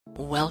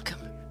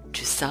Welcome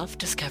to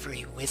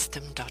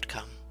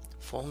selfdiscoverywisdom.com,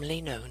 formerly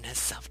known as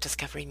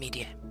Self-Discovery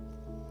Media.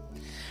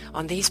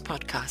 On these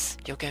podcasts,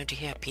 you're going to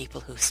hear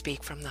people who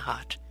speak from the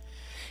heart.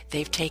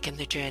 They've taken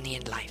the journey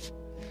in life.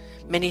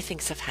 Many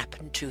things have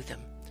happened to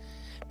them,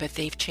 but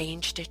they've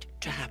changed it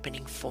to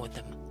happening for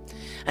them.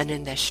 And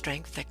in their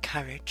strength, their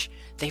courage,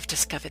 they've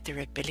discovered their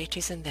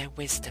abilities and their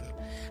wisdom,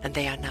 and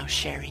they are now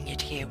sharing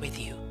it here with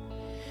you.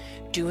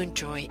 Do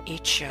enjoy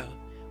each show.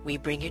 We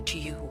bring it to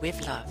you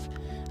with love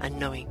and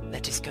knowing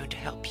that it's going to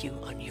help you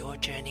on your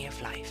journey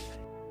of life.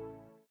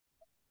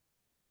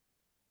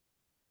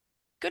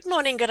 Good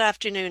morning, good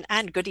afternoon,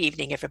 and good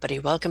evening, everybody.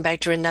 Welcome back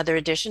to another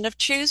edition of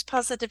Choose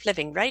Positive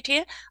Living right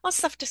here on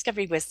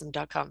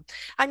selfdiscoverywisdom.com.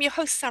 I'm your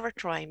host, Sarah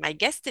Troy. My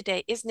guest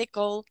today is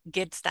Nicole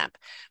Gribstad.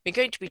 We're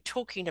going to be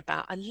talking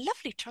about a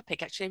lovely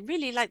topic, actually. I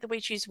really like the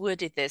way she's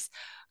worded this,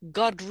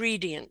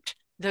 God-redient.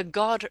 The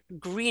God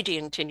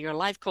gradient in your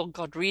life called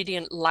God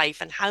Radiant Life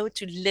and how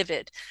to live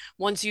it.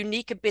 One's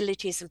unique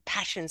abilities and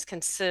passions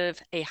can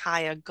serve a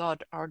higher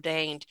God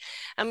ordained.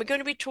 And we're going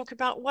to be talking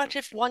about what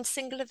if one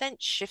single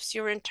event shifts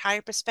your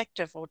entire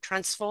perspective or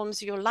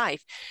transforms your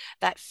life.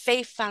 That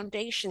faith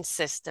foundation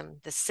system.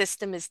 The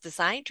system is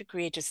designed to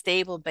create a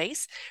stable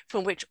base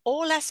from which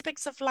all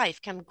aspects of life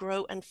can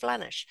grow and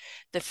flourish.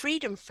 The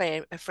freedom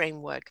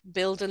framework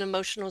build an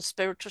emotional and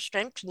spiritual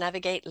strength to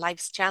navigate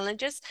life's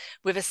challenges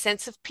with a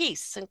sense of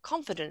peace and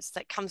confidence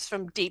that comes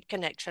from deep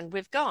connection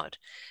with God.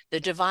 The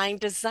divine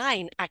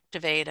design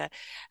activator,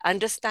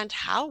 understand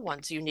how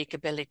one's unique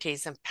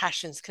abilities and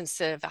passions can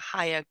serve a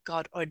higher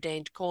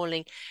God-ordained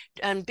calling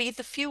and be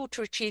the fuel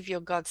to achieve your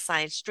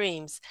God-sized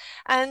dreams.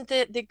 And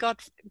the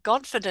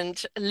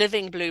GODFIDENT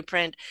living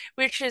blueprint,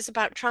 which is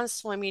about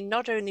transforming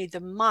not only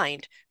the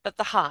mind, but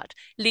the heart,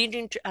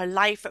 leading to a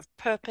life of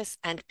purpose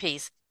and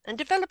peace. And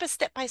develop a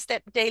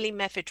step-by-step daily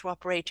method to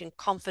operate in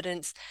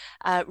confidence,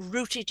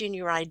 rooted in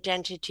your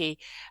identity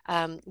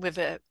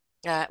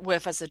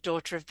with as a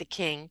daughter of the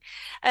King.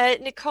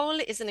 Nicole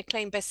is an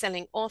acclaimed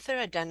best-selling author,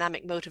 a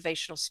dynamic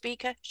motivational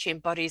speaker. She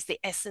embodies the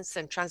essence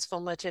and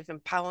transformative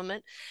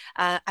empowerment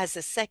as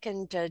a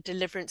second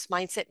deliverance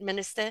mindset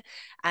minister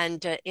and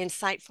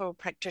insightful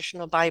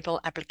practitioner Bible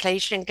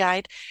application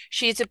guide.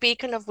 She is a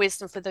beacon of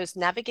wisdom for those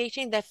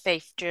navigating their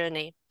faith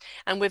journey.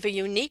 And with a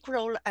unique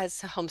role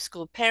as a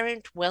homeschool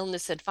parent,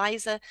 wellness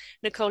advisor,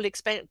 Nicole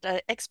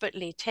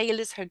expertly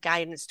tailors her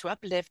guidance to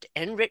uplift,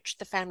 enrich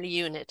the family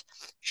unit.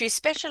 She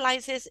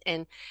specializes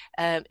in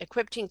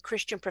equipping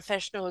Christian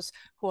professionals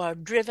who are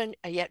driven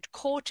yet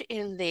caught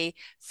in the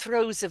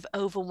throes of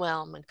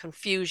overwhelm and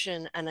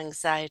confusion and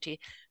anxiety.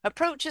 Her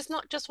approach is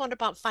not just one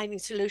about finding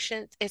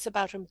solutions, it's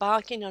about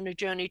embarking on a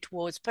journey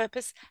towards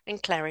purpose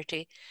and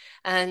clarity.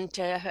 And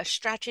her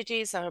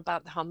strategies are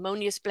about the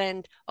harmonious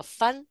blend of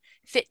fun,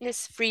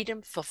 fitness,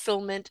 freedom,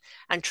 fulfillment,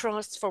 and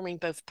transforming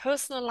both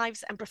personal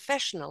lives and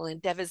professional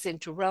endeavors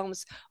into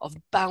realms of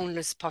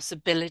boundless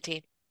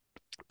possibility.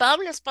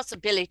 Boundless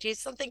possibility is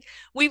something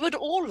we would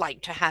all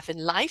like to have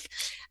in life.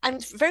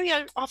 And very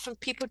often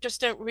people just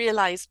don't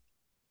realize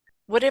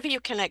whatever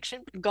your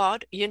connection,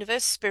 God,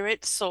 universe,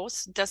 spirit,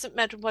 source, doesn't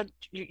matter what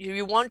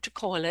you want to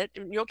call it,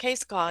 in your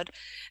case, God,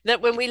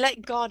 that when we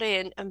let God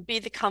in and be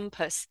the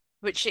compass,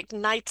 which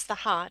ignites the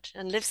heart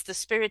and lifts the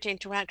spirit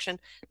into action,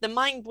 the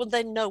mind will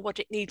then know what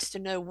it needs to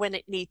know when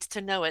it needs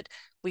to know it.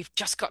 We've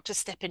just got to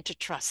step into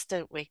trust,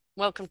 don't we?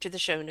 Welcome to the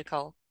show,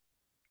 Nicole.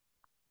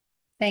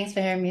 Thanks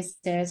for having me,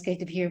 Sarah. It's great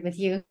to be here with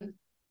you.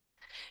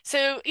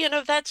 So, you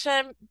know, that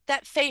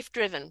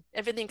faith-driven,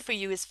 everything for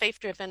you is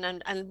faith-driven.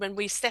 And when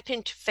we step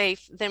into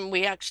faith, then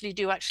we actually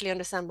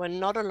understand we're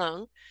not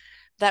alone.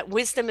 That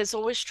wisdom is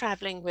always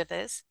traveling with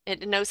us.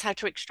 It knows how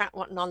to extract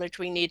what knowledge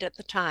we need at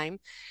the time.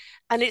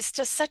 And it's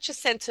just such a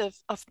sense of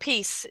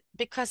peace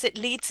because it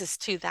leads us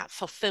to that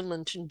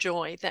fulfillment and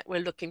joy that we're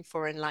looking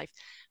for in life.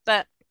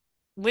 But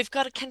we've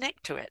got to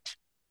connect to it.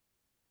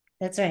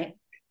 That's right.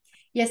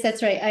 Yes,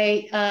 that's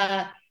right.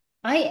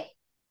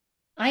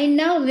 I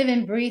now live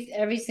and breathe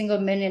every single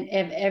minute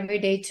of every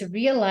day to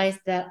realize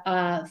that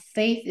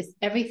faith is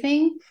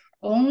everything.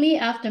 Only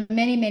after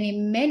many, many,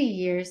 many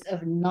years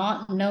of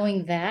not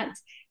knowing that,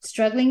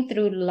 struggling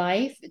through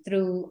life,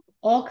 through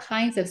all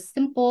kinds of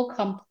simple,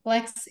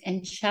 complex,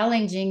 and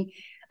challenging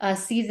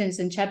seasons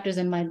and chapters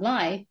in my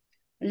life,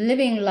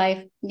 living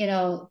life,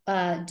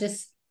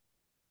 just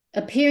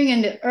appearing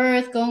in the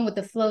earth, going with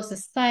the flow of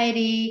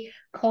society,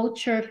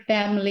 culture,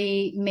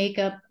 family,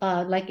 makeup,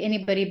 like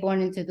anybody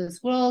born into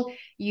this world.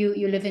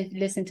 You live and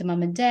listen to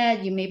mom and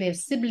dad. You maybe have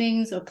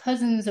siblings or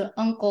cousins or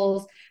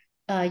uncles.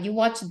 You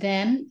watch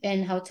them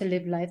and how to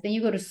live life. Then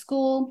you go to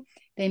school.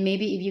 Then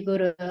maybe if you go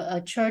to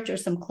a church or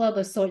some club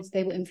of sorts,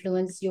 they will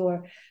influence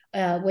your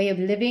way of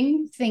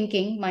living,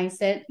 thinking,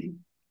 mindset.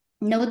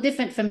 No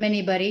different from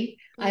anybody.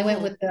 I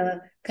went with the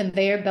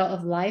conveyor belt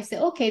of life. Say,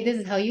 okay, this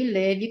is how you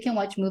live. You can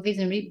watch movies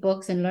and read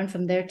books and learn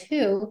from there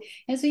too.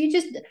 And so you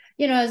just,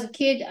 as a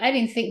kid, I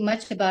didn't think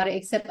much about it,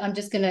 except I'm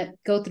just going to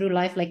go through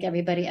life like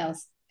everybody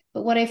else.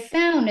 But what I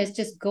found is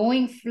just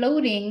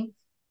floating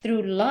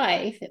through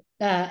life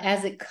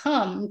as it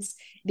comes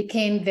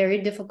became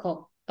very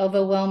difficult.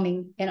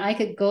 overwhelming. And I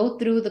could go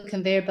through the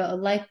conveyor belt of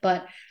life,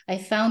 but I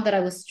found that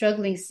I was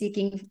struggling,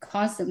 seeking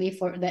constantly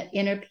for that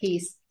inner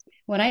peace.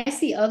 When I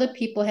see other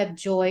people have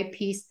joy,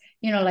 peace,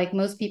 like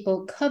most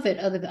people covet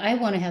other, I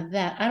want to have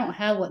that. I don't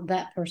have what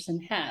that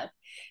person have.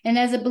 And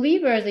as a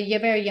believer, as a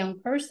very young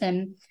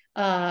person,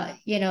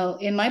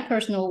 in my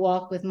personal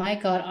walk with my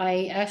God,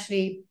 I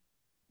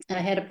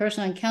had a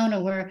personal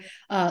encounter where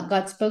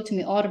God spoke to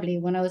me audibly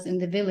when I was in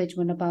the village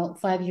when about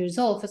 5 years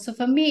old. So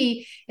for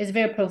me, it's a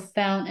very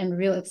profound and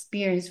real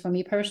experience for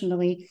me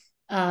personally.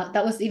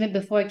 That was even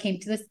before I came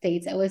to the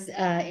States. I was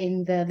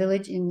in the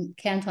village in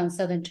Canton,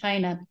 southern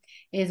China,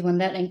 is when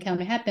that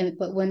encounter happened.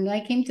 But when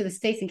I came to the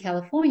States in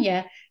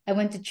California, I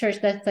went to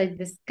church. That's I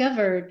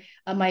discovered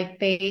my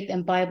faith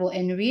and Bible,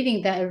 and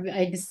reading that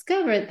I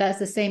discovered that's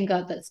the same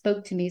God that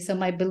spoke to me. So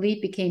my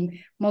belief became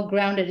more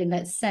grounded in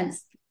that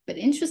sense. But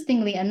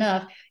interestingly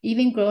enough,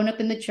 even growing up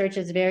in the church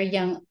as very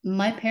young,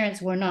 my parents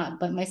were not,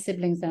 but my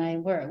siblings and I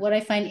were. What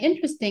I find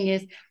interesting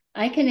is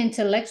I can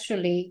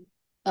intellectually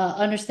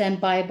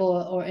understand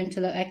Bible or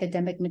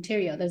academic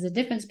material. There's a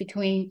difference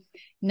between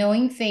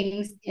knowing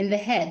things in the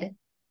head.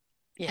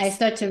 I Yes.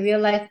 start to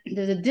realize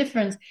there's a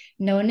difference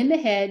knowing in the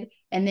head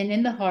and then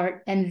in the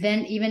heart. And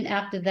then even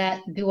after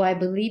that, do I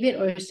believe it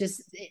or it's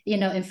just,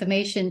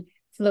 information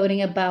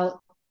floating about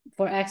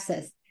for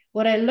access?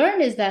 What I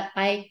learned is that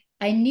I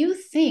knew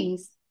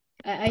things.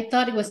 I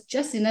thought it was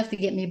just enough to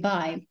get me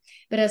by.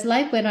 But as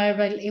life went on,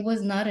 it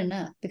was not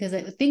enough because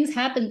things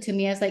happened to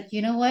me. I was like,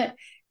 you know what?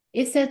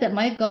 It says that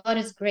my God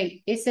is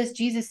great. It says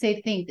Jesus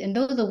saved things. And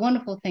those are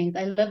wonderful things.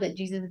 I love that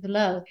Jesus is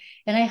love.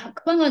 And I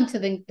clung on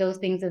to those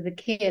things as a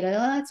kid. Oh,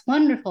 that's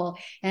wonderful.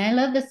 And I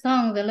love the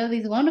songs. I love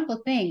these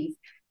wonderful things.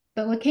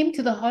 But when it came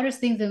to the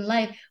hardest things in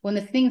life, when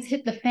the things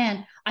hit the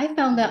fan, I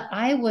found that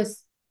I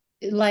was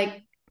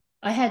like,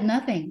 I had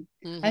nothing.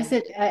 I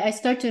said, I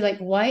start to like,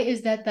 why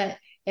is that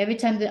every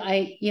time that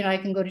I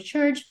can go to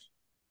church,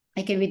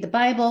 I can read the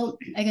Bible,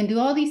 I can do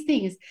all these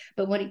things.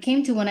 But when it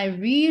came to when I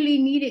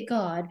really needed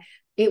God,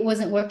 it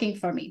wasn't working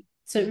for me.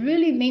 So it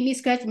really made me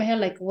scratch my head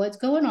like, what's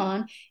going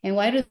on? And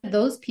why do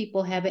those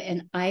people have it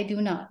and I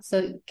do not? So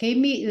it gave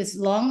me this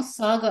long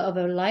saga of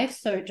a life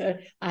search.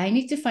 I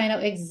need to find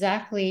out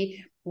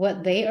exactly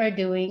what they are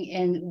doing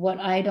and what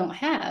I don't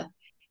have.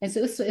 And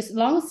so it's a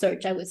long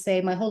search, I would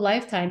say, my whole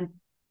lifetime.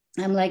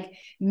 I'm like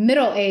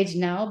middle age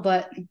now,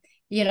 but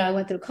I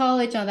went through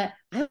college on that.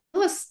 I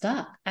was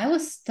stuck.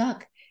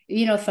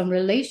 From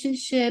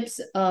relationships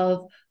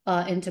of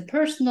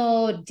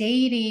interpersonal,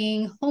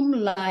 dating, home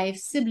life,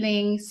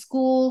 siblings,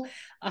 school,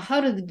 how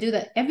to do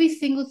that. Every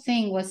single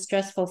thing was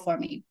stressful for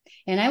me.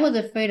 And I was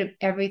afraid of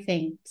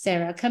everything,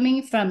 Sarah.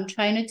 Coming from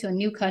China to a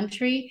new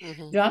country,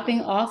 dropping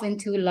off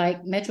into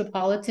like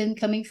metropolitan,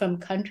 coming from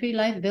country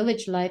life,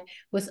 village life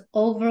was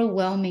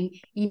overwhelming.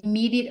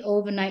 Immediate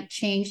overnight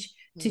change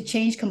to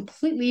change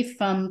completely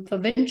from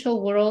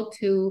provincial world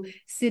to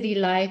city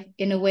life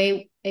in a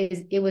way.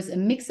 It was a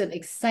mix of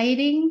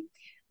exciting,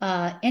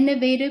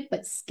 innovative,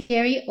 but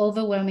scary,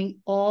 overwhelming,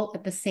 all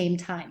at the same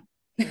time.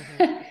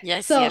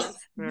 Yes, So, yes,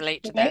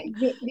 relate to that. right,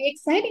 the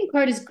exciting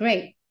part is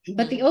great,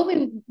 but the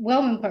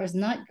overwhelming part is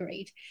not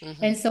great.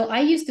 And so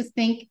I used to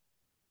think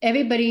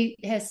everybody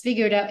has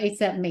figured out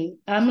except me.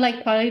 I'm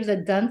like probably the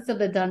dunce of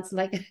the dunce.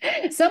 Like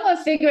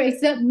someone figured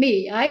except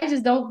me. I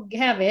just don't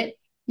have it.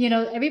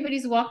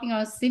 Everybody's walking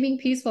on seeming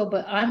peaceful,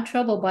 but I'm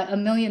troubled by a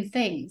million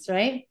things,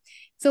 right?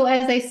 So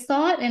as I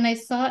saw it and I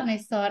saw it and I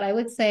saw it, I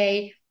would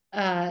say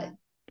I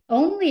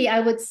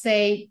would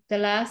say the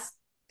last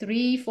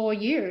 3-4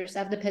 years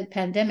after the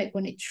pandemic,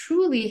 when it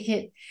truly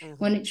hit,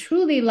 when it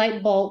truly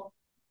light bulb,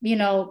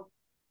 my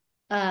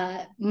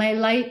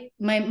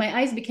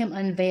eyes became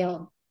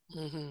unveiled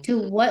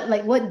to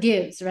what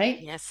gives, right?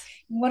 Yes.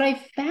 What I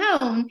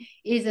found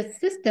is a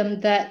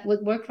system that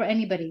would work for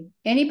anybody.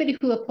 Anybody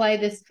who apply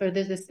this for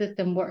this, the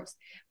system works.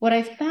 What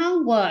I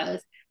found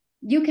was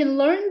you can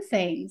learn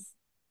things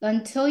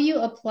until you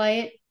apply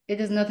it,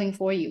 it is nothing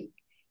for you.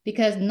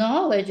 Because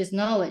knowledge is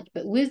knowledge,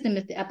 but wisdom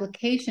is the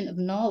application of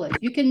knowledge.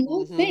 You can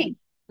know things,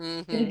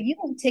 but if you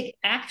don't take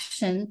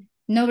action,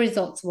 no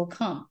results will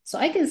come. So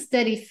I can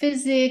study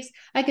physics,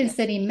 I can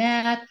study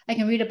math, I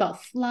can read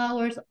about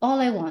flowers, all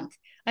I want.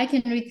 I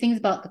can read things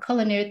about the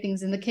culinary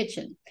things in the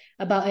kitchen,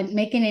 about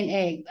making an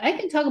egg. I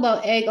can talk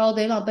about egg all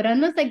day long, but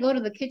unless I go to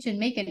the kitchen,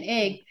 make an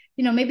egg,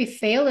 maybe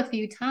fail a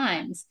few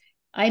times,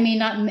 I may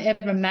not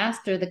ever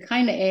master the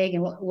kind of egg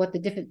and what the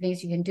different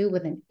things you can do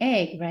with an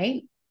egg,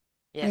 right?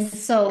 And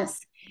Yes. so,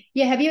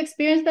 yeah, have you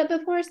experienced that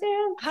before,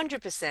 Sarah?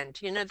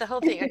 100%. The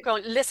whole thing, I call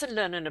it listen,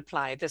 learn, and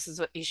apply. This is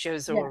what these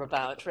shows are Yeah. all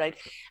about, right?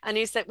 And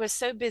is that we're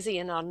so busy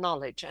in our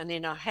knowledge and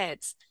in our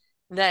heads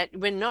that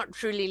we're not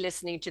truly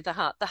listening to the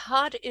heart. The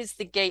heart is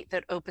the gate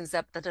that opens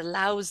up, that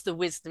allows the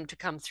wisdom to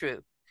come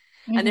through.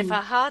 And if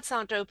our hearts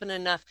aren't open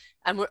enough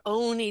and we're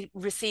only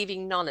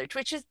receiving knowledge,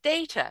 which is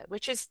data,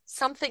 which is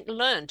something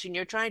learned, and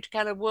you're trying to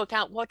kind of work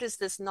out what is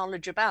this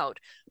knowledge about?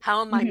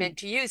 How am I meant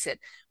to use it?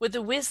 Well,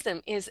 the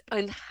wisdom is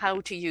in how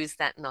to use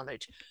that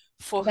knowledge.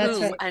 for That's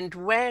whom right. and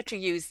where to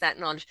use that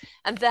knowledge.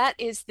 And that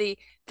is the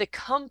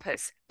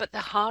compass, but the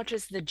heart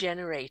is the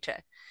generator.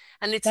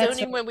 And it's That's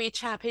only right. when we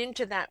tap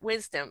into that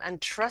wisdom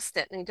and trust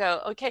it and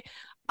go, okay,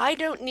 I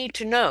don't need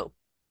to know.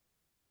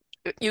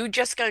 You're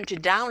just going to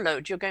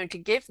download, you're going to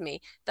give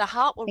me. The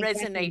heart will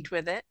Exactly. resonate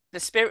with it, the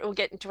spirit will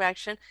get into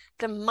action,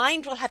 the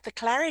mind will have the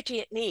clarity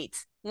it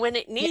needs when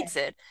it Yes, needs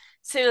it.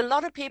 So a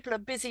lot of people are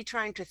busy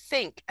trying to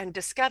think and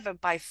discover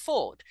by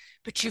thought,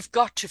 but you've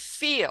got to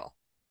feel.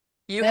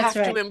 You that's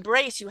have to right.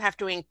 embrace, you have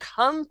to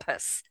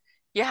encompass,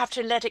 you have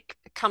to let it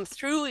come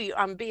through you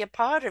and be a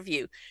part of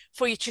you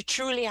for you to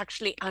truly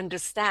actually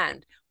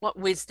understand what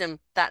wisdom,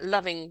 that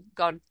loving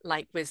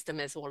God-like wisdom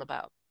is all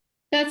about.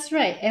 That's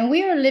right. And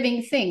we are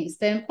living things.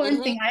 The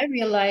important Mm-hmm, thing I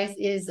realize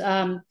is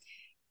I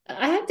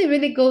have to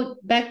really go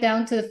back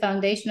down to the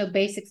foundational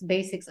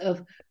basics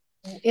of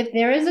if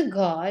there is a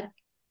God,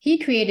 he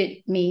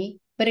created me,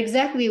 but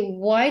exactly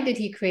why did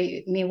he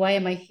create me? Why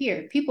am I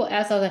here? People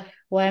ask all that,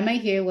 why am I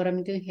here? What am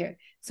I doing here?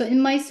 So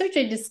in my search,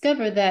 I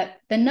discovered that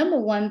the number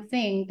one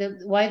thing that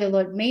why the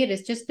Lord made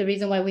us, just the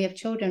reason why we have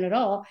children at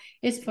all,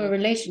 is for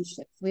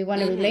relationships. We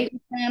want to mm-hmm, relate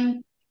with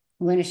them,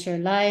 we want to share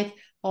life,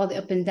 all the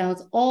up and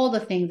downs, all the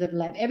things of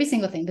life, every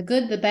single thing, the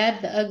good, the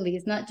bad, the ugly.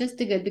 It's not just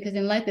the good, because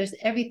in life there's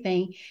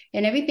everything,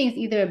 and everything is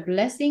either a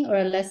blessing or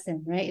a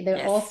lesson, right?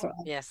 They're all yes, for us.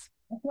 yes.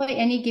 That's why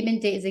any given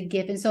day is a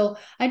gift. And so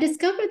I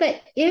discovered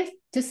that if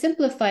to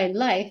simplify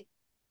life,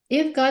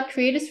 if God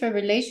created us for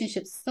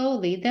relationships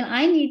solely, then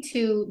I need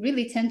to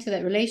really tend to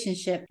that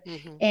relationship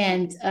Mm-hmm.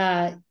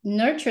 and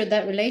nurture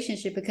that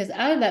relationship, because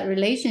out of that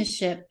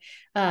relationship,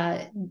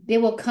 there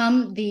will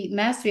come the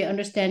mastery,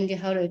 understanding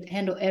how to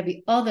handle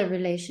every other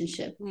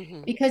relationship.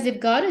 Mm-hmm. Because if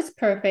God is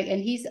perfect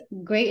and he's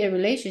great at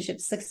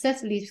relationships,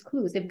 success leaves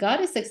clues. If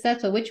God is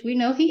successful, which we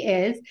know he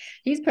is,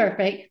 he's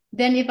perfect,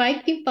 then if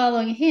I keep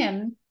following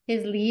him,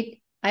 his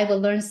lead, I will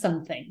learn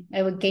something.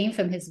 I will gain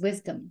from his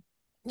wisdom.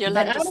 You'll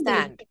But out of the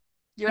understand.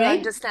 You'll right?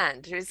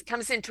 understand. It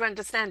comes into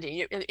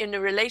understanding. In a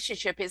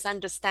relationship, it's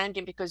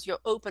understanding because you're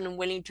open and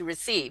willing to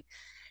receive.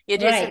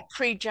 It Right. isn't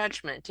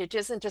prejudgment. It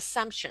isn't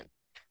assumption.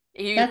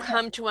 You That's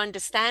come to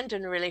understand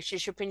in a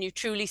relationship and you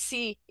truly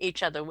see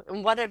each other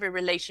in whatever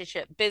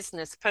relationship,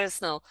 business,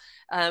 personal,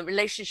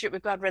 relationship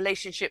with God,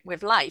 relationship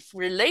with life,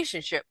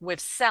 relationship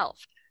with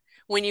self.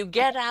 When you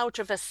get out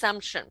of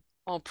assumption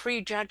or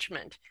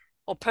prejudgment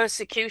or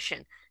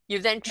persecution, you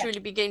then truly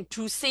begin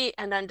to see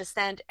and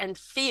understand and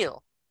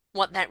feel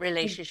what that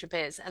relationship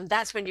is. And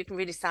that's when you can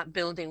really start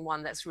building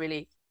one that's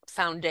really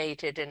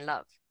founded in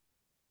love.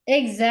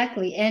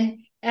 exactly. And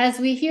as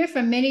we hear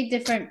from many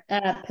different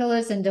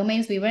pillars and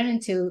domains we run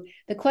into,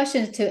 the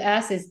question to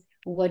ask is,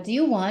 what do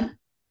you want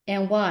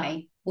and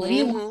why? What do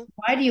you want? Mm-hmm.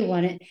 Why do you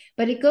want it?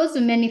 But it goes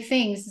to many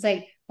things. It's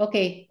like,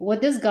 okay,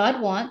 what does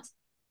God want?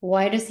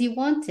 Why does he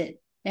want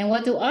it? And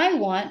what do I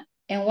want?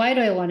 And why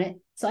do I want it?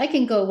 So I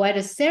can go, why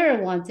does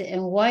Sarah want it?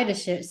 And why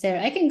does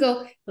Sarah? I can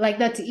go like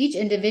that to each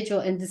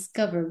individual and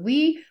discover.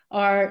 We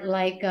are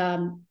like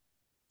the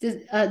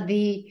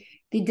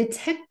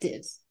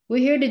detectives. We're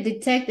here to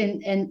detect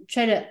and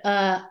try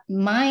to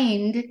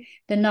mind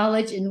the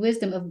knowledge and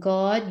wisdom of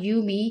God,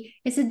 you, me.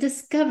 It's a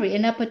discovery,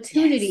 an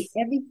opportunity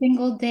Yes. every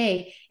single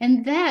day.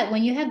 And that,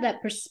 when you have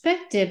that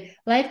perspective,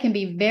 life can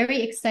be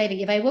very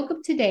exciting. If I woke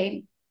up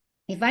today,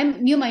 if I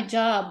knew my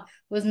job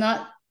was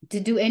not to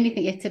do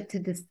anything except to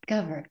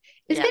discover,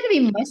 it's Yeah. going to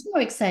be much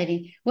more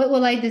exciting. What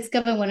will I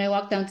discover when I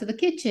walk down to the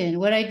kitchen?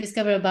 What I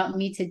discover about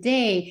me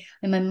today,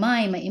 in my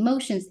mind, my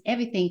emotions,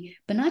 everything,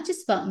 but not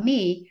just about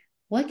me.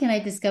 What can I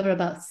discover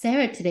about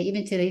Sarah today,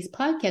 even today's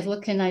podcast?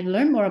 What can I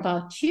learn more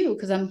about you?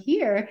 Because I'm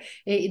here.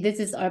 This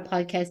is our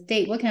podcast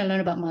date. What can I learn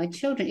about my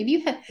children? If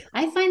you have,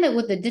 I find that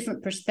with a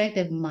different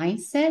perspective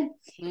mindset,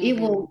 it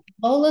Mm-hmm. will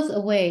blow us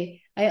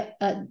away.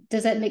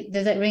 Does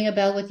that ring a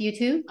bell with you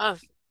too? Oh,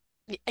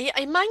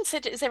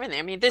 mindset is everything.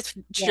 I mean, this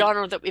Yeah.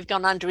 genre that we've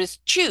gone under is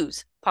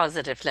choose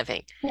positive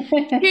living.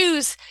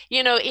 Choose,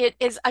 it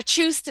is, I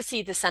choose to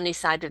see the sunny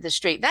side of the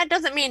street. That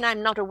doesn't mean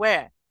I'm not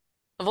aware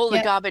of all the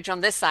Yeah. garbage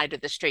on this side of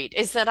the street.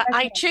 Is that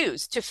I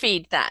choose to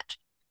feed that,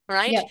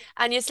 right? Yeah.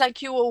 And it's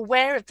like you're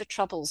aware of the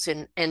troubles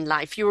in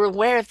life. You're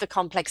aware of the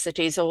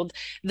complexities or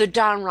the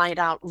downright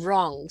out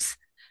wrongs.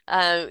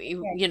 Yeah.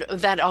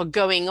 That are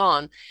going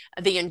on,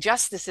 the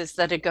injustices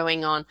that are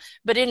going on.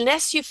 But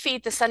unless you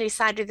feed the sunny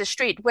side of the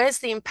street, where's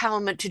the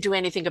empowerment to do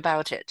anything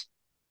about it?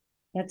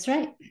 That's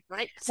right.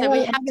 Right? So we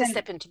Oh, have to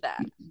step into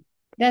that.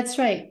 that's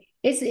right.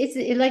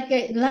 Like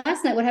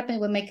last night. What happened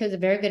with my kid is a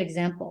very good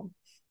example.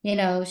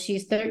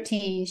 She's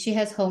 13. She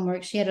has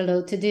homework. She had a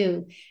load to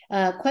do.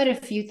 Quite a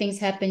few things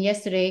happened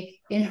yesterday.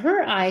 In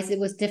her eyes, it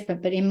was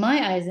different, but in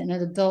my eyes, and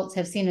as adults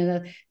have seen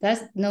it,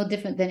 that's no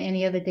different than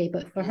any other day.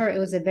 But for her, it Mm-hmm.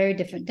 was a very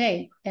different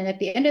day. And at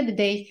the end of the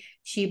day,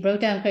 she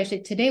broke down and cried. She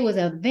said, "Today was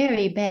a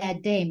very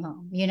bad day,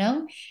 Mom." And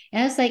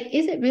I was like,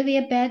 "Is it really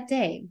a bad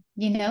day?"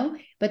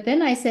 But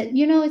then I said,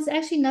 it's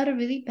actually not a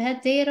really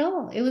bad day at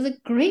all. It was a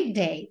great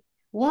day.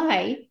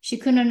 Why? She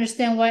couldn't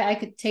understand why I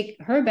could take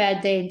her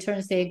bad day and turn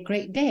and say a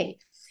great day.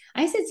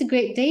 I said it's a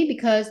great day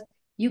because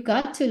you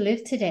got to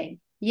live today.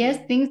 Yes,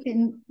 Mm. things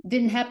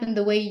didn't happen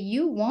the way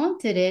you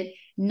wanted it,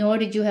 nor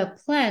did you have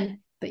planned,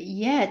 but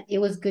yet it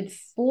was good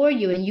for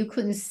you and you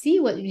couldn't see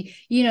what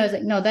it's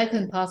like, no, that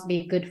couldn't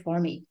possibly be good for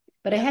me.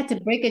 But I Yeah. had to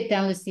break it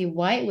down to see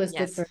why it was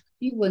good for Yes. her.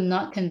 She was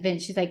not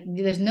convinced. She's like,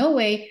 there's no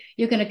way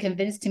you're going to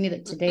convince to me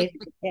that today's a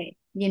good day.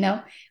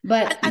 And,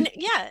 But and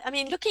yeah, I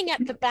mean, looking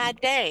at the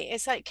bad day,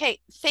 it's like,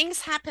 okay,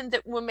 things happened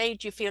that were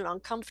made you feel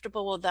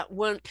uncomfortable or that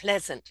weren't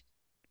pleasant.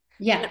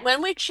 yeah. But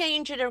when we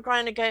change it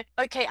around and go,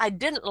 okay, I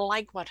didn't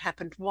like what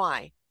happened.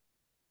 Why?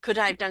 Could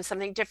I have done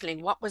something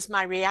differently? What was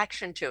my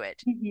reaction to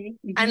it? Mhm,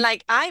 And mhm.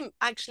 like, I'm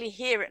actually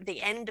here at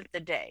the end of the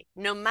day,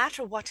 no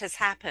matter what has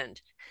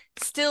happened,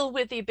 still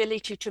with the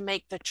ability to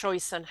make the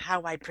choice on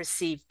how I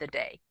perceive the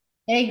day.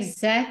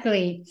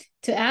 Exactly.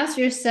 To ask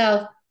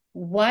yourself,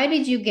 why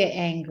did you get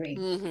angry?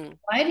 Hmm.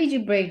 Why did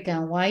you break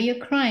down? Why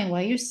you're crying?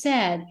 Why you're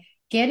sad?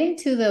 Getting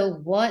to the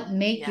what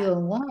made Yeah. you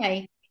and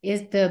why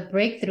is the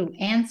breakthrough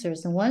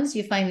answers. And once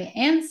you find the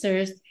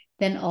answers,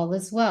 then all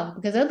is well.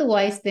 Because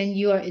otherwise, then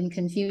you are in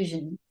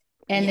confusion.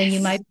 And then you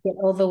Yes. might get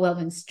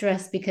overwhelmed and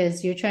stressed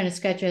because you're trying to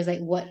scratch your head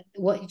like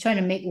what you're trying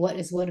to make what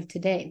is what of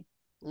today.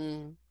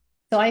 Mm.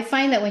 So I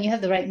find that when you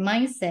have the right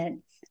mindset,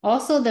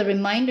 also the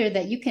reminder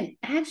that you can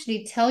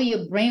actually tell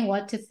your brain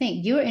what to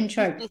think. You're in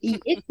charge.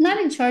 It's not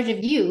in charge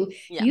of you.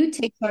 Yeah. You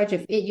take charge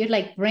of it. You're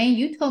like, brain,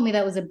 you told me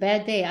that was a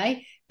bad day.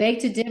 I beg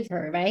to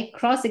differ, right?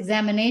 Cross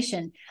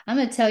examination. I'm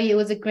going to tell you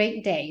it was a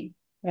great day,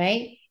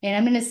 right? And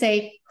I'm going to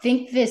say,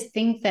 think this,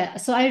 think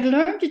that. So I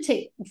learned to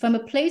take from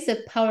a place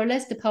of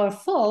powerless to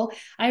powerful.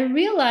 I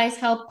realized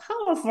how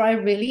powerful I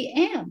really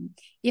am.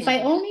 If I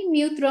Hmm. only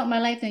knew throughout my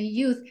life and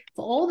youth,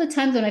 for all the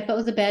times when I felt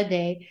it was a bad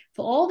day,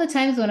 for all the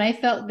times when I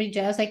felt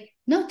rejected, I was like,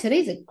 no,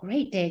 today's a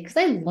great day because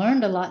I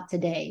learned a lot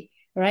today,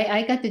 right?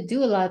 I got to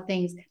do a lot of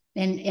things.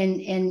 And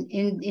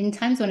in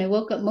times when I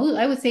woke up, most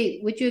I would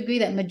say, would you agree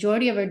that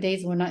majority of our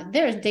days were not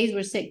there's days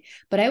we're sick,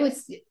 but I would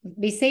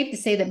be safe to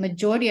say that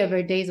majority of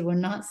our days were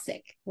not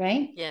sick,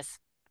 right? Yes.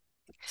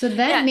 So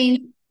that Yeah. means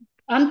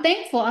I'm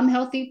thankful I'm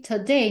healthy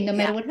today, no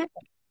matter Yeah. what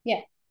happens.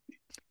 Yeah.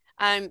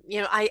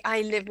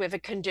 I live with a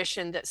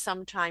condition that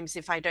sometimes,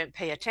 if I don't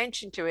pay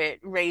attention to it,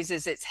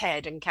 raises its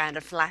head and kind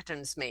of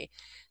flattens me.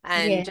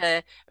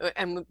 Yeah.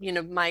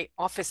 My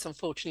office,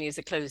 unfortunately, is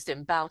a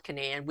closed-in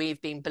balcony, and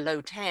we've been below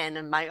 10.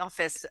 And my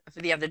office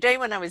for the other day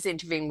when I was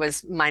interviewing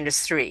was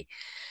 -3.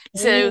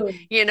 So,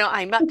 Ooh.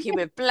 I'm up here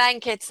with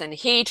blankets and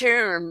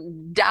heater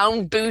and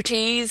down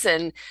booties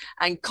and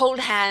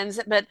cold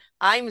hands, but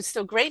I'm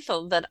still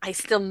grateful that I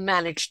still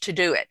managed to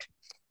do it.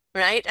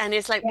 Right. And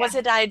it's like, was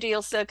Yeah. it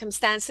ideal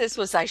circumstances?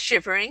 Was I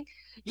shivering?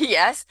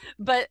 Yes,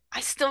 but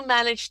I still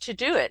managed to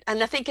do it.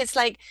 And I think it's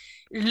like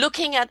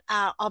looking at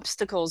our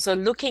obstacles or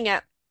looking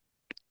at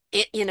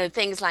it,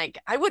 things like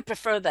I would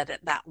prefer that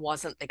that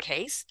wasn't the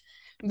case.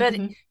 But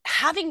Mhm.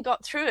 having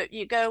got through it,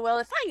 you go, well,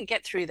 if I can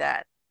get through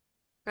that,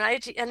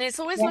 right? And it's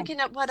always Yeah. looking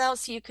at what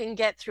else you can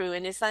get through.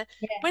 And it's like,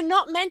 Yeah. we're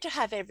not meant to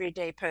have every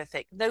day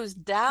perfect. Those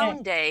Yeah.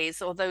 down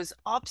days or those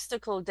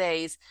obstacle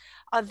days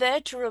are there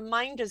to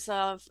remind us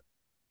of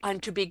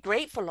and to be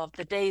grateful of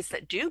the days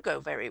that do go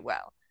very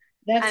well.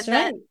 That's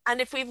right. And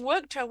if we've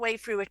worked our way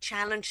through a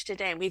challenge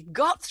today and we've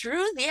got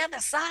through the other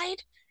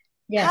side,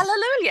 Yes.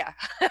 hallelujah.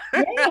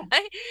 Yeah.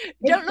 Right?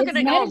 Don't look It's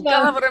at it, not oh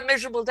God, about what a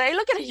miserable day.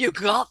 Look at it, you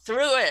got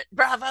through it.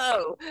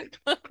 Bravo.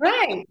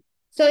 right.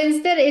 So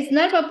instead, it's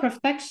not about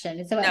perfection.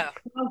 It's about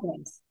No.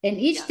 progress. And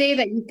each Yeah. day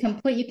that you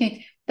complete, you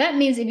can. That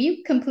means if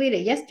you complete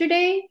it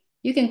yesterday,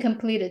 you can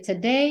complete it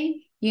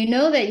today. You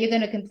know that you're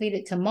going to complete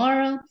it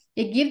tomorrow.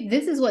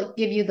 This is what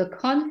give you the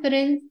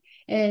confidence.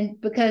 And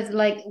because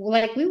like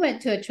we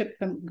went to a trip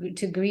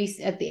to Greece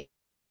at the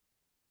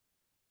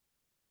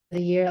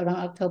year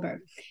around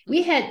October.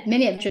 We Hmm. had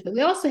many adventures, but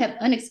we also have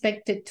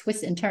unexpected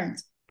twists and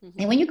turns. And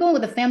Hmm. when you're going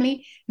with a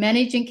family,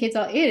 managing kids,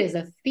 it is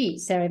a feat,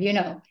 Sarah. It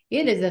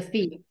Yeah. is a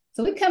feat.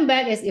 So we come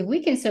back as if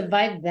we can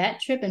survive that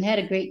trip and had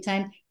a great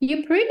time.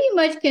 You pretty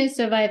much can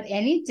survive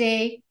any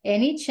day,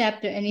 any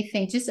chapter,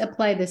 anything. Just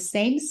apply the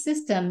same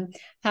system,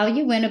 how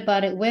you went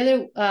about it,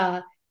 whether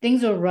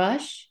things were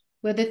rushed,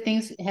 whether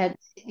things had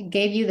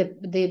gave you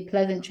the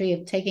pleasantry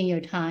of taking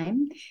your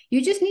time.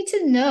 You just need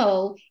to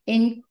know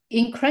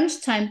in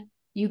crunch time,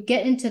 you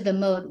get into the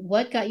mode.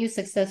 What got you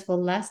successful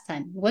last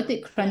time? What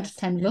did crunch Yes.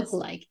 time look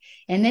like?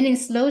 And then in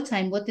slow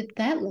time, what did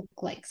that look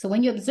like? So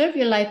when you observe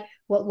your life,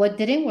 what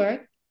didn't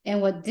work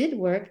and what did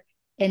work,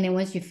 and then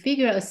once you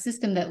figure out a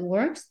system that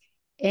works,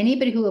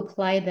 anybody who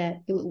applied that,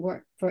 it would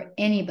work for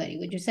anybody.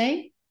 Would you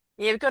say?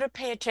 You've got to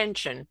pay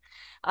attention.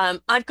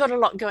 I've got a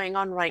lot going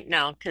on right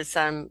now because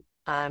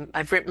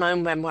I've written my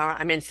own memoir.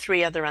 I'm in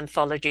 3 other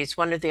anthologies.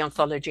 One of the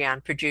anthology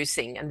I'm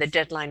producing, and the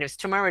deadline is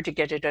tomorrow to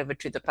get it over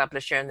to the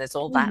publisher, and there's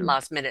all that Mhm.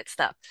 last minute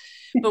stuff.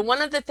 But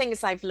one of the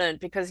things I've learned,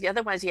 because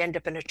otherwise you end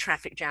up in a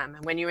traffic jam,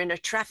 and when you're in a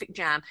traffic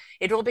jam,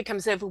 it all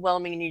becomes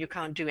overwhelming and you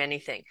can't do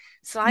anything.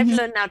 So I've Mhm.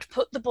 learned now to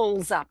put the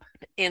balls up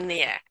in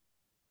the air.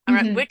 All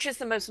right, Mhm. which is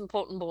the most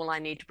important ball I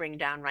need to bring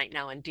down right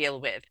now and deal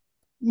with?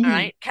 All Mhm.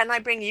 right. Can I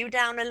bring you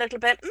down a little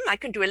bit? I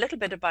can do a little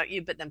bit about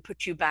you, but then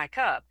put you back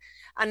up.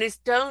 And it's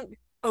don't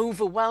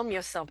overwhelm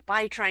yourself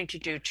by trying to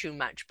do too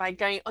much, by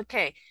going,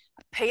 okay,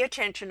 pay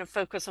attention and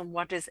focus on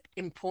what is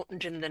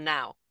important in the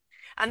now.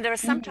 And there are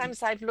Mhm.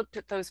 sometimes I've looked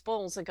at those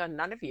balls and gone,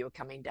 none of you are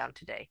coming down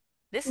today.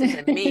 This is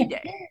a me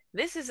day.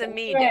 This is a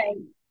me day. Right.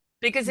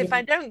 Because if I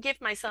Yeah. don't give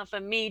myself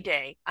a me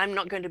day, I'm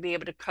not going to be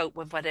able to cope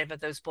with whatever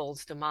those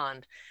balls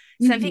demand.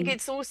 So I think Mhm.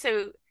 it's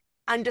also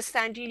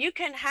understanding you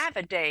can have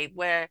a day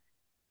where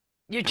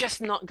you're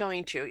just not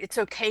going to. It's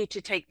okay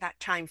to take that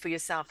time for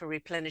yourself and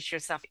replenish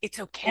yourself. It's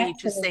okay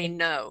to say Absolutely.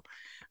 no,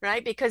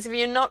 right? Because if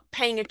you're not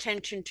paying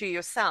attention to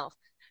yourself,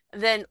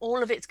 then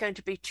all of it's going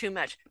to be too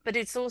much. But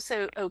it's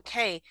also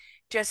okay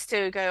just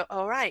to go,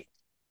 all right,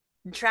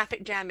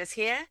 traffic jam is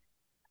here.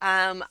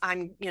 I'm,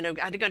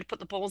 either going to put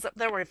the balls up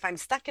there, or if I'm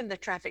stuck in the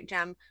traffic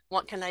jam,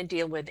 what can I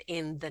deal with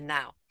in the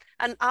now?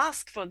 And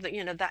ask for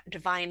that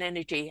divine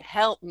energy.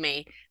 Help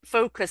me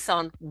focus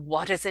on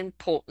what is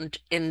important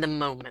in the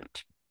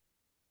moment.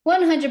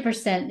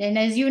 100%. And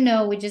as you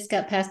know, we just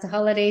got past the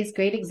holidays.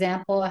 Great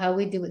example of how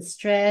we deal with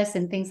stress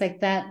and things like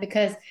that.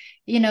 Because,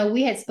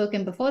 we had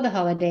spoken before the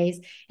holidays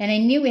and I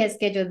knew we had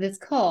scheduled this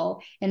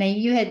call and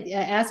you had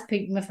asked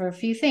me for a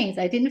few things.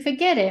 I didn't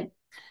forget it,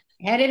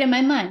 had it in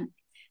my mind.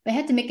 But I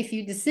had to make a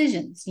few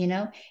decisions.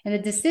 And the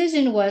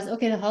decision was,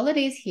 okay, the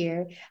holiday's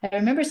here. I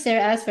remember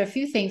Sarah asked for a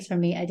few things from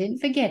me. I didn't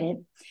forget it,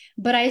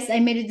 but I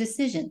made a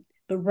decision.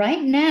 But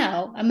right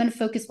now, I'm going to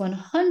focus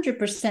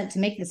 100% to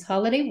make this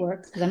holiday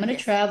work because I'm going to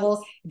Yes.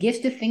 travel, gifts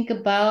to think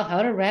about,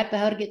 how to wrap it,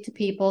 how to get to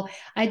people.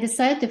 I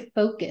decided to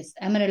focus.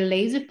 I'm going to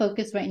laser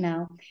focus right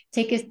now,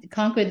 take us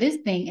conquer this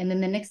thing and then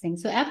the next thing.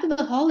 So after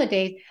the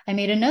holidays, I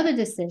made another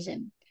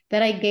decision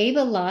that I gave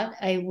a lot.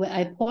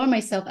 I pour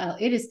myself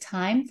out. It is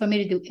time for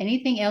me to do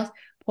anything else,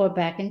 pour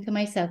back into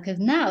myself because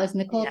now it's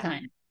Nicole Yeah.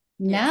 time.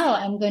 Yes. Now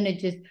I'm going to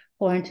just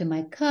pour into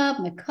my cup,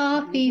 my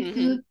coffee, Hmm.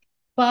 food,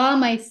 spa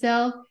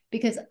myself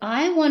because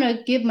I want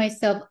to give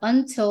myself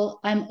until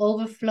I'm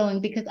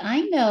overflowing because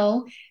I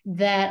know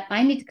that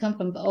I need to come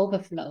from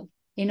overflow.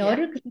 In Yeah.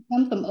 order to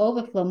come from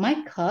overflow,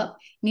 my cup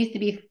needs to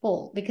be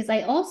full because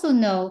I also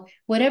know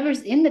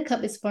whatever's in the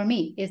cup is for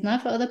me. It's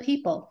not for other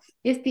people.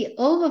 It's the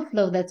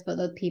overflow that's for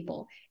other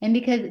people. And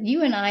because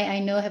you and I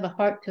know, have a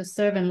heart to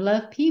serve and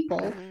love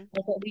people, Hmm.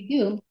 that's what we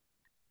do.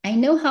 I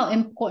know how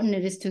important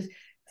it is to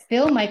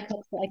fill my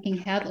cup so I can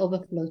have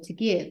overflow to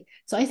give.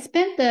 So I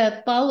spent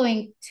the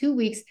following 2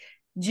 weeks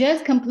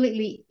just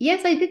completely,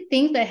 yes, I did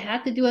things that I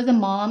had to do as a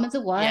mom, as a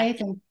Yeah.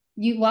 wife, and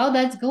you while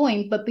that's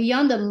going, but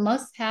beyond the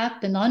must have,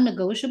 the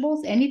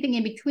non-negotiables, anything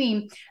in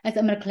between, I said,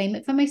 I'm gonna claim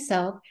it for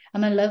myself.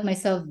 I'm gonna love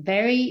myself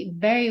very,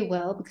 very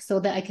well so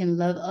that I can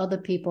love other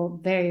people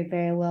very,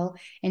 very well.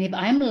 And if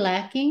I'm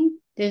lacking,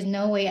 there's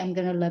no way I'm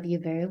gonna love you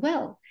very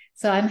well.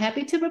 So I'm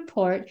happy to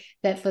report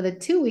that for the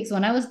 2 weeks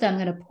when I was done,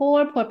 I'm going to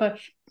pour,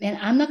 and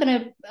I'm not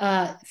going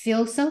to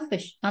feel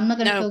selfish. I'm not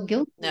going to No, feel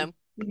guilty,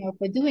 no.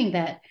 for doing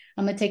that.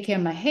 I'm going to take care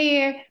of my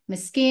hair, my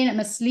skin. I'm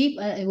going to sleep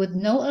with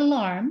no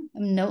alarm,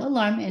 and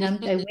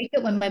I wake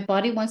up when my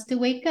body wants to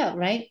wake up,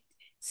 right?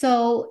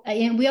 So,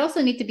 and we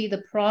also need to be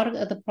the product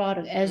of the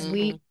product as Hmm.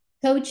 we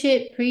coach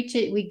it, preach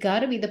it. We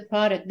got to be the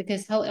product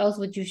because how else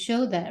would you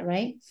show that,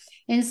 right?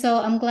 And so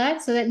I'm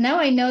glad so that now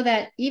I know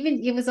that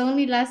even it was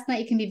only last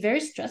night, it can be very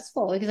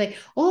stressful. It's like,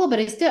 oh, but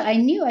I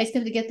knew I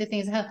still have to get the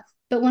things out.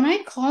 But when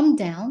I calmed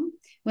down,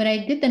 when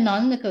I did the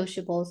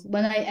non-negotiables,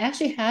 when I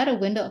actually had a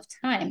window of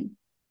time,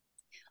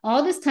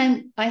 all this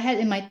time I had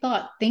in my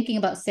thought thinking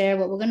about Sarah,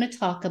 what we're going to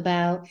talk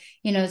about,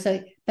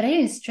 so, but I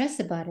didn't stress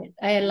about it.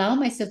 I allow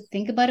Hmm. myself to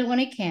think about it when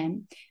I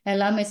can. I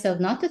allow myself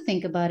not to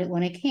think about it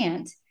when I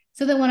can't.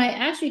 So that when I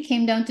actually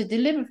came down to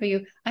deliver for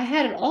you, I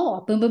had it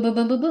all boom, boom, boom,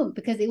 boom, boom, boom,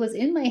 because it was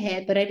in my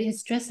head, but I didn't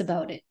stress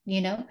about it.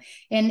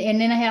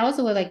 And then I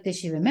also was like, did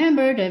she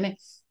remember?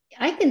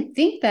 I can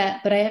think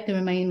that, but I have to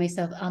remind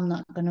myself I'm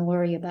not going to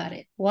worry about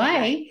it. Right.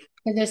 Why?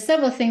 Because there's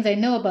several things I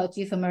know about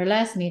you from our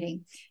last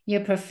meeting.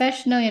 You're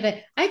professional. You're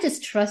like, I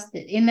just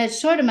trusted. In that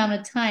short amount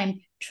of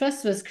time,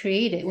 trust was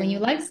created. When you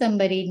Hmm. like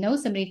somebody, know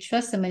somebody,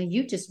 trust somebody,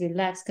 you just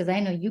relax because I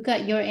know you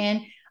got your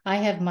end, I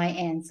have my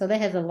end. So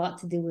that has a lot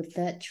to do with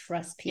that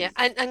trust Yeah,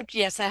 piece. and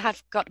yes, I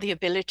have got the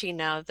ability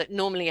now that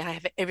normally I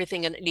have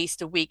everything in at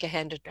least a week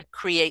ahead to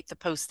create the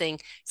posting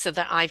so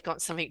that I've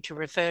got something to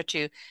refer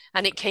to.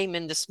 And it came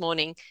in this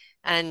morning,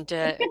 and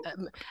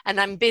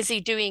I'm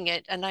busy doing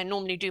it. And I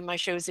normally do my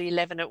shows at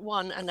 11 at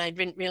 1, and I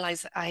didn't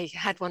realize I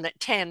had one at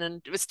 10,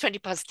 and it was 20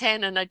 past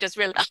 10, and I just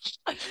realized,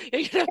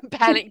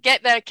 panic,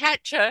 get there,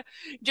 catch her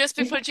just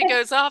before she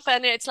goes off,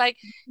 and it's like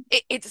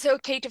it's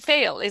okay to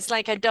fail. It's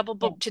like I double Yeah.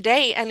 booked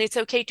today, and it's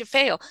okay to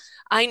fail.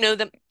 I know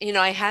that,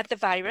 I had the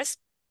virus.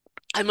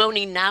 I'm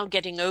only now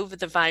getting over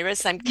the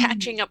virus. I'm Mm.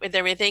 catching up with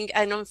everything.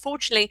 And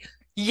unfortunately,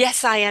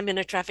 yes, I am in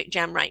a traffic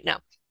jam right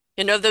now.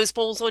 Those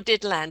balls all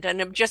did land.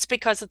 And just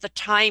because of the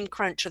time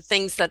crunch of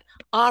things that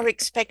are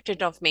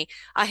expected of me,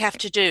 I have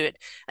to do it.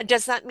 And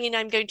does that mean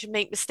I'm going to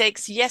make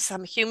mistakes? Yes,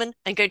 I'm human.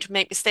 I'm going to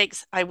make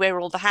mistakes. I wear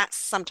all the hats.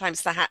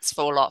 Sometimes the hats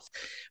fall off,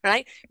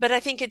 right? But I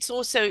think it's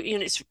also,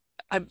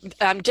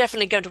 I'm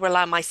definitely going to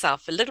allow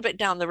myself a little bit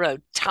down the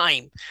road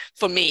time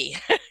for me,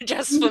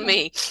 just for Mhm.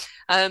 me.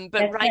 But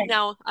That's right right.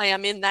 now I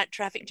am in that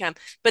traffic jam.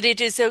 But it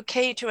is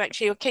okay to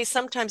actually, okay,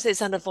 sometimes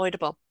it's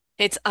unavoidable.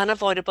 It's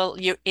unavoidable.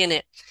 You're in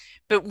it.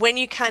 But when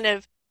you kind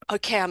of,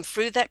 okay, I'm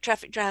through that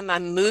traffic jam,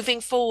 I'm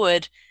moving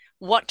forward.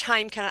 What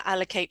time can I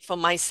allocate for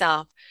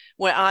myself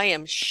where I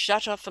am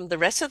shut off from the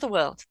rest of the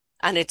world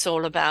and it's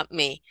all about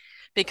me?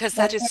 Because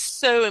that That's is right.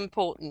 so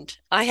important.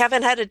 I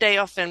haven't had a day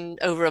off in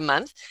over a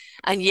month.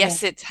 And Yeah.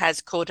 yes, it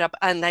has caught up,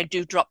 and I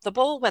do drop the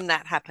ball when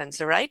that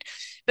happens, all right?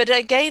 But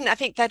again, I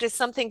think that is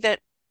something that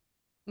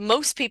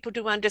most people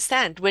do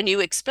understand when you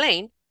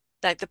explain,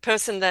 like the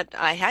person that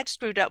I had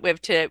screwed up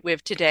with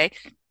today,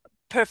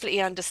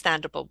 perfectly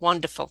understandable.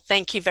 Wonderful.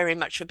 Thank you very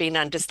much for being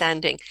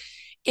understanding.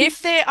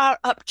 If they are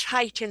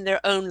uptight in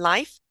their own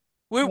life,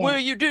 Yeah. where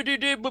you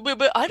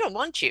I don't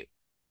want you.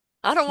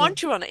 I don't Yeah.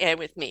 want you on the air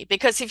with me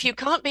because if you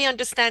can't be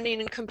understanding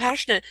and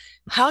compassionate,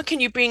 how can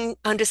you bring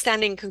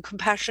understanding and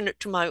compassionate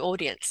to my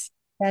audience?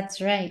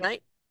 That's right.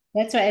 Right?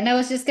 That's right. And I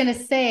was just going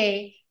to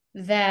say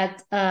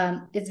that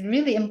it's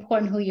really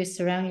important who you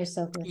surround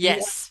yourself with. You are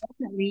Yes.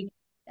 definitely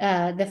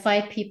the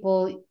five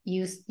people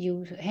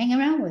you hang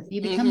around with.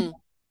 You become. Hmm.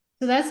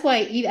 So that's why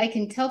I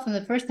can tell from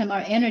the first time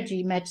our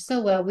energy matched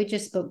so well. We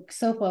just spoke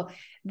so well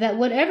that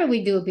whatever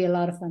we do will be a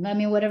lot of fun. I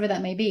mean, whatever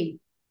that may be.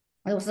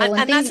 So when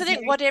And things that's are the thing,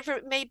 very, whatever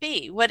it may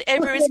be,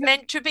 whatever is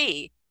meant to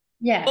be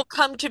yeah, will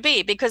come to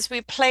be because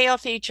we play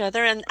off each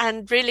other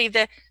and really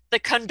the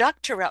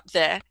conductor up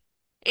there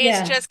is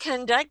yeah. just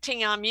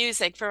conducting our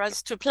music for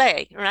us to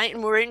play, right?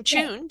 And we're in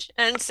tuned,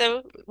 and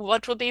so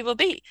what will be will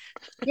be.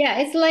 Yeah,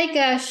 it's like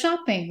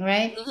shopping,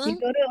 right? You Hmm.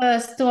 go to a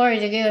store,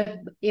 you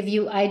go, if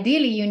you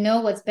ideally you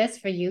know what's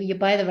best for you, you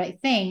buy the right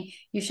thing,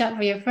 you shop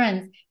for your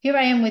friends. Here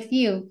I am with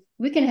you.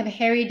 We can have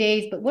hairy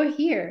days, but we're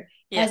here.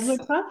 As we're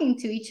Yes. talking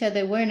to each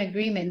other, we're in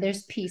agreement.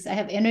 There's peace. I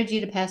have energy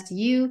to pass to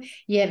you.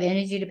 You have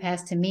energy to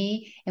pass to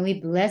me, and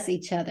we bless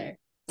each other.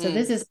 So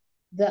this Mm. is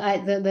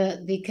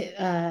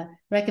the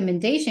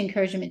recommendation,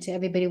 encouragement to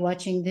everybody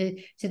watching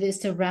the to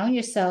this: surround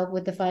yourself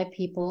with the five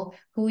people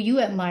who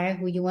you admire,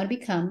 who you want to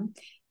become,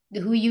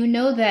 who you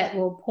know that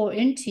will pour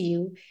into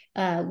you,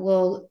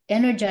 will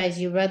energize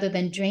you rather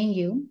than drain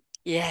you.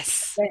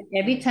 Yes. But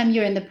every Mm. time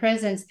you're in the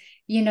presence,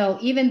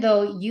 even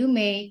though you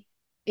may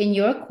in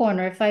your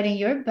corner fighting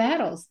your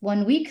battles,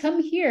 when we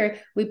come here,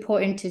 we pour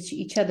into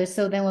each other.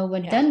 So then when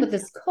we're Yeah. done with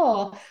this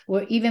call,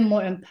 we're even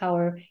more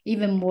empowered,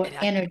 even more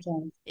Yeah.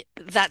 energized.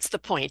 That's the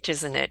point,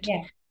 isn't it?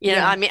 Yeah. You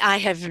know, I Yeah. mean,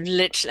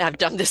 I've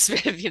done this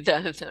with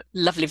the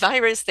lovely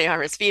virus, the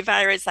RSV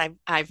virus.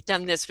 I've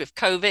done this with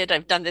COVID.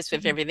 I've done this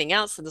with everything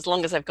else. And as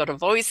long as I've got a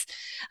voice,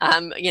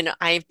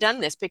 I've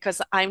done this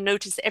because I've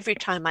noticed every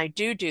time I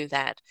do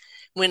that,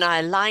 when I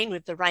align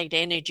with the right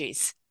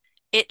energies,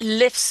 it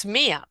lifts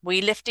me up.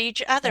 We lift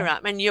each other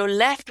up, and you're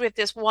left with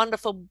this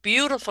wonderful,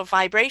 beautiful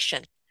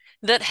vibration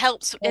that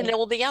helps in Right.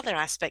 all the other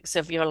aspects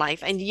of your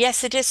life. And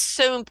yes, it is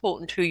so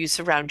important who you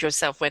surround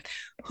yourself with,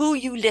 who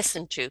you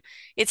listen to.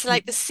 It's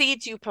like the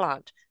seeds you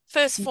plant.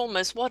 First,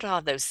 foremost, what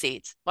are those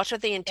seeds? What are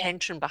the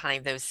intention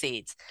behind those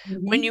seeds?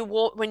 Mm-hmm.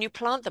 When you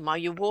plant them, are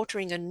you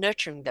watering and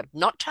nurturing them,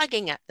 not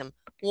tugging at them,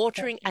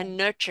 watering That's right. and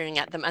nurturing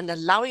at them and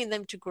allowing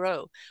them to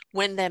grow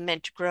when they're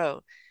meant to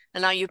grow?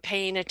 And are you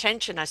paying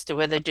attention as to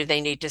whether do they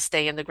need to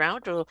stay in the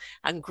ground or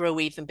and grow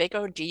even bigger,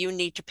 or do you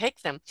need to pick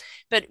them?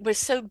 But we're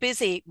so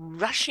busy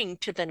rushing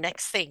to the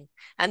next thing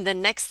and the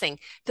next thing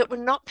that we're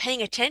not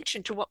paying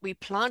attention to what we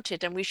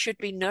planted and we should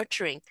be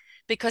nurturing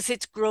because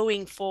it's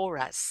growing for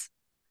us.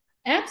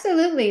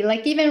 Absolutely.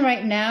 Like even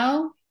right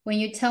now, when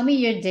you tell me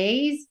your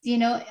days,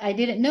 I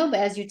didn't know, but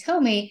as you tell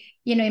me,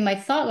 in my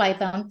thought life,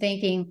 I'm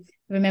thinking,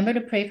 remember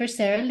to pray for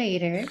Sarah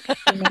later.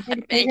 Remember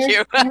to pray Thank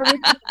you. her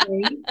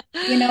recovery.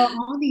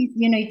 All these,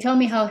 you tell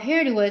me how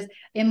hard it was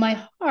in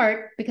my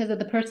heart because of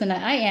the person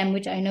that I am,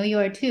 which I know you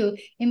are too.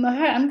 In my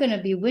heart, I'm going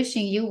to be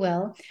wishing you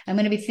well. I'm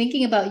going to be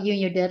thinking about you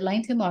and your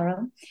deadline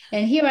tomorrow.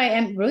 And here I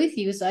am with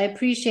you. So I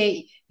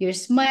appreciate your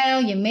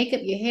smile, your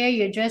makeup, your hair,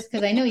 your dress,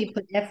 because I know you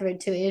put effort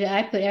to it.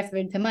 I put effort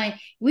into mine.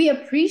 We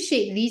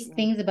appreciate these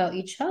things about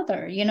each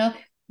other.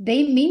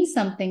 They mean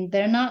something.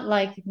 They're not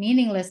like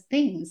meaningless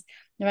things,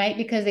 right?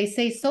 Because they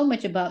say so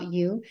much about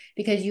you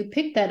because you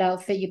picked that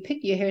outfit, you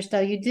picked your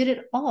hairstyle, you did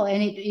it all.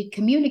 And it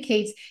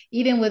communicates,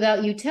 even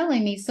without you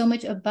telling me, so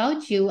much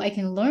about you. I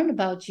can learn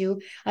about you.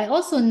 I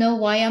also know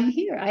why I'm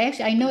here.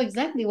 I know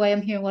exactly why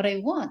I'm here, what I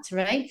want,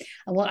 right?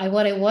 What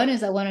I want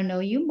is I want to know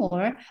you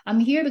more.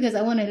 I'm here because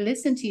I want to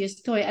listen to your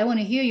story. I want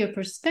to hear your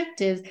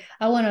perspectives.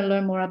 I want to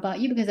learn more about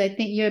you because I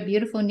think you're a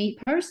beautiful, neat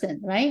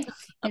person, right?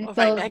 And All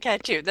right, so I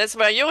get you. That's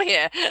why you're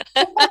here.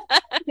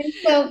 and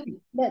so,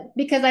 but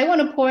because I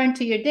want to pour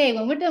into your day,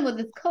 when we're done with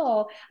this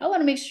call, I want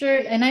to make sure,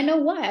 and I know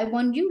why.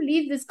 When you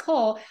leave this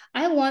call,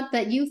 I want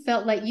that you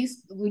felt like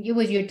it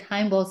was your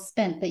time well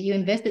spent, that you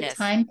invested Yes.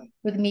 time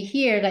with me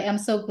here. Like I'm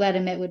so glad I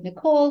met with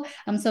Nicole.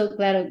 I'm so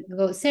glad I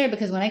go with Sarah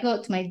because when I go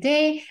out to my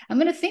day, I'm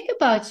going to think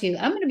about you.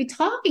 I'm going to be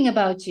talking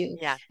about you.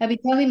 Yeah. I'll be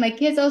telling my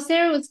kids, "Oh,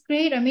 Sarah was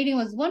great. Our meeting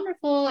was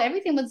wonderful.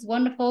 Everything was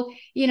wonderful."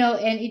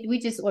 And we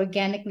just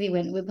organically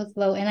went with the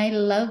flow, and I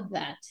love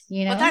that.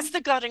 Well, that's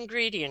the God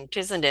ingredient,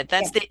 isn't it?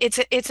 That's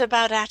Yeah. it's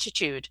about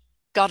attitude.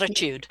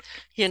 gratitude,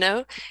 you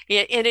know?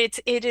 Yeah, and it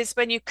is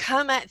when you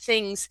come at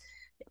things,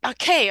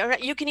 okay, all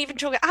right, you can even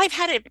talk, I've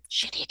had a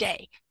shitty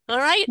day. All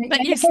right,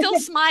 but you're still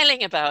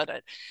smiling about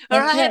it. All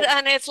That's right. right.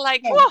 And it's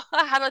like, Yeah, whoa,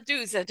 I had a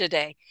doozer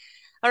today.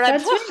 All right,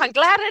 that's whew, right. I'm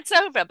glad it's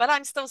over, but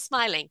I'm still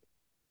smiling.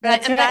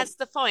 Right. That's And right. that's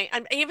the point.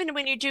 And even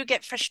when you do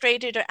get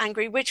frustrated or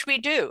angry, which we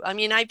do. I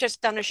mean, I've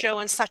just done a show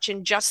on such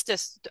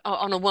injustice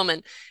on a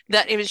woman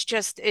that it was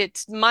just,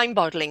 it's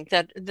mind-boggling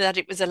that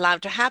it was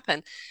allowed to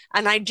happen.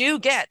 And I do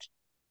get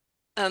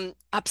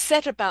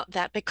upset about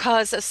that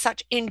because of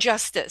such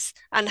injustice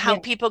and how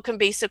Yeah, people can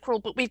be so cruel.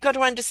 But we've got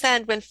to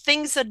understand when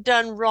things are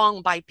done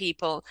wrong by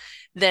people,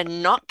 they're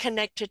not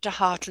connected to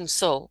heart and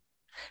soul.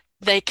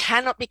 They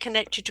cannot be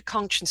connected to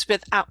conscience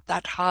without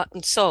that heart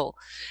and soul.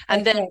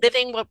 And that's then right.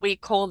 living what we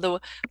call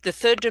the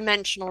third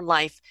dimensional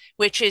life,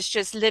 which is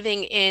just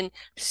living in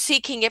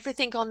seeking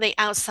everything on the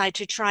outside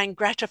to try and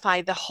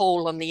gratify the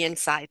whole on the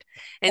inside,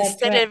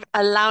 That's instead right. of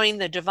allowing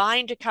the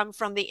divine to come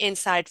from the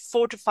inside,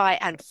 fortify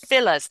and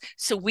fill us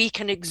so we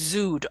can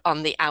exude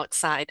on the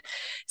outside.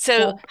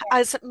 So That's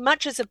as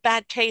much as a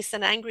bad taste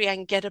and angry I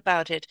can get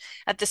about it,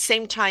 at the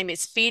same time,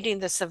 it's feeding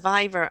the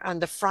survivor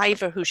and the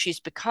thriver who she's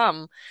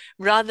become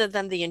rather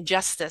than the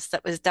injustice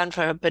that was done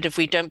for her. But if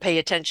we don't pay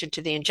attention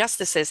to the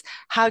injustices,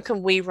 how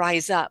can we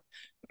rise up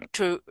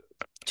to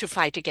to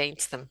fight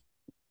against them?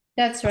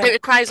 that's It right.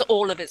 requires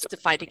all of us to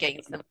fight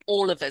against them.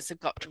 All of us have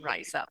got to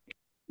rise up.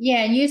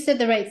 Yeah, and you said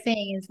the right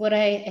thing is what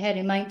I had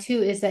in mind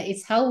too, is that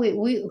it's how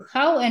we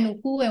how and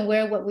who and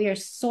where what we are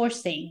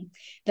sourcing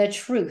the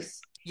truth,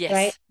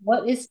 right? Yes,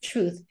 What is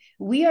truth?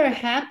 We are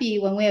happy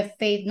when we have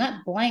faith,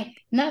 not blind,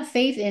 not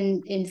faith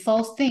in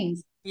false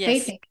things,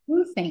 faith yes, in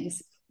true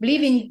things, yes,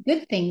 believing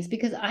good things,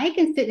 because I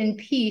can sit in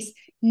peace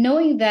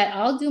knowing that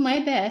I'll do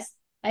my best.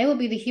 I will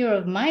be the hero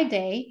of my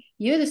day.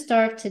 You're the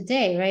star of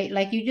today, right?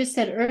 Like you just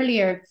said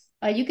earlier,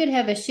 you could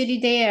have a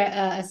shitty day or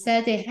a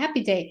sad day,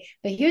 happy day.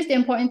 But here's the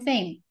important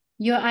thing: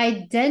 your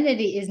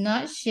identity is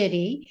not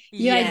shitty.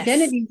 Your yes.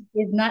 identity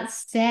is not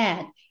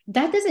sad.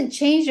 That doesn't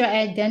change your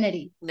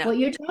identity. No. What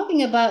you're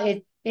talking about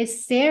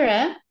is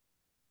Sarah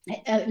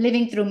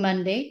living through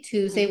Monday,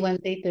 Tuesday, Mhm.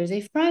 Wednesday,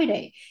 Thursday,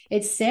 Friday.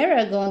 It's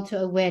Sarah going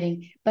to a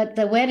wedding, but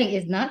the wedding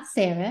is not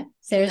Sarah.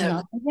 Sarah's No,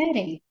 not the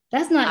wedding.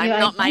 That's not your I'm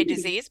not my identity.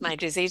 disease. My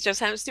disease just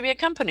happens to be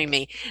accompanying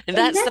me. And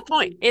that's the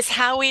point. Exactly. It's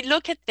how we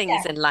look at things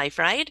Yeah. in life,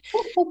 right?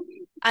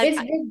 And It's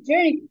this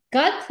journey.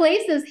 God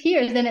places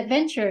here as an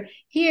adventure.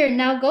 Here,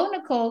 now go,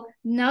 Nicole.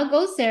 Now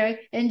go, Sarah.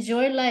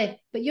 Enjoy life.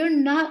 But you're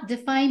not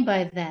defined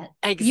by that.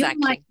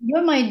 exactly.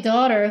 You're my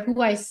daughter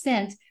who I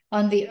sent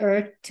on the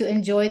earth to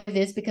enjoy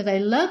this because I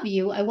love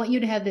you. I want you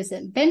to have this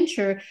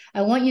adventure.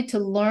 I want you to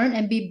learn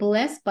and be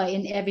blessed by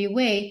in every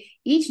way.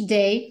 Each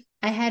day,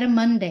 I had a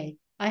Monday.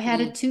 I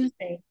had a Mm,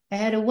 Tuesday. I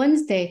had a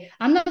Wednesday.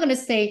 I'm not going to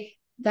say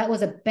that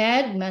was a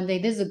bad Monday.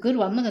 This is a good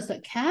one. I'm not going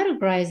to start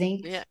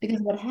categorizing yeah. because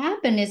what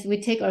happened is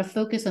we take our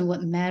focus on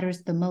what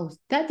matters the most.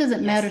 That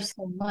doesn't matter Yes.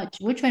 so much.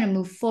 We're trying to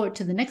move forward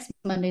to the next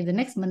Monday, the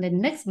next Monday, the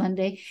next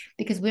Monday,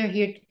 because we're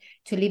here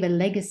to leave a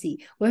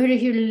legacy. We're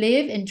here to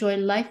live, enjoy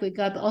life with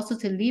God, but also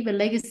to leave a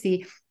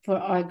legacy for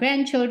our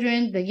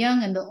grandchildren, the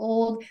young and the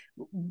old.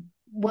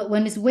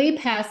 When it's way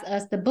past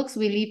us, the books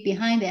we leave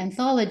behind, the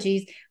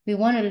anthologies, we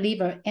want to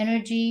leave our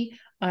energy,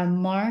 our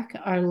mark,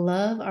 our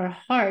love, our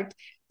heart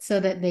so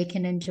that they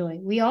can enjoy.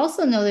 We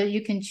also know that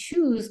you can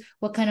choose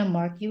what kind of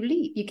mark you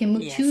leave. You can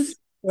Yes. choose,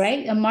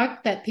 right? A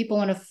mark that people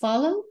want to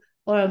follow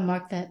or a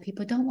mark that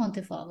people don't want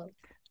to follow.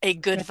 A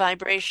good Right.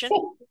 vibration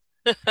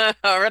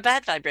or a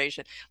bad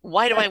vibration.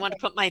 Why do I want to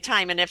put my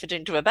time and effort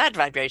into a bad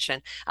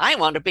vibration? I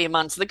want to be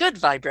amongst the good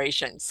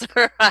vibrations,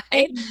 right?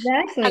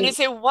 And you Exactly.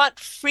 say, what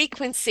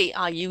frequency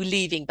are you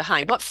leaving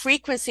behind? What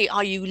frequency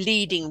are you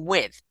leading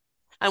with?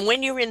 And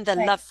when you're in the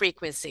Right. love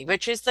frequency,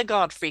 which is the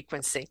God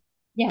frequency,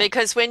 Yeah,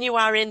 because when you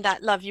are in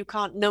that love, you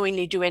can't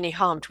knowingly do any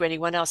harm to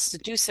anyone else. To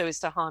do so is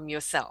to harm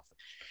yourself.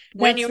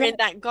 When that's you're right. in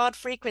that God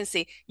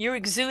frequency, you're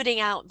exuding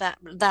out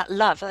that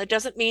love. That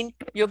doesn't mean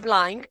you're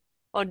blind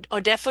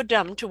or deaf or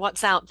dumb to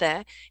what's out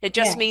there. It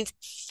just Yeah, means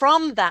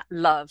from that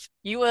love,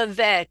 you are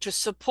there to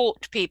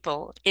support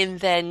people in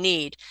their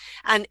need.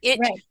 And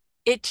right.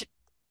 it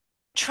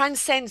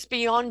transcends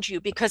beyond you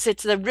because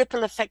it's the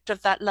ripple effect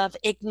of that love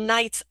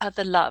ignites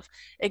other love,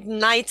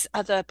 ignites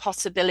other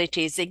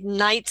possibilities,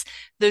 ignites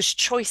those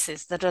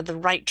choices that are the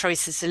right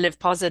choices to live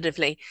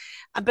positively.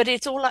 But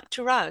it's all up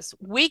to us.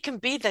 We can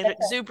be the That's right.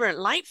 exuberant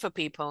light for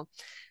people.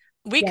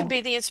 We can Yeah,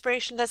 be the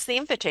inspiration that's the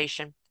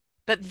invitation.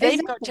 But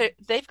exactly.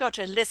 they've got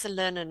to listen,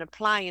 learn, and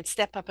apply and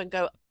step up and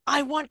go,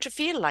 I want to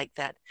feel like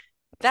that.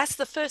 That's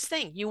the first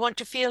thing. You want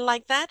to feel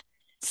like that?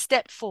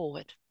 Step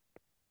forward.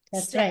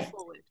 That's Step right.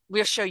 forward.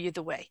 We'll show you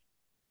the way.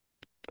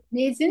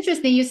 It's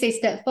interesting you say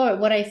step forward.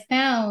 What I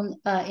found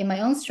in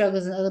my own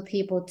struggles and other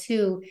people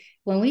too,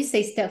 when we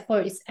say step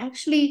forward, it's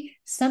actually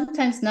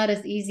sometimes not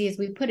as easy as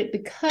we put it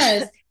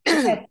because we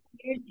have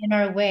fears in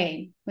our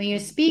way. When you're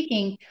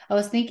speaking, I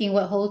was thinking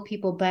what holds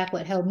people back,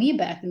 what held me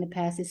back in the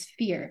past is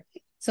fear.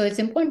 So it's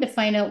important to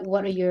find out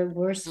what are your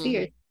worst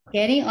fears. Mhm.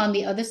 Getting on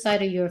the other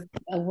side of your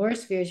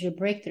worst fear is your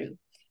breakthrough.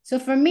 So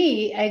for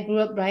me, I grew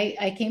up, right?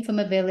 I came from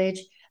a village.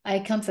 I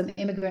come from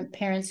immigrant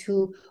parents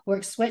who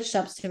worked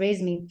sweatshops to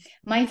raise me.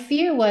 My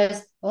fear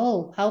was,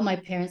 oh, how my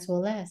parents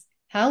will last.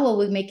 How will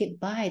we make it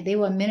by? They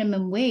were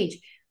minimum wage.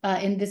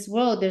 In this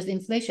world, there's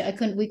inflation.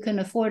 We couldn't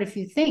afford a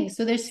few things.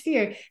 So there's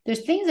fear.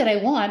 There's things that I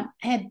want.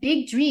 I had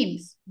big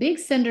dreams, big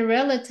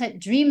Cinderella type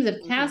dreams of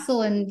Hmm.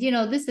 castle and,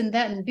 this and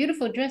that and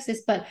beautiful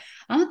dresses. But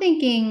I'm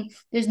thinking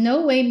there's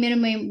no way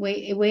minimum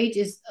wage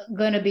is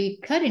going to be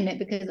cutting it,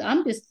 because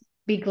I'm just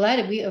be glad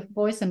if we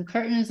afford some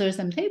curtains or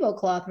some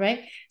tablecloth,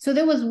 right? So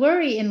there was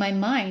worry in my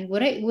mind. I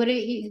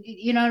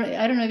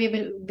don't know if you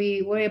ever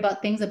be worried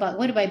about things about,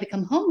 what if I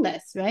become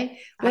homeless, right?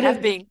 I What have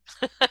if, been.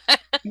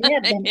 yeah,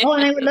 then, oh,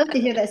 and I would love to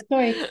hear that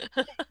story.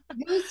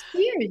 Those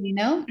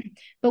fears,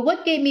 But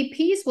what gave me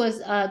peace was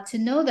to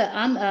know that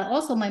I'm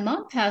also, my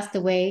mom passed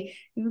away.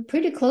 We were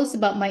pretty close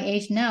about my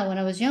age now. When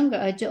I was younger,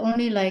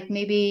 only like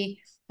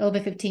maybe over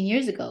 15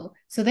 years ago.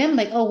 So then I'm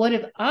like, oh, what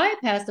if I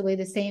passed away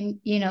the same,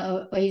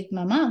 age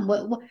my mom?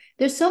 What?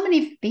 There's so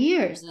many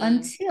fears Mm.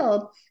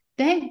 until,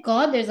 thank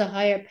God there's a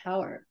higher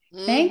power.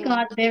 Thank Hmm.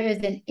 God there is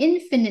an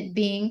infinite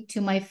being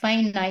to my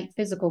finite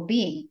physical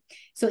being.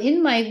 So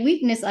in my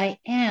weakness, I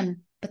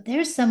am, but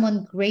there's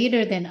someone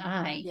greater than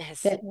I,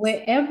 Yes. that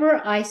wherever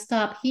I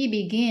stop, he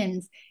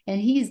begins, and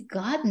he's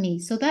got me.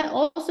 So that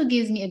also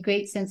gives me a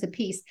great sense of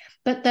peace.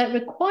 But that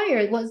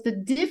required was the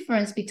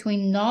difference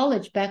between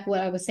knowledge, back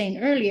what I was saying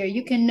earlier.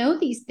 You can know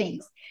these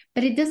things,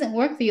 but it doesn't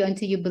work for you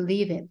until you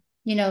believe it.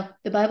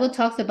 The Bible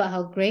talks about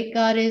how great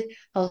God is,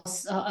 how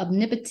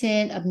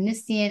omnipotent,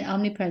 omniscient,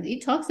 omnipresent.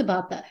 It talks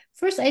about that.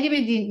 First, I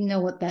didn't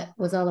know what that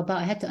was all about.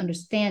 I had to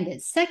understand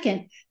it.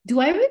 Second, do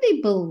I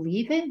really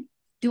believe it?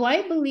 Do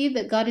I believe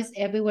that God is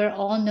everywhere,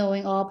 all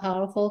knowing, all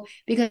powerful?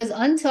 Because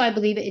until I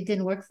believe it, it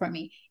didn't work for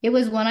me. It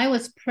was when I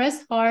was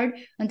pressed hard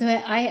until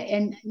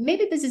and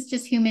maybe this is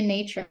just human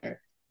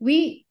nature.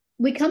 We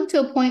come to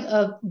a point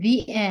of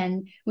the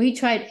end. We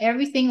tried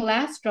everything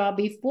last straw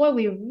before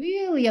we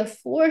really are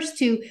forced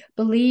to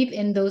believe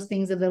in those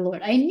things of the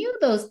Lord. I knew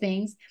those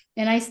things,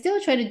 and I still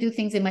try to do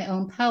things in my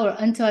own power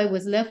until I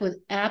was left with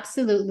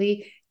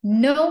absolutely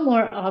no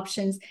more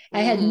options.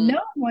 I had Hmm. no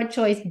more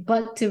choice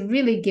but to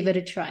really give it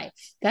a try.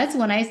 That's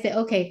when I say,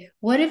 okay,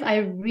 what if I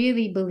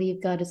really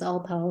believe God is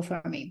all powerful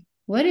for me?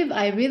 What if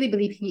I really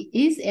believe he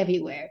is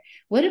everywhere?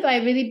 What if I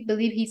really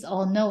believe he's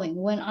all knowing?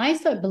 When I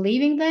start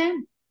believing that,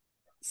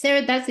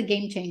 Sarah, that's a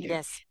game changer.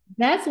 Yes.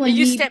 That's when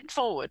You stepped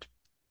forward.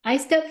 I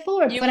stepped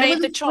forward, You but I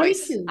made the wasn't afraid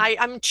choice. to.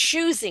 I'm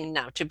choosing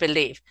now to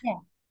believe. Yeah,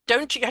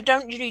 I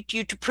don't need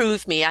you to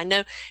prove me. I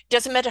know it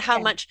doesn't matter how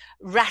yeah, much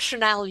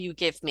rationale you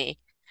give me,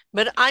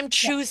 but I'm yeah.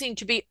 choosing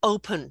to be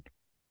open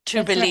to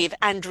That's right. believe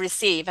and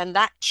receive. And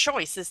that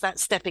choice is that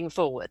stepping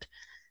forward.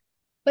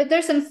 But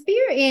there's some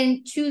fear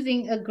in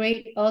choosing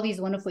all these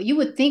wonderful. You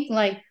would think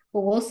like,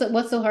 well,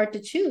 what's so hard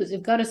to choose?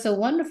 If God is so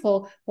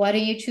wonderful, why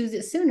don't you choose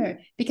it sooner?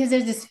 Because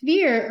there's this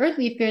fear,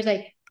 earthly fear, is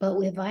like, but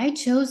if I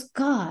chose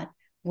God,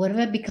 what if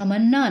I become a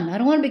nun? I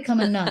don't want to become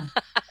a nun.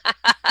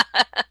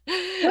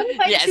 What if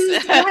I Yes.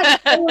 choose God?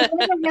 I will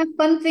never have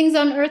fun things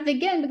on earth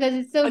again because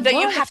it's so That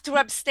you boring. have to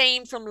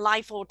abstain from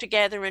life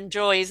altogether and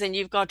joys, and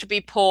you've got to be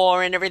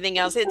poor and everything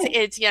else. It's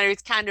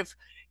it's kind of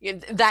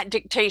that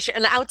dictation,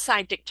 an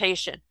outside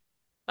dictation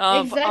Exactly,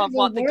 of the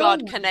what the God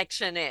whirlwind.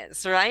 connection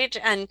is, right?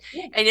 Yeah, And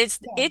yeah,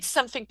 it's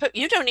something, but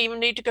you don't even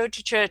need to go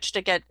to church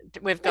to get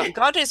with God.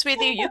 God is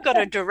with you. You've got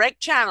a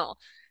direct channel,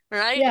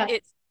 right? yeah,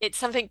 It's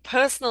something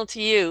personal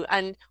to you,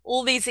 and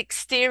all these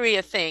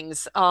exterior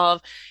things of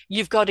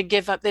you've got to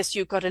give up this,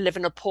 you've got to live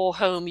in a poor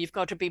home, you've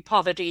got to be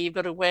poverty, you've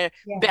got to wear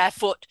yeah.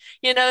 barefoot.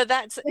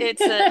 That's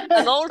it's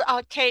an old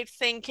archaic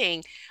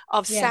thinking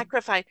of Yeah.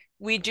 sacrifice.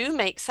 We do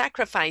make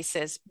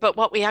sacrifices, but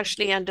what we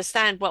actually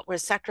understand, what we're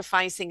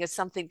sacrificing is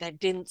something that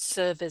didn't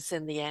serve us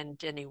in the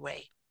end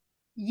anyway.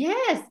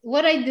 Yes,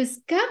 what I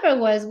discovered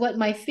was what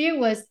my fear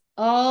was,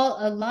 all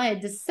a lie, a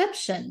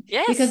deception.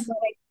 Because Yes. what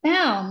I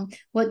found,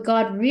 what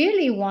God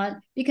really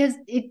wants, because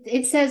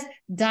it says,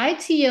 die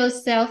to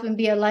yourself and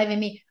be alive in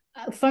me.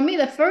 For me,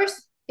 the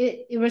first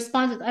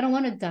response is, I don't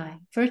want to die.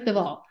 First of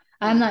all,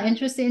 I'm Mm-hmm. not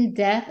interested in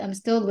death. I'm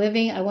still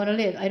living. I want to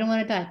live. I don't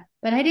want to die.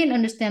 But I didn't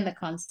understand the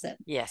concept.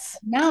 Yes.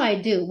 Now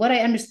I do. What I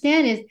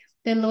understand is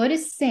the Lord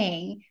is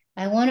saying,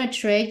 I want to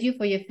trade you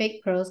for your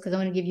fake pearls because I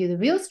want to give you the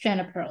real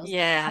strand of pearls. I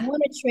Yeah.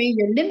 want to trade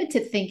your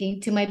limited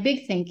thinking to my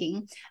big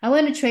thinking. I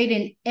want to trade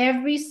in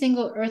every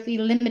single earthly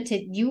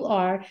limited you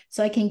are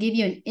so I can give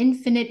you an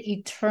infinite,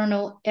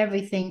 eternal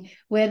everything,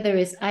 whether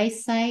it's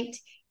eyesight,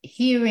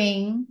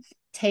 hearing,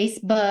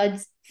 taste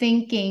buds,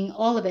 thinking,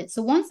 all of it.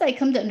 So once I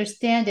come to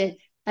understand it,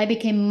 I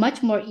became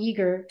much more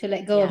eager to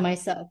let go of Yeah.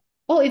 myself.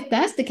 Oh, if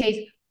that's the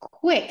case,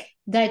 quick,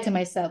 die to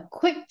myself,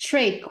 quick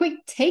trade, quick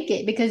take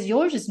it, because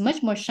yours is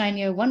much more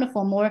shinier,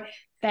 wonderful, more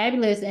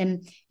fabulous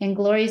and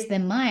glorious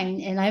than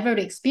mine. And I've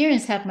already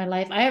experienced half my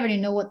life. I already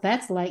know what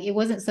that's like. It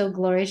wasn't so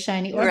glorious,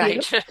 shiny, or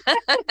beautiful.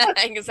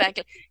 Right.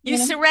 Exactly. You You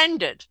know?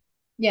 surrendered.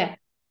 Yeah.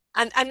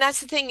 And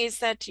that's the thing is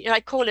that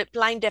I call it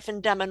blind, deaf,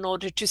 and dumb in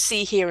order to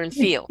see, hear, and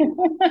feel,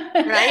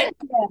 Yeah. right?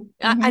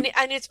 Mhm.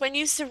 And it's when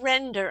you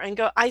surrender and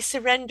go, I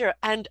surrender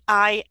and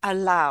I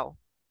allow.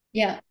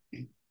 Yeah.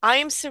 I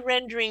am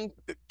surrendering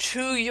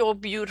to your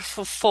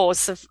beautiful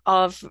force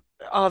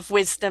of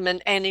wisdom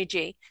and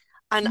energy.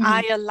 And Mhm.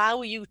 I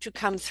allow you to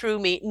come through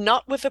me,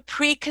 not with a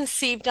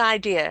preconceived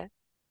idea,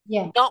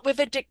 Yeah. not with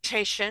a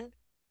dictation,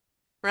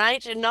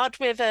 right? And not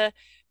with a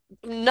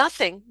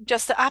nothing,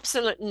 just the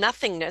absolute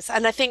nothingness.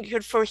 And I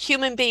think for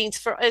human beings,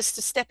 for us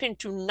to step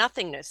into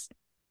nothingness,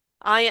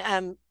 I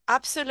am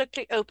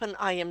absolutely open.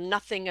 I am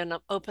nothing and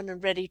I'm open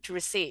and ready to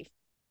receive.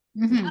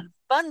 That Hmm.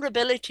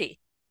 vulnerability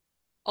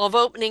of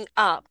opening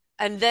up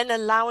and then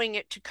allowing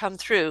it to come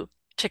through,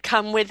 to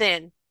come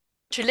within,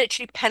 to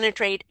literally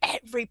penetrate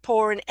every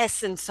pore and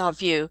essence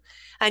of you,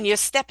 and you're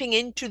stepping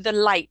into the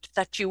light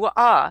that you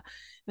are,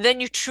 then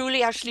you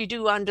truly actually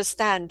do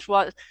understand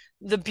what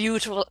the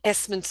beautiful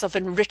essence of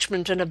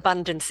enrichment and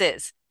abundance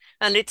is.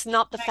 And it's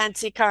not the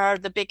fancy car,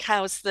 the big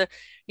house, the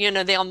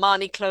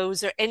Armani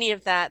clothes or any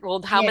of that, or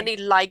how Yeah. many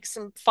likes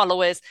and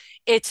followers.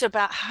 It's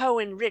about how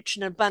enriched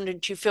and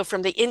abundant you feel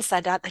from the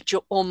inside out that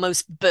you're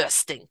almost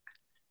bursting.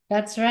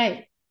 That's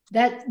right.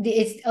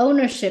 It's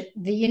ownership.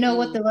 You know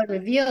what Mm. the Lord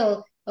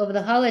revealed over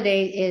the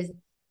holiday is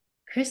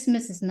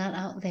Christmas is not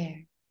out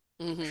there.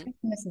 Hmm.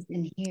 Christmas is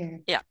in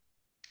here. Yeah.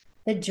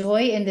 The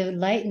joy and the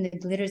light and the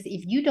glitters.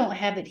 If you don't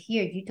have it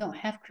here, you don't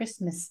have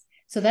Christmas.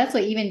 So that's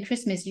why even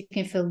Christmas, you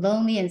can feel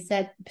lonely and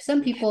sad.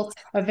 Some people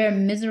are very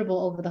miserable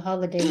over the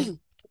holidays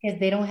because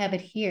they don't have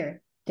it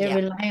here. They're Yeah.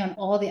 relying on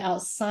all the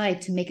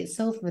outside to make it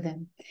so for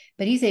them.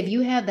 But he said, if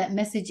you have that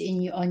message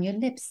in you on your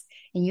lips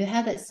and you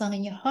have that song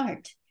in your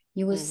heart,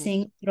 you will Hmm.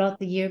 sing throughout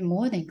the year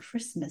more than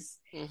Christmas.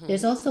 Hmm.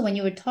 There's also, when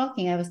you were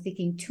talking, I was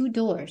thinking two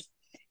doors.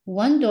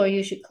 One door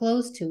you should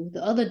close to,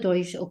 the other door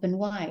you should open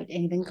wide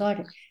and even guard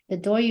it. The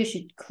door you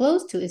should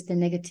close to is the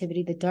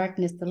negativity, the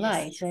darkness, the Yes.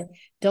 lies, right?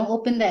 Don't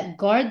open that,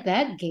 guard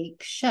that gate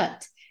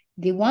shut.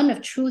 The one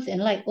of truth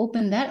and light,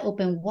 open that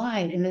open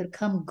wide and let it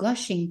come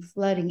gushing,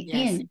 flooding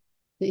Yes. in.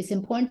 It's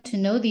important to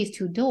know these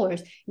two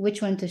doors,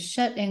 which one to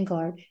shut and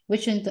guard,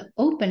 which one to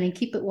open and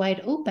keep it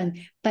wide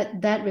open.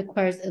 But that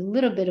requires a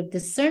little bit of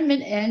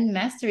discernment and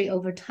mastery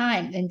over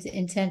time and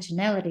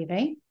intentionality,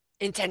 right?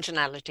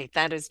 Intentionality.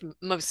 That is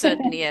most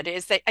certainly it.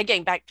 Is that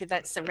again back to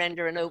that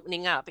surrender and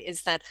opening up?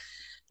 Is that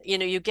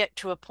you get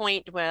to a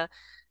point where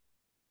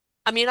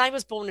I mean, I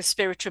was born a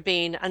spiritual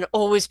being and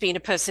always been a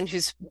person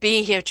who's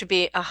been here to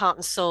be a heart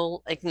and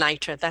soul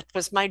igniter. That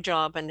was my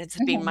job, and it's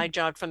been Uh-huh, my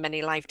job for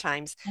many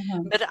lifetimes.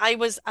 uh-huh. But I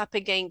was up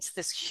against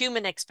this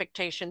human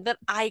expectation that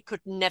I could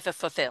never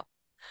fulfill.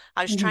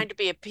 I was Mm-hmm. trying to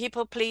be a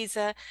people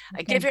pleaser.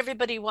 I gave Okay.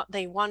 everybody what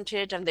they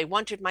wanted, and they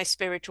wanted my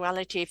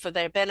spirituality for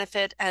their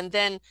benefit. And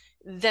then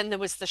there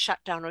was the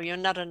shutdown, or you're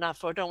not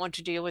enough, or don't want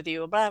to deal with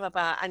you, or blah blah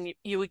blah, and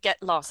you would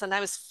get lost. And I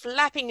was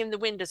flapping in the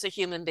wind as a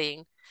human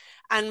being.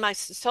 And my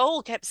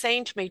soul kept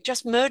saying to me,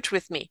 just merge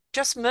with me,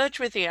 just merge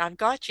with you. I've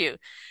got you.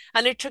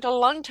 And it took a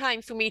long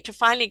time for me to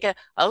finally go,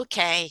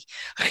 okay,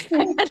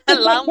 and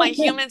allow my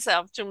human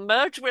self to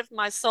merge with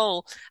my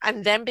soul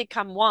and then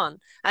become one,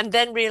 and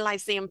then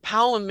realize the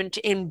empowerment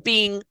in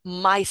being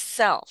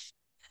myself.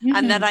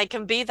 And that Mm-hmm. I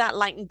can be that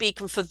light and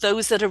beacon for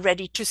those that are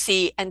ready to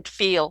see and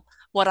feel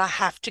what I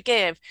have to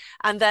give.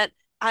 And that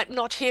I'm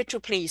not here to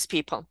please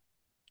people.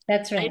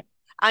 That's Right? right.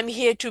 I'm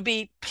here to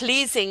be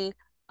pleasing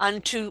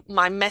unto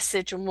my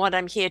message and what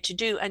I'm here to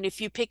do. And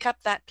if you pick up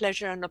that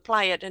pleasure and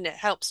apply it and it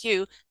helps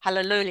you,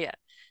 hallelujah.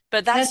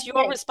 But That's that's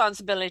your it.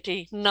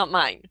 responsibility, not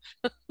mine.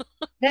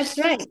 That's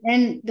right.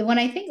 And when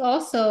I think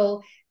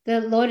also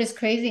the Lord is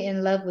crazy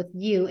in love with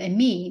you and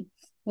me,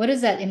 what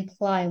does that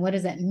imply? What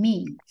does that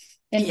mean?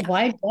 And Yeah.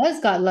 why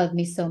does God love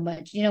me so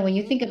much? You know, when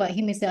you think about Mm.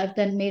 him, you say, I've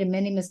done made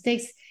many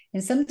mistakes.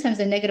 And sometimes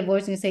the negative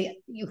voice can say,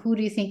 who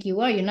do you think you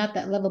are? You're not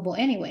that lovable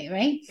anyway,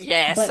 right?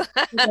 Yes. But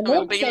the We'll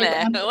Lord be says,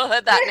 there. We'll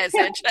heard that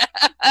message.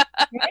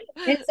 right?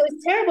 And so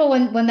it's terrible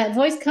when that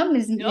voice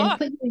comes and Oh,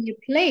 put you in your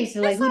place.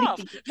 You're like, piss who do you off.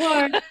 think you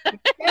are?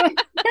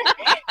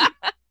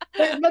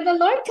 But the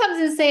Lord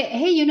comes and say,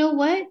 hey, you know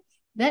what?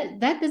 That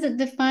doesn't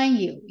define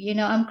you. You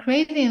know, I'm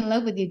crazy in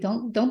love with you.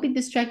 Don't be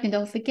distracted.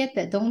 Don't forget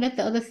that. Don't let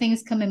the other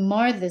things come and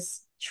mar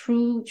this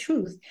true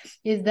truth.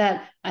 Is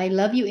that I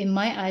love you. In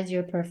my eyes,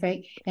 you're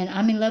perfect, and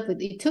I'm in love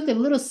with you. It took a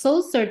little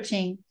soul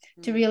searching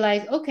to Mm.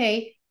 realize,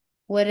 okay,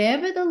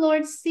 whatever the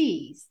Lord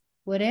sees,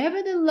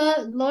 whatever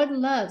the Lord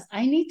loves,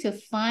 I need to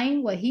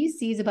find what He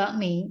sees about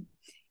me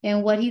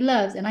and what He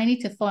loves, and I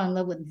need to fall in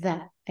love with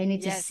that. I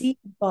need to Yes. see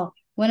fall.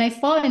 When I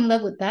fall in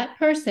love with that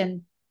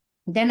person,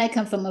 then I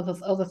come from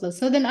overflow.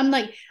 So then I'm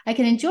like, I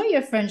can enjoy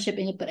your friendship,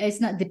 but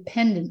it's not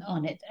dependent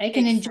on it. I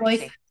can enjoy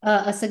Exactly.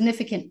 a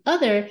significant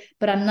other,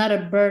 but I'm not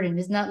a burden.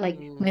 It's not like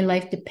my Mm.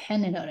 life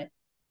dependent on it.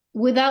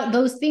 Without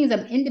those things,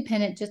 I'm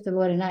independent, just the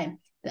Lord and I.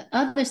 The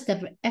other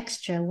stuff are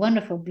extra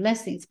wonderful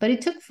blessings, but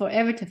it took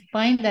forever to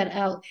find that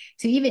out.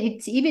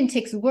 It even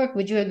takes work.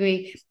 Would you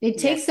agree? It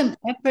takes Yes. some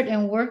effort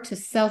and work to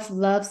self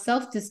love,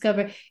 self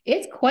discover.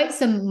 It's quite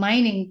some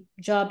mining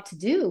job to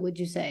do. Would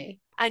you say?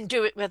 and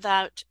do it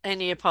without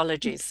any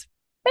apologies,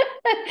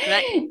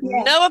 right?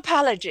 Yeah. No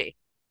apology.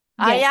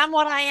 I Yes. am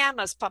what I am,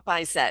 as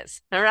Popeye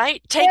says. All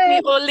right. Take me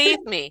Yes. or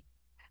leave me.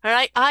 All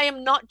right. I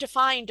am not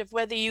defined of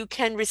whether you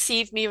can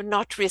receive me or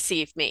not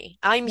receive me.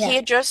 I'm Yeah.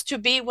 here just to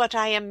be what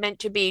I am meant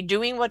to be,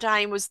 doing what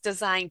I was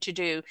designed to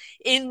do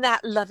in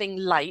that loving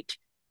light.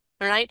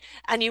 All right.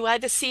 And you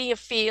either see or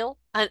feel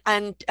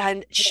and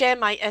share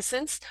my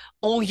essence,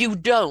 or you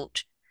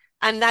don't.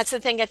 And that's the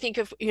thing I think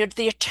of,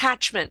 the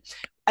attachment.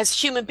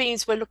 As human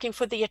beings, we're looking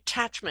for the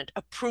attachment, Yeah.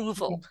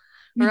 approval,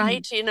 Hmm.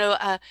 right?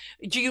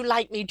 Do you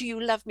like me? Do you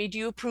love me? Do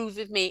you approve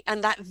of me?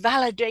 And that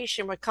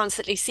validation we're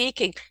constantly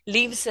seeking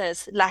leaves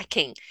us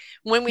lacking.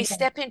 When we Yeah.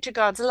 step into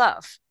God's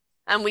love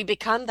and we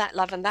become that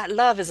love, and that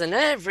love is in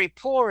every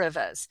pore of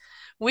us,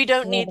 we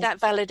don't need Yeah. that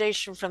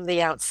validation from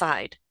the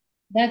outside.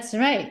 That's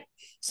right.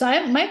 So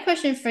my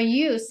question for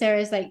you,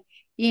 Sarah, is like,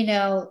 you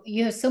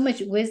have so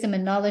much wisdom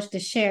and knowledge to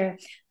share.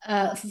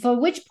 For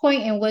which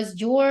point and was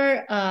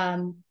your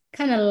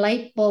kind of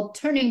light bulb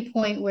turning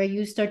point where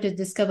you start to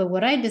discover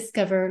what I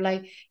discover,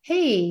 like,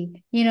 hey,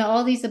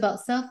 all these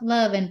about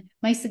self-love and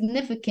my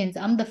significance,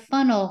 I'm the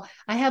funnel,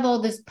 I have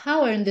all this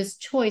power and this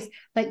choice.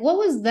 Like, what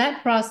was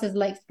that process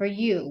like for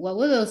you? What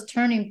were those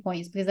turning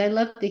points? Because I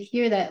love to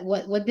hear that.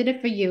 What did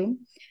it for you?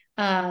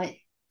 Uh,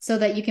 so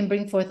that you can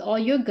bring forth all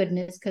your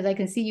goodness, because I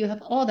can see you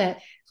have all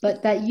that.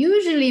 But that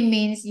usually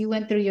means you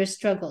went through your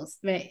struggles,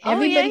 right?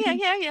 Oh yeah,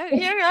 Everybody. yeah, yeah,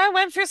 yeah, yeah. I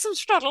went through some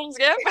struggles.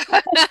 Yep.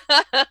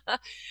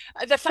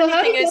 The So funny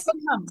how thing did you is,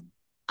 overcome?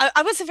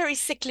 I was a very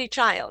sickly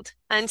child,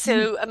 and Mhm.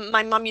 so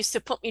my mum used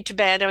to put me to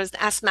bed. I was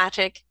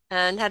asthmatic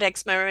and had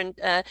eczema,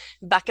 and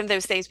back in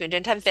those days we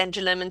didn't have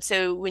Ventolin, and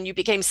so when you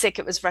became sick,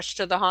 it was rushed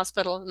to the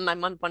hospital. And my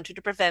mum wanted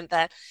to prevent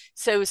that,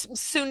 so as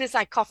soon as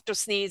I coughed or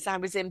sneezed, I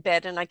was in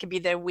bed, and I could be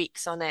there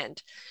weeks on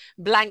end,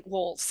 blank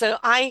walls. So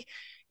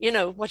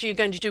what are you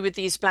going to do with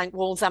these blank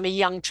walls? I'm a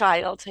young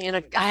child.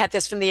 I had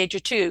this from the age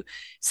of 2,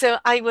 so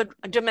I would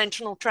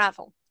dimensional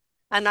travel.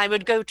 And I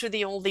would go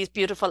to all these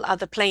beautiful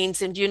other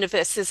planes and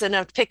universes, and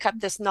I'd pick up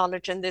this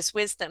knowledge and this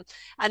wisdom.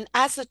 And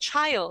as a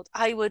child,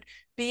 I would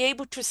be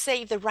able to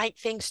say the right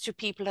things to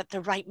people at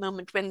the right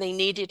moment when they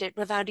needed it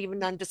without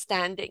even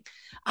understanding.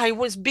 I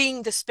was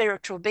being the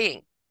spiritual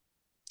being.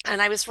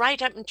 And I was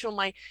right up until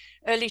my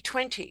early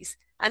 20s.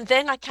 And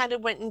then I kind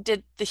of went and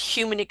did the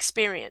human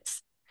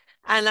experience.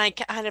 And I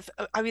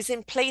was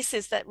in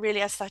places that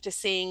really I started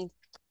seeing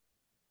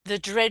the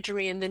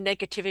drudgery and the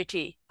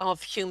negativity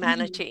of Mhm.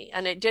 humanity.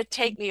 And it did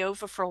take me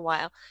over for a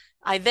while.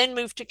 I then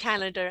moved to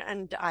Canada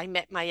and I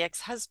met my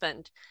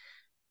ex-husband,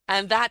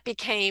 and that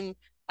became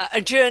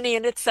a journey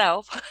in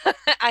itself.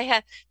 I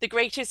had the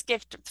greatest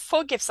gift,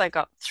 4 gifts I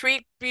got,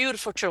 3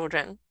 beautiful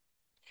children,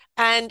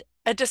 and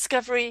a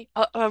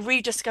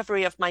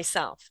rediscovery of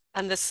myself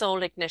and the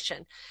soul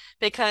ignition,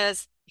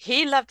 because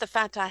he loved the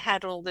fact I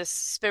had all this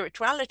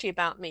spirituality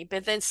about me,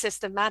 but then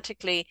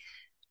systematically,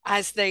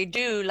 as they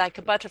do, like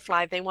a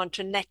butterfly, they want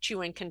to net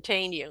you and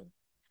contain you.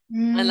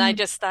 And I Mm,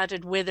 just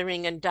started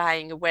withering and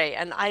dying away.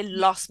 And I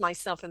lost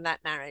myself in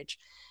that marriage.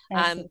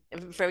 I see. A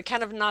very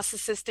kind of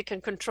narcissistic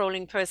and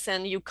controlling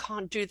person. You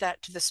can't do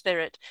that to the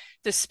spirit.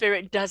 The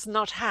spirit does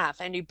not have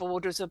any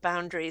borders or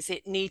boundaries.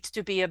 It needs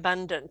to be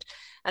abundant.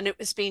 And it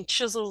was being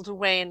chiseled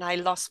away, and I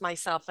lost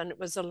myself. And it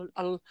was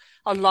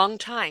a long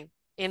time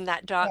in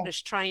that Yeah.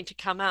 darkness trying to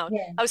come out.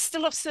 Yeah. I was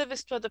still of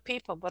service to other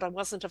people, but I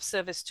wasn't of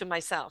service to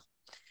myself.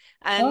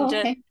 Oh, And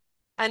okay.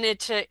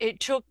 it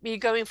took me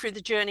going through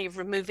the journey of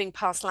removing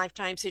past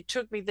lifetimes. It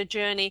took me the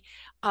journey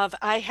of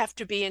I have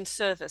to be in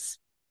service.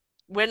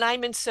 When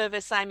I'm in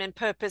service, I'm in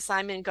purpose,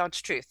 I'm in God's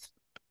truth,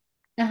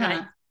 right?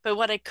 Uh-huh. But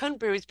what I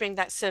couldn't do is bring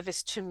that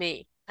service to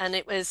me. And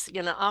it was,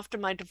 after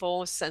my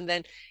divorce and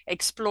then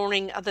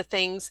exploring other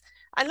things.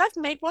 And I've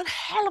made one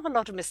hell of a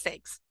lot of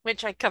mistakes,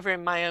 which I cover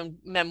in my own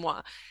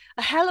memoir.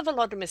 A hell of a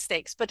lot of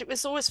mistakes. But it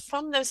was always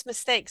from those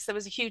mistakes, there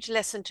was a huge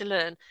lesson to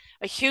learn,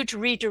 a huge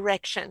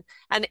redirection.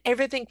 And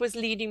everything was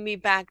leading me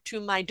back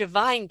to my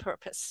divine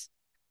purpose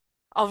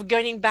of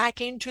getting back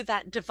into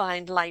that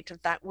divine light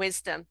of that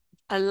wisdom,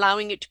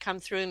 allowing it to come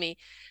through me.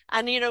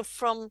 And,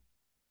 from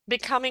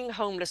becoming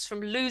homeless,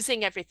 from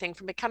losing everything,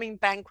 from becoming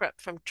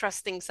bankrupt, from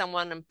trusting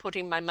someone and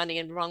putting my money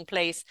in the wrong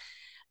place,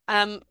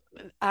 um,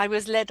 I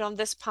was led on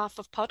this path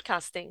of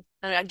podcasting.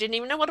 And I didn't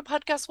even know what a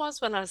podcast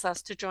was when I was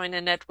asked to join a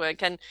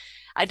network. And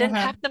I didn't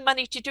Uh-huh. have the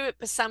money to do it,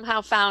 but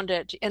somehow found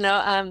it.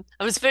 I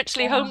was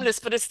virtually Wow. homeless,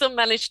 but I still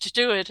managed to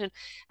do it.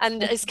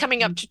 And That's it's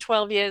coming up amazing. to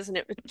 12 years, and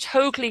it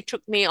totally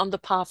took me on the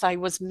path I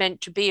was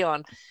meant to be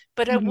on.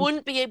 But I Mhm.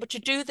 wouldn't be able to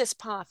do this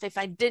path if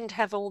I didn't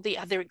have all the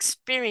other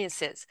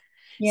experiences.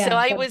 So Yeah,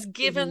 I that's was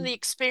given amazing. the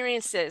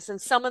experiences,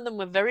 and some of them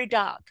were very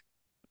dark,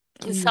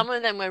 and Mm. some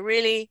of them were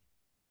really,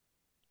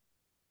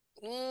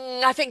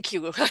 I thank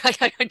you.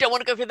 I don't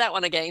want to go through that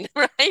one again,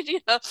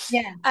 right?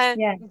 Yeah, Uh,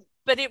 yeah,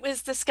 but it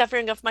was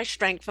discovering of my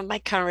strength and my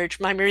courage,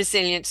 my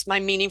resilience, my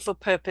meaningful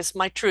purpose,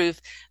 my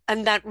truth,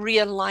 and that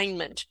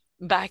realignment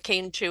back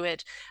into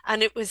it.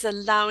 And it was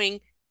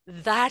allowing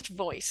that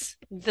voice,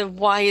 the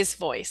wise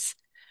voice,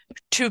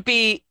 to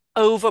be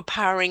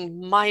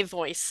overpowering my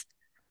voice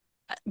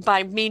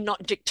by me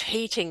not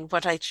dictating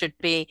what I should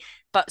be,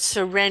 but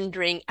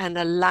surrendering and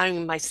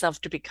allowing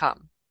myself to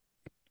become.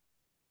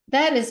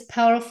 That is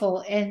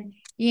powerful. And,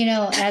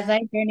 as I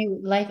journey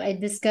with life, I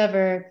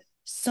discover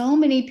so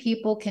many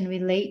people can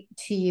relate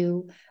to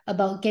you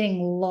about getting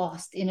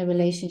lost in a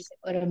relationship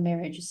or a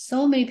marriage.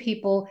 So many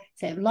people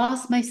say, I've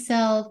lost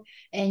myself.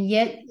 And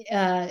yet,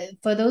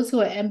 for those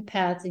who are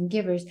empaths and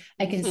givers,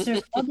 I can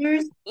serve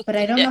others, but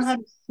I don't know how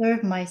Yes, to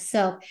serve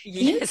myself.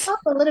 Can you yes. talk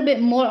a little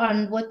bit more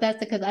on what that's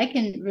because I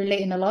can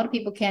relate, and a lot of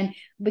people can,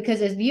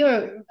 because as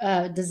you're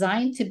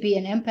designed to be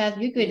an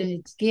empath, you're good Mm, and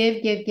it's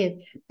give, give, give.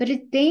 But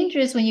it's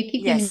dangerous when you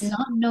keep getting yes.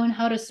 not knowing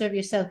how to serve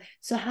yourself.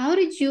 So how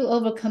did you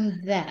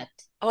overcome that?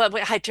 Well,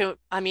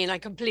 I mean, I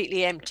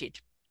completely emptied.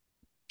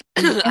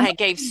 And I what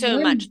gave did you so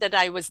much learn? that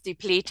I was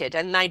depleted,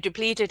 and I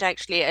depleted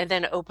actually, and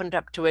then opened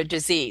up to a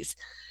disease,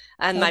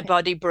 and my Okay.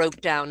 body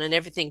broke down, and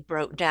everything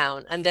broke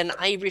down, and then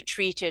I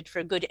retreated for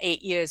a good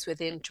 8 years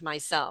within to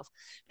myself.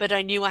 But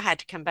I knew I had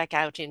to come back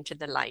out into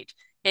the light.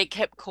 It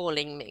kept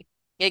calling me.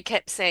 It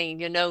kept saying,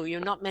 you're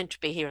not meant to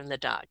be here in the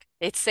dark.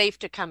 It's safe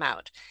to come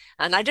out.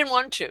 And I didn't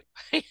want to.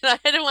 I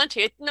didn't want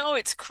to. No,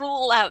 it's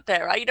cruel out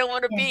there. I don't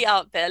want to Yeah. be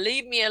out there.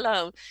 Leave me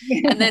alone.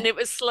 And then it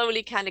was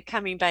slowly kind of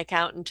coming back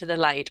out into the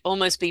light,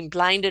 almost being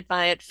blinded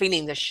by it,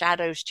 feeling the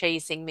shadows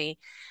chasing me,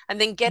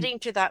 and then getting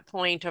to that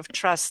point of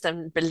trust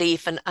and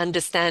belief and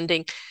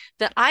understanding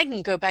that I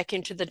can go back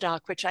into the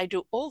dark, which I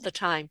do all the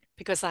time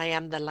because I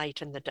am the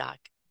light in the dark,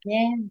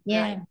 Yeah,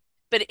 right? yeah.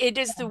 But it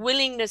is the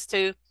willingness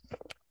to,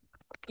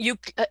 you,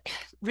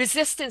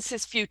 resistance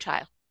is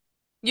futile.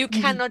 You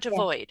Mhm. cannot Yeah,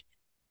 avoid.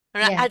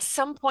 And yeah. at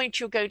some point,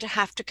 you're going to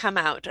have to come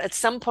out. At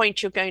some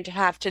point, you're going to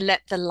have to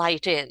let the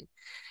light in.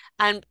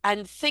 And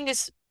the thing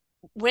is,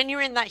 when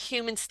you're in that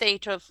human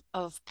state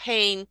of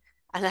pain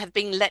and have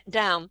been let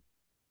down,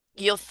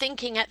 you're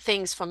thinking at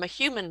things from a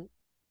human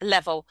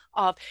level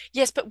of,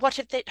 yes, but what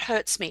if it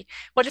hurts me?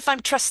 What if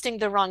I'm trusting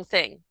the wrong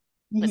thing?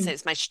 Let's say Mhm.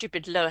 it's my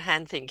stupid low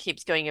hand thing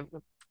keeps going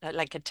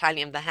like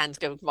Italian, the hands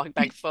go back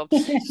and forth.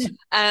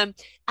 Um,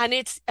 and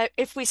it's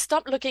if we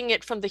stop looking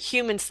at from the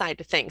human side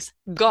of things,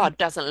 God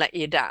doesn't let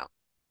you down.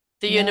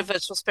 The No,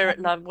 universal spirit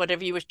love,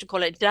 whatever you wish to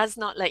call it, does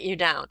not let you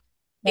down.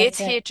 that's It's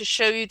right. here to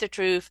show you the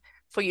truth,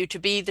 for you to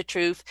be the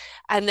truth.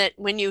 And that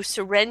when you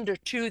surrender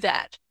to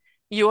that,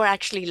 you're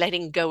actually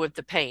letting go of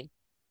the pain,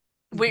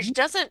 Mhm. which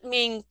doesn't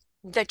mean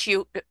that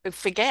you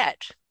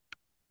forget.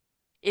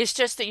 It's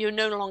just that you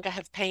no longer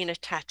have pain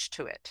attached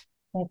to it.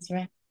 That's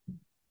right.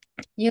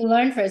 You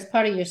learn for as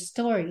part of your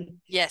story. And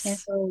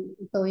Yes.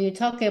 so you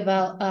talk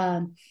about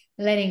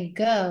letting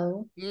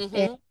go,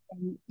 and Mm-hmm.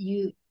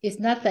 it's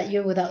not that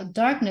you're without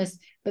darkness,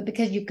 but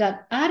because you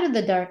got out of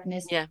the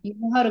darkness, Yeah. you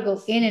know how to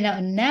go in and out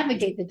and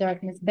navigate the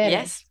darkness better.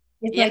 Yes.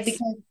 It's like Yes.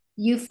 because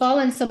you've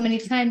fallen so many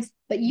times,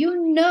 but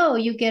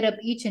you get up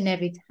each and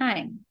every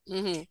time.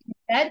 Mm-hmm.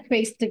 That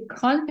creates the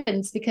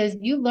confidence because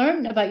you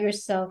learn about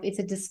yourself. It's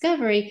a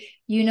discovery.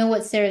 You know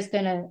what Sarah's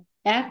going to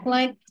act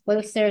like,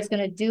 what Sarah's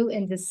going to do,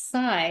 and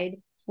decide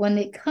when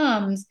it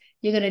comes,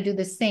 you're going to do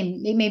the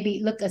same. It may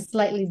be look a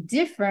slightly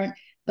different,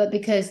 but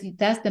because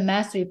that's the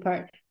mastery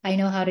part. I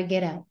know how to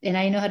get out, and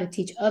I know how to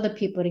teach other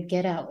people to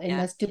get out, and Yeah.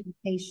 let's do it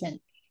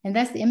patient. And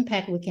that's the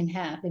impact we can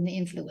have and the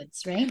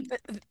influence, right?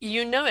 But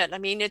you know it. I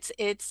mean,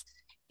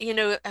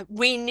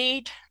 we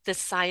need the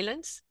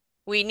silence,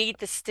 we need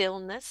the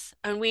stillness,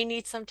 and we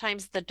need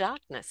sometimes the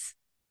darkness.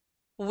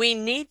 We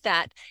need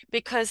that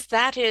because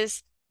that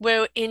is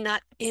where in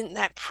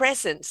that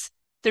presence,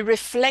 the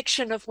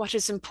reflection of what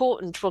is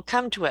important will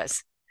come to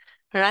us.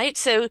 Right.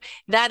 So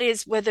that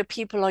is whether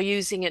people are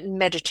using it in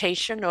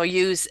meditation or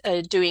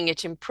doing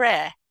it in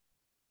prayer.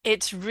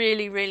 It's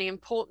really, really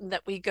important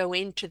that we go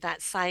into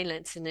that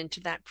silence and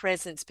into that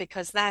presence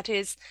because that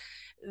is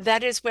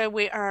where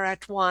we are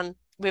at one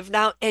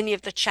without any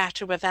of the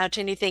chatter, without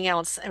anything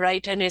else,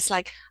 right? And it's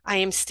like, I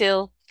am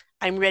still,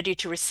 I'm ready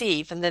to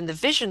receive. And then the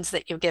visions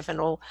that you're given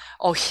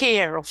or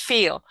hear or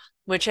feel,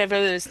 whichever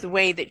is the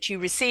way that you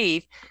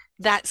receive,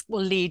 that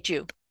will lead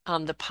you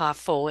on the path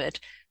forward.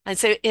 And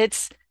so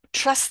it's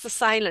trust the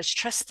silence,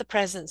 trust the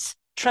presence,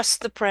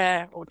 trust the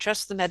prayer or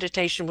trust the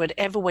meditation,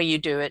 whatever way you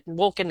do it, and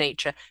walk in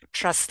nature,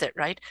 trust it,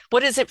 right?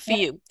 What is it for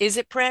you? Is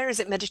it prayer?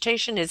 Is it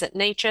meditation? Is it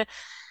nature?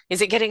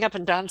 Is it getting up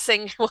and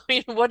dancing?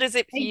 What is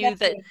it for you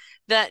that Exactly.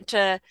 that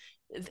uh,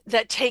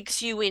 that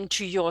takes you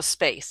into your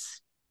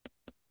space?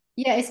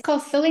 Yeah, it's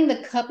called filling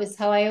the cup is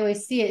how I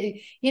always see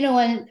it.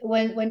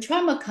 When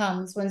trauma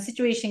comes, when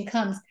situation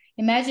comes,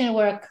 imagine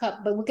we're a cup,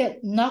 but we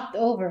get knocked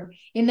over.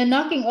 In the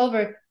knocking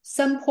over,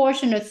 some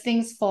portion of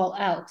things fall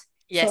out.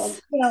 So,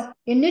 Yes,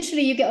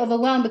 initially you get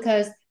overwhelmed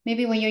because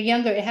maybe when you're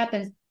younger, it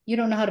happens, you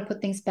don't know how to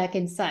put things back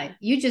inside.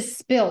 You just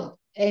spilled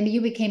and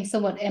you became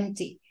somewhat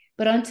empty.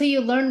 But until you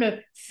learn to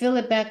fill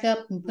it back up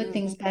and put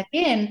things hmm back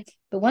in,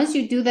 but once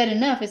you do that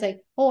enough, it's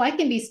like, oh, I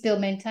can be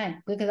spilled many times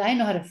because I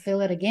know how to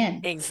fill it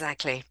again,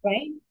 exactly,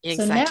 right?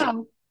 So exactly.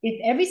 now, if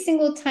every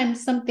single time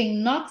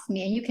something knocks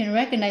me and you can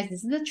recognize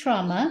this is a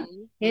trauma,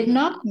 it Hmm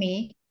knocked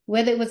me,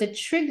 whether it was a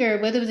trigger,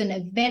 whether it was an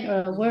event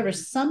or a word or hmm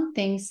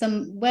something,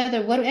 some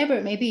whether whatever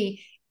it may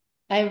be,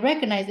 I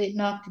recognize it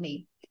knocked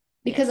me.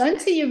 Because Yes.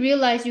 until you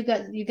realize you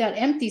got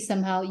empty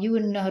somehow, you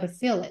wouldn't know how to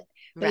fill it.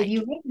 But if Right. you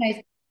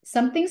recognize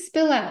something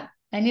spill out,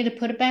 I need to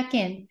put it back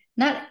in.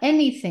 Not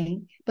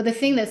anything, but the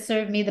thing Mm. that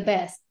served me the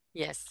best.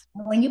 Yes.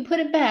 When you put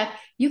it back,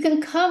 you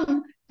can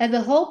come as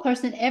a whole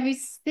person every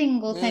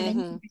single time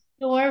and Hmm.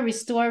 restore,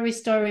 restore,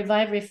 restore,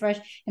 revive, refresh.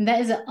 And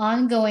that is an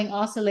ongoing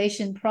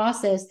oscillation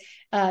process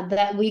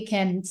that we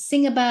can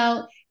sing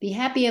about, be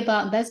happy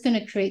about. That's going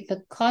to create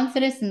the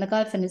confidence and the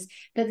confidence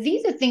that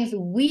these are things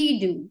we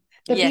do.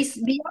 But Yes.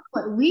 beyond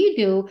what we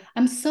do,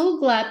 I'm so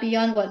glad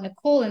beyond what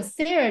Nicole and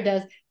Sarah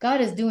does, God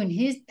is doing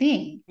his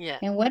thing. Yeah.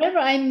 And whatever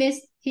I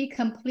missed, he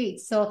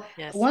completes. So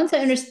Yes. once I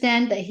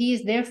understand that he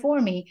is there for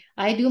me,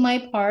 I do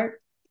my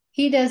part.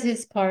 He does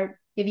his part.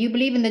 If you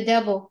believe in the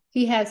devil,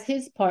 he has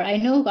his part. I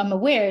know I'm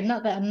aware,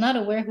 not that I'm not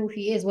aware who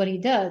he is, what he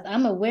does.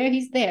 I'm aware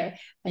he's there.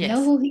 I know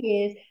Yes. who he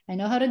is. I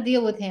know how to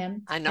deal with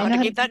him. I know I how know to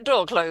how to, keep that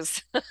door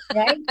closed.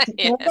 right? To close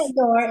Yes. that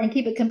door and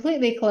keep it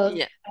completely closed.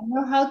 Yeah. I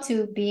know how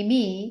to be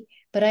me,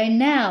 but I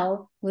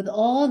now, with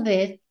all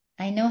this,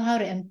 I know how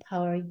to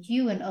empower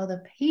you and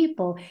other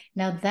people.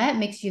 Now that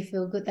makes you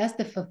feel good. That's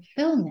the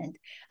fulfillment.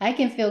 I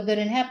can feel good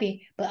and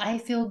happy, but I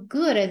feel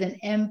good as an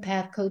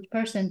empath coach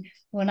person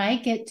when I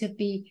get to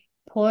be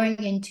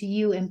pouring into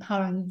you,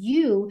 empowering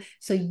you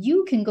so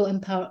you can go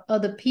empower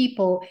other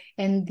people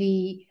and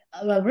the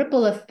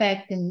ripple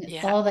effect and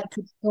Yeah. all that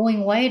keeps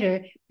going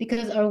wider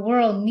because our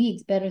world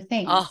needs better Oh,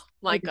 things. my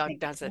What do you God, think,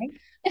 does it.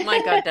 My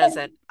God, right? does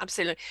it.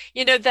 Absolutely.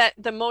 You know that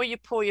the more you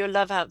pour your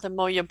love out, the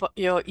more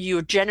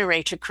your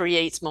generator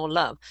creates more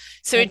love.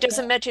 So it That's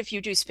doesn't right. matter if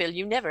you do spill,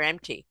 you never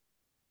empty.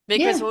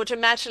 Because Yeah.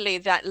 automatically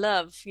that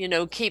love,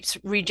 keeps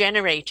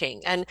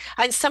regenerating. And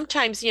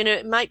sometimes,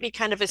 it might be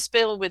kind of a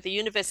spill with the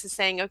universe is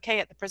saying, okay,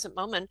 at the present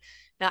moment,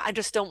 now I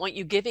just don't want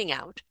you giving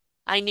out.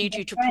 I need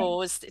you That's to right.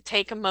 pause,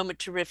 take a moment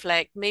to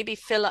reflect, maybe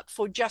fill up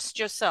for just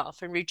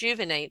yourself and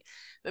rejuvenate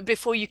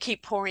before you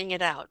keep pouring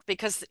it out.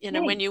 Because,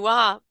 when Right. you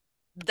are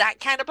that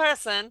kind of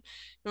person,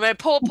 where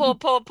pour, pour,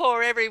 pour,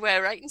 pour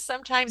everywhere, right? And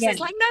sometimes Yeah. it's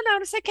like, no,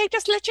 no, it's okay.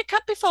 Just let your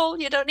cup be full.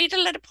 You don't need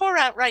to let it pour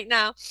out right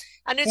now.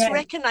 And it's Right.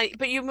 recognized,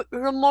 but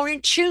you're more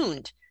in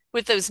tuned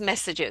with those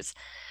messages.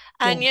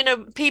 And, Yeah.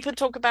 people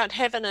talk about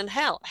heaven and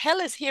hell. Hell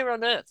is here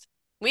on earth.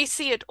 We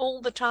see it all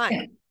the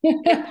time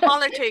in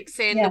politics,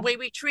 in the Yeah. way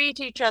we treat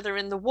each other,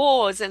 in the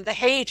wars and the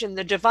hate and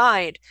the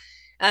divide,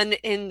 and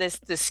in this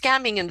the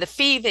scamming and the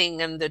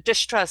thieving and the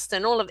distrust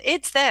and all of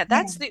it's there.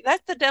 Yeah.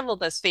 That's the devil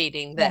that's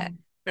feeding Yeah. there,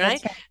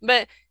 That's right?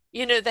 right.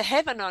 But the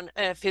heaven on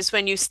earth is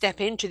when you step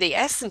into the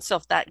essence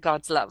of that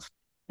God's love.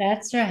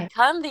 That's right.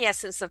 Become the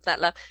essence of that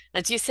love.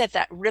 As you said,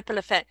 that ripple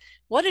effect.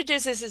 What it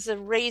is a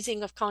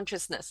raising of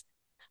consciousness.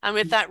 And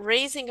with that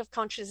raising of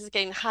consciousness,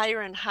 getting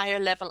higher and higher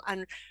level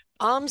and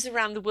arms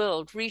around the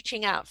world,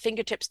 reaching out,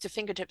 fingertips to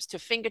fingertips to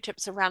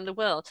fingertips around the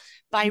world.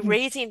 By Mhm.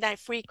 raising that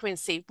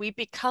frequency, we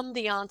become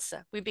the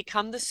answer, we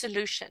become the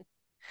solution.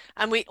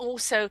 And we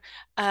also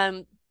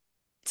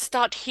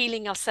start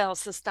healing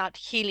ourselves and start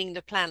healing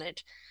the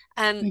planet.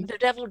 And Mhm. the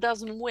devil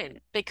doesn't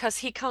win because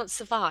he can't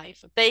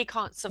survive. They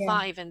can't Yeah.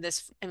 survive in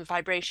this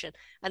vibration.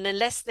 And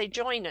unless they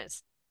join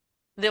us,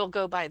 they'll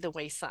go by the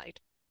wayside.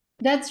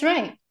 That's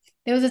right.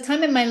 There was a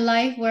time in my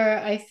life where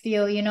I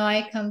feel,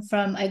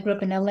 I grew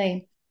up in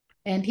LA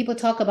and people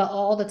talk about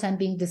all the time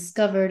being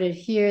discovered at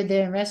here,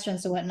 there in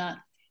restaurants and whatnot.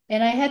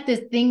 And I had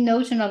this thing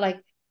notion of like,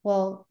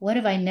 well, what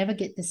if I never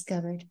get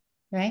discovered?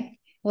 Right?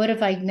 What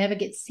if I never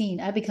get seen?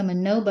 I become a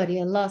nobody,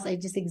 a loss. I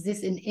just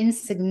exist an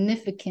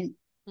insignificant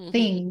Hmm.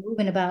 thing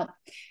moving about.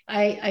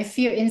 I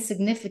fear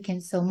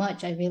insignificance so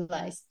much, I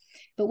realize.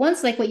 But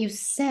once, like what you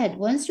said,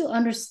 once you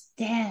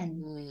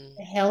understand Mm.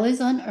 hell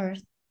is on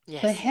earth,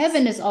 but Yes.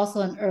 heaven is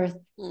also on earth.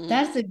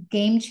 That's Mm. a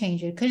game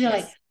changer because you're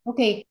like, Yes.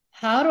 okay,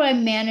 how do I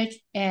manage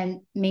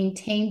and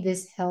maintain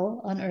this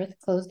hell on earth?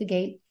 Close the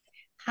gate.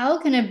 How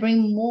can I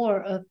bring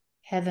more of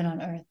heaven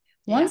on earth?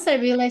 Yeah. Once I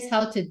realize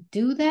how to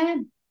do that,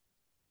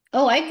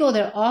 oh, I go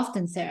there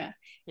often, Sarah.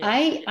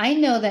 Yeah. I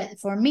know that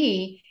for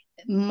me,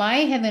 my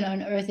heaven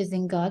on earth is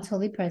in God's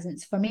holy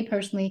presence. For me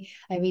personally,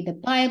 I read the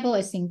Bible,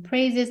 I sing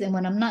praises, and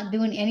when I'm not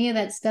doing any of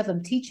that stuff,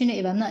 I'm teaching it.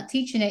 If I'm not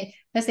teaching it,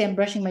 let's say I'm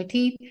brushing my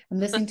teeth, I'm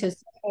listening to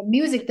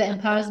music that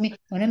empowers me.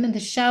 When I'm in the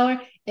shower,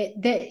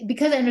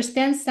 because I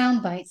understand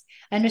sound bites,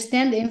 I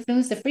understand the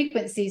influence, the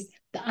frequencies.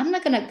 I'm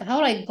not gonna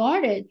how I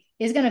guard it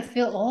is gonna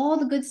fill all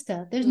the good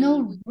stuff. There's no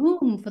Mm.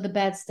 room for the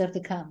bad stuff to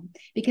come.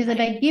 Because if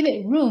Right. I give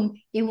it room,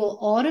 it will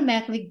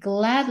automatically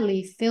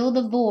gladly fill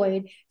the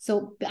void.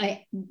 So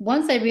I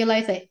once I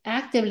realize I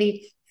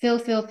actively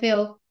fill,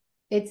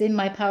 it's in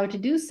my power to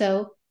do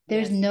so.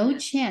 There's Yes. no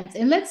chance.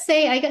 And let's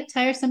say I got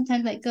tired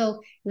sometimes, like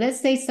go, let's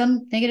say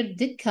some negative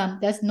did come.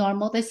 That's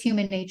normal. That's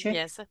human nature.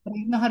 Yes. But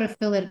I know how to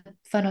fill it,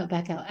 funnel it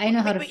back out. I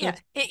know how to But yeah,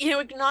 filter. you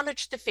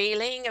acknowledge the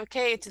feeling.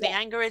 Okay, it's the Yeah,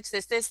 anger. It's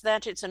this,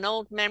 that. It's an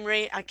old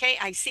memory. Okay,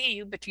 I see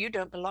you, but you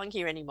don't belong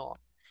here anymore.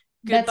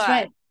 that's Goodbye.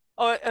 right.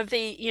 Or of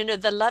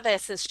the love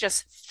essence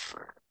just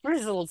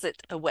frizzles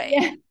it away.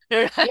 Yeah,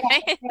 Right? yeah,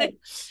 that's right.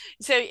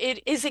 So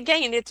it is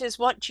again, it is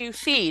what you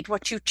feed,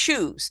 what you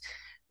choose.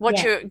 what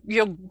Yeah.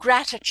 your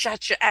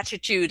gratitude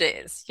attitude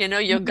is, your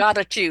Mhm.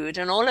 gratitude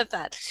and all of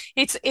that.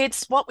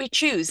 It's what we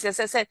choose. As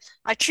I said,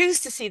 I choose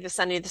to see the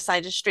sunny side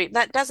of the street.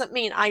 That doesn't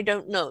mean I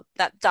don't know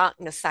that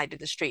darkness side of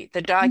the street,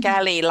 the dark Mhm.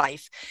 alley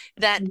life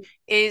that Mhm.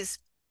 is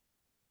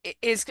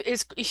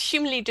is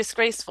humanly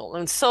disgraceful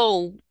and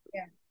soul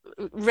Yeah.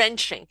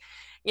 wrenching,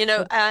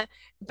 That's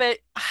but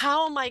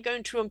how am I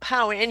going to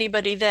empower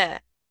anybody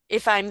there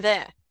if I'm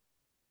there?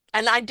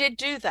 And I did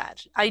do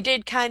that. I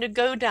did kind of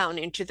go down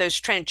into those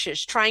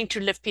trenches, trying to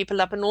lift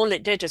people up, and all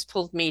it did is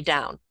pulled me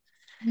down.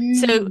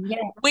 So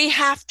yeah. we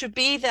have to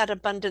be that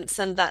abundance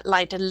and that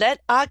light and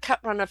let our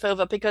cup run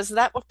over because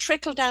that will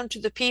trickle down to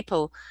the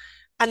people.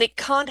 And it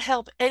can't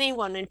help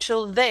anyone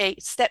until they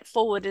step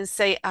forward and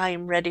say, I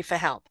am ready for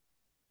help.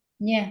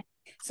 Yeah.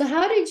 So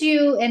how did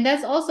you, and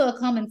that's also a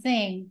common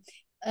thing.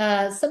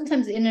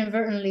 Sometimes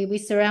inadvertently we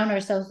surround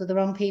ourselves with the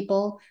wrong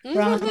people,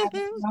 wrong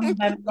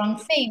habits, wrong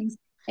things.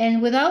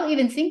 And without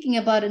even thinking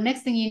about it,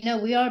 next thing you know,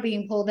 we are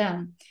being pulled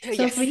down.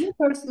 So for Yes. you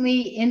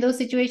personally, in those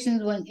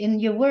situations when in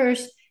your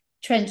worst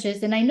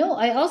trenches, and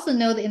I also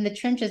know that in the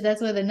trenches,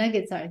 that's where the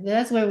nuggets are.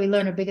 That's where we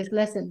learn our biggest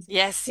lessons.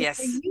 Yes, So for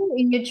yes. you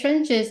in your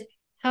trenches,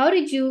 how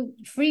did you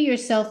free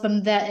yourself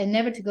from that and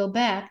never to go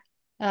back?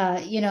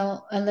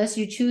 Unless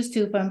you choose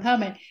to for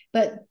empowerment.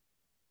 But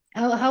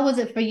how was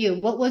it for you?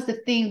 What was the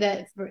thing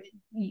that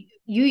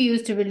you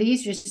used to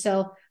release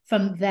yourself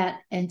from that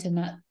and to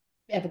not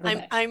ever go I'm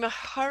back? I'm a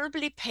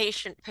horribly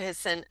patient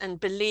person and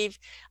believe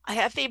I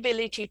have the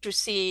ability to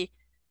see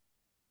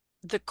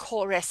the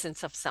core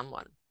essence of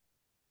someone.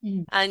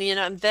 Mm, And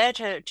I'm there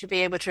to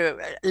be able to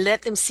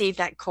let them see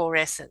that core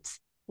essence.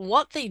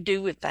 What they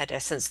do with that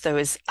essence, though,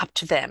 is up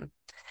to them.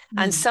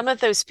 And mm, some of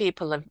those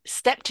people have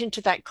stepped into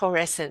that core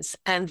essence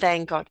and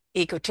then got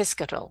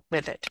egotistical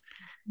with it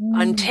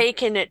and mm,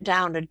 taken it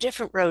down a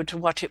different road to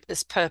what it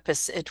was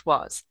purpose it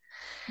was.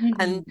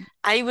 And mm,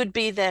 I would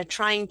be there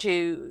trying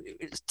to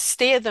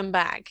steer them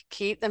back,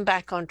 keep them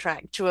back on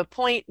track to a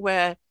point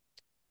where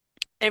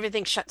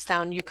everything shuts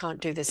down. You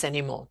can't do this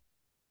anymore.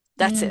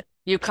 That's mm. it.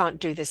 You can't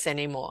do this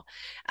anymore.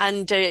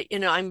 And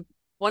I'm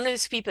one of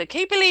those people.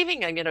 Keep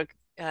believing, and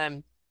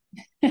um,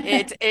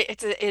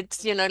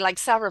 it's like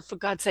Sarah, for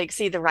God's sake,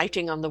 see the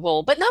writing on the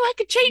wall. But no, I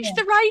could change Yeah.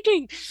 the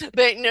writing.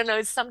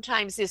 But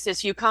sometimes it's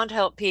just you can't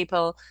help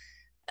people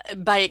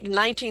by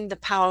igniting the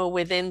power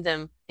within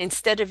them.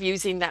 Instead of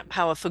using that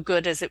power for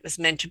good as it was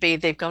meant to be,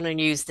 they've gone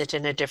and used it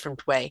in a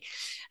different way,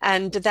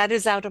 and that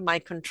is out of my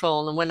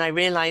control. And when I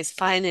realize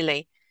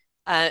finally,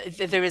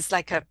 there is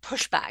like a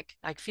pushback.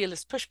 I feel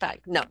this pushback.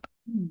 No,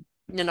 Mm,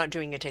 you're not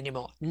doing it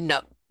anymore.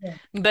 No. yeah.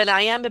 But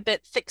I am a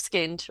bit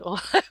thick-skinned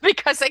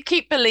because I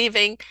keep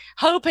believing,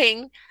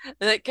 hoping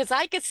that because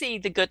I can see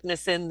the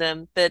goodness in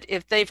them, that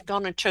if they've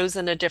gone and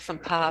chosen a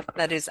different path,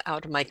 that is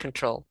out of my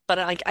control. But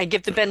I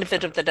give the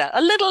benefit of the doubt.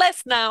 A little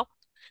less now.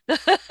 A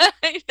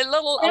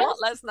lot Sounds,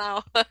 less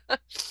now.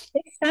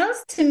 it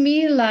sounds to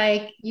me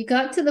like you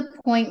got to the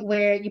point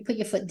where you put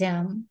your foot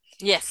down.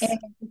 Yes. And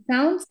it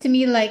sounds to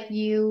me like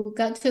you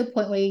got to a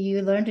point where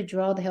you learned to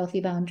draw the healthy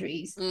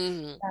boundaries.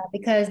 Mm,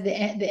 Because the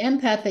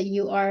empath that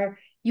you are,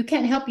 you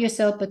can't help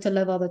yourself but to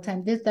love all the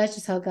time. That's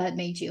just how God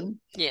made you.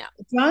 yeah.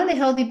 Drawing a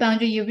healthy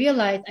boundary, you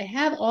realize I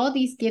have all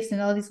these gifts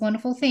and all these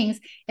wonderful things,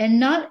 and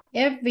not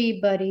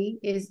everybody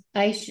is.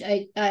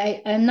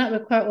 I'm not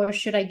required, or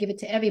should I give it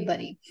to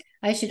everybody?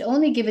 I should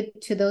only give it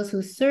to those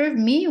who serve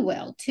me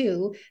well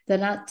too.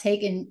 That not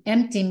take and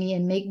empty me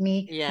and make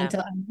me Yeah.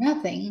 until I'm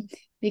nothing,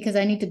 because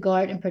I need to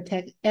guard and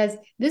protect. As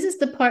this is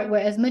the part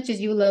where, as much as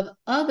you love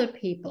other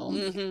people,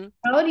 Hmm.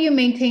 how do you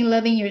maintain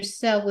loving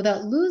yourself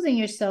without losing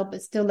yourself,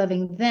 but still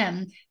loving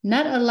them?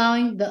 Not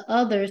allowing the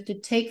others to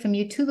take from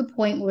you to the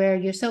point where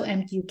you're so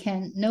empty you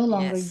can no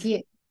longer Yes.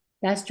 give.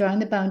 That's drawing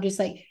the boundaries.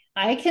 Like,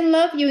 I can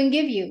love you and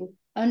give you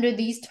under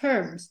these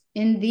terms,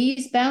 in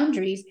these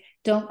boundaries.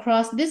 Don't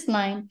cross this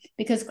line,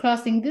 because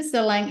crossing this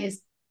line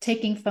is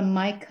taking from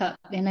my cup,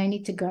 and I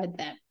need to guard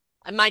that.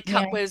 And my Yeah.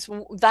 cup was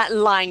that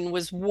line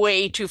was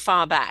way too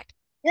far back.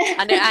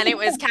 And it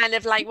was kind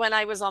of like when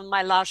I was on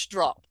my last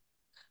drop,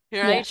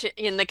 Yeah. right,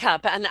 in the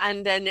cup.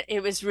 And then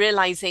it was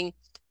realizing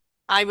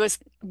I was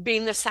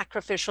being the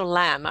sacrificial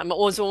lamb. I'm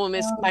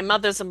almost, my Oh,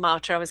 mother's a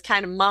martyr. I was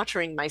kind of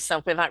martyring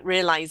myself without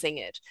realizing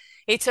it.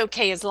 It's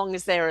okay as long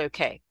as they're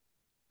okay,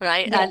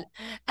 right? yeah.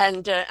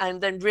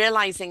 And then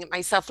realizing it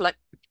myself, like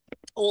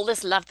all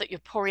this love that you're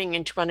pouring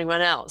into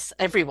anyone else,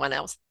 everyone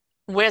else,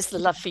 where's the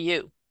love for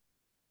you?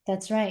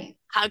 That's right.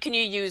 How can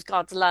you use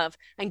God's love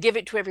and give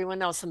it to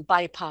everyone else and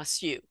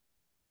bypass you?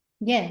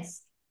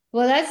 Yes.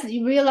 Well, that's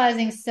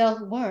realizing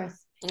self-worth.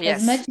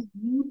 As much Yes. as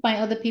you find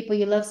other people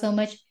you love so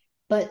much,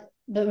 but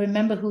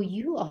remember who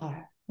you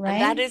are,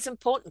 And that right? is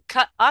important.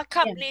 Our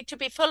cup Yeah. need to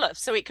be full of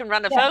so it can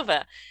run us Yeah.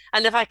 over.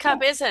 And if our Yeah.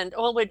 cup isn't,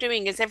 all we're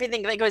doing is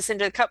everything that goes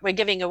into the cup we're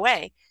giving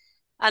away.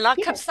 And our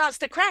cup Yes. starts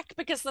to crack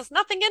because there's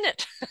nothing in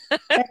it.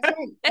 That's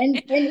right.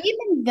 And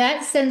even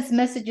that sends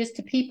messages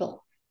to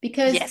people,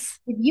 because Yes.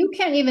 if you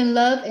can't even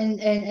love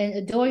and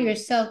adore Mm,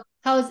 yourself,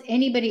 how is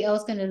anybody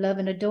else going to love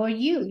and adore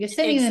you? You're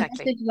sending a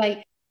exactly. message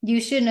like, you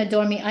shouldn't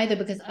adore me either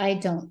because I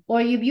don't.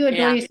 Or if you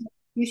adore Yeah. yourself,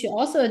 you should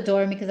also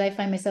adore me because I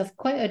find myself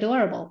quite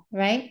adorable,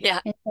 right? Yeah.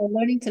 And so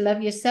learning to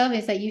love yourself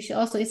is that you should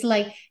also, it's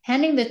like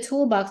handing the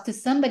toolbox to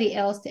somebody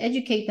else to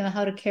educate them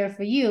how to care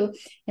for you.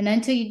 And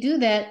until you do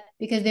that,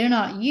 because they're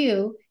not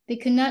you, they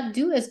cannot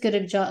do as good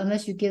a job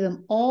unless you give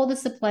them all the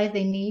supplies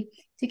they need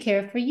to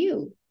care for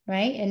you,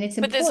 right? And it's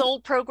But there's important. all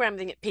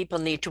programming that people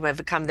need to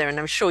overcome there, and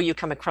I'm sure you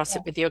come across Yeah.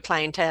 it with your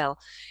clientele,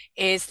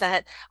 is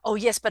that, oh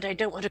yes, but I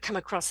don't want to come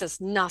across as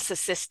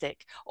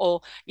narcissistic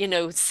or,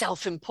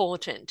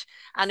 self-important.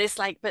 And it's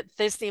like, but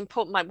there's the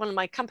important, one of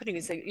my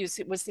companies that used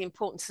it was the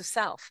importance of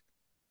self,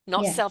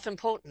 not Yeah.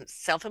 self-importance.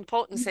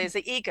 Self-importance is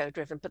the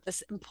ego-driven, but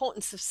this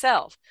importance of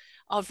self,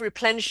 of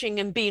replenishing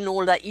and being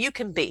all that you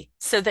can be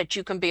so that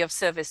you can be of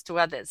service to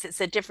others.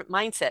 It's a different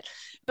mindset.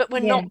 But we're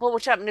Yeah. not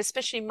brought up, and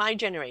especially my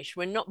generation,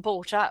 we're not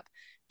brought up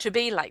to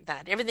be like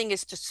that. Everything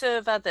is to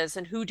serve others,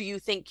 and who do you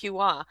think you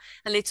are?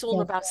 And it's all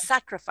Yeah. about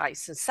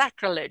sacrifice and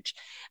sacrilege.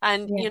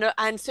 And, Yeah.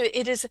 and so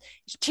it is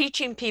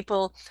teaching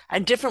people a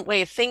different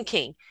way of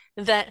thinking,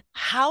 that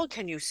how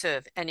can you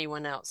serve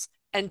anyone else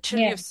until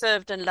Yeah. you've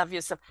served and loved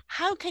yourself?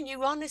 How can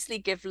you honestly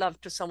give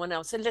love to someone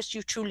else unless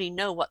you truly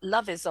know what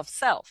love is of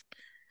self,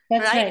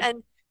 That's right?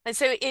 right. And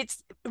so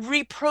it's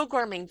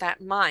reprogramming that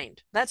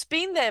mind that's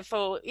been there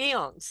for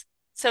eons.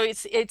 So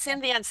it's in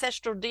the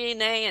ancestral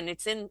DNA, and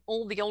it's in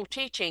all the old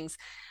teachings,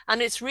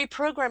 and it's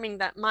reprogramming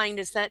that mind,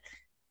 is that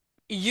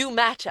you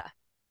matter.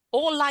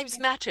 All lives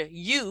matter.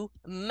 You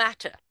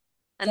matter.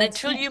 And That's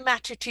until right. you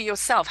matter to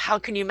yourself, how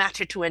can you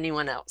matter to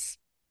anyone else?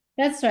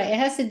 That's right. It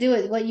has to do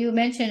with what you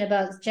mentioned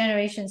about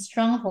generation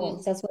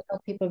strongholds. Mhm. That's what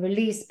help people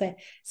release, but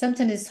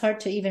sometimes it's hard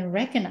to even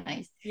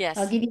recognize. I'll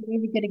Yes. give you a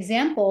really good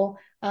example.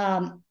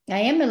 I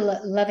am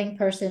a loving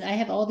person. I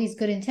have all these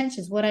good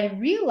intentions. What I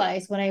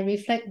realize when I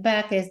reflect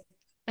back is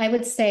I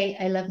would say,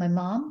 I love my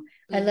mom.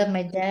 I love Hmm.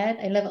 my dad.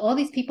 I love all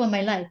these people in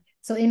my life.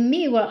 So in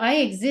me, where I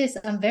exist,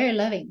 I'm very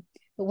loving.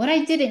 But what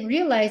I didn't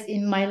realize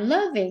in my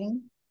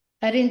loving,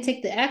 I didn't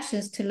take the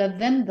actions to love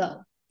them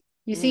though.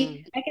 You see,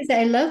 Mm. I can say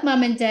I love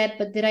mom and dad,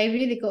 but did I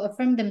really go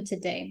affirm them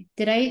today?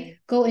 Did I Mm.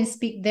 go and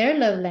speak their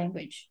love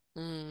language?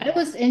 I Mm.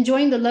 was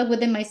enjoying the love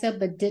within myself,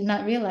 but did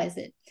not realize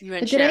it. You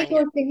weren't But did I sharing go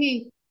it. say,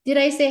 hey, did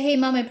I say, hey,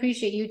 mom, I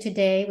appreciate you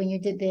today when you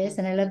did this, Mm.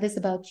 and I love this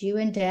about you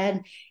and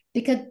dad?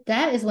 Because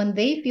that is when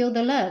they feel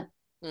the love.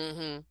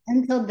 Hmm.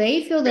 Until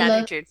they feel the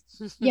love, Gratitude.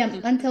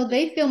 yeah, until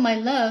they feel my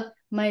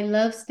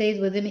love stays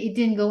with them. It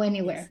didn't go Yes.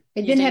 anywhere.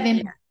 It You didn't have didn't,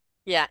 yeah. impact.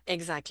 Yeah,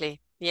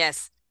 exactly.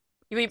 Yes.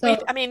 I So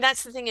mean,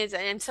 that's the thing is,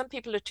 and some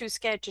people are too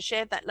scared to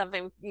share that love.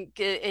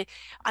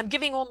 I'm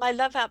giving all my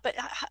love out, but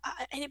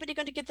anybody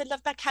going to give the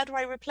love back? How do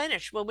I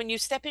replenish? Well, when you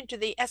step into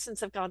the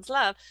essence of God's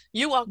love,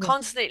 you are yeah,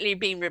 constantly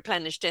being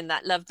replenished in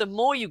that love. The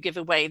more you give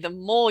away, the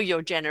more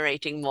you're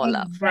generating more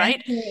love,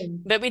 right? exactly.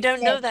 But we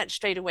don't Yeah. know that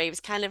straight away. It's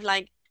kind of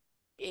like,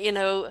 you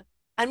know,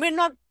 and we're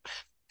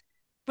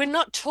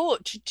not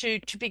taught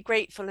to be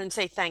grateful and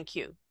say thank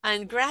you.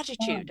 And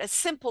gratitude, a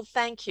simple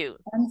thank you,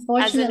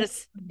 as in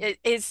Unfortunately,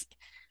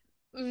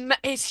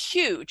 is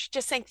huge.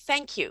 Just saying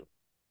thank you,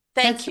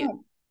 that's thank you. right.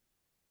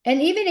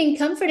 And even in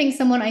comforting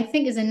someone, I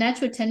think is a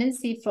natural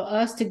tendency for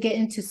us to get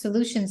into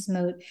solutions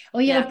mode. Oh,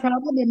 you have Yeah. a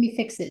problem, let me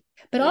fix it.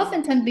 But Hmm.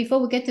 oftentimes, before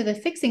we get to the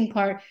fixing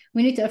part,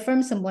 we need to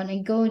affirm someone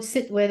and go and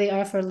sit where they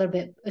are for a little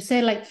bit.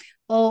 Say like,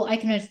 "Oh, I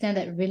can understand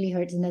that really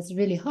hurts and that's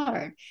really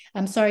hard.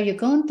 I'm sorry you're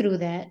going through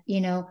that."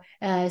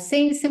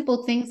 Saying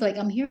simple things like,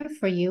 "I'm here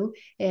for you.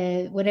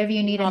 Whatever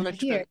you need, I'm here."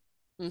 Acknowledgement.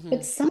 Hmm.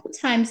 But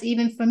sometimes,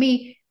 even for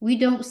me, we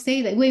don't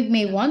say that. We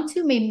may want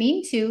to, may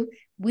mean to,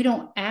 we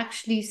don't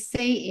actually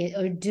say it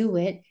or do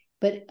it.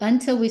 But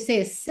until we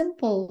say a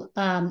simple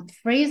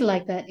phrase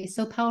like that, it's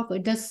so powerful.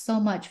 It does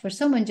so much for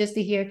someone just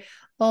to hear,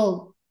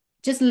 oh,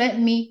 just let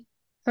me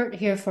hurt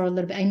here for a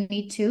little bit. I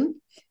need to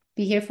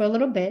be here for a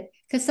little bit.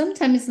 Because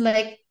sometimes,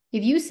 like,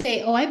 if you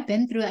say, oh, I've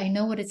been through it, I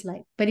know what it's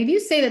like. But if you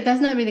say that,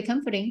 that's not really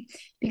comforting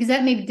because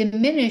that may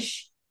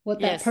diminish what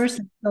that Yes.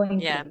 person's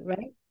going Yeah. through,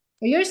 right?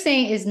 What you're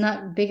saying is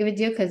not big of a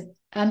deal because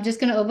I'm just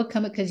going to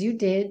overcome it because you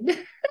did,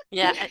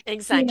 Yeah, you know,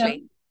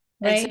 exactly.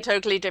 It's a right?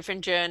 totally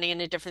different journey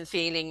and a different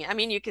feeling. I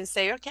mean, you can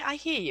say, okay, I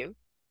hear you.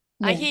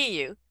 I Yeah. hear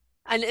you.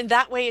 And in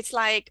that way, it's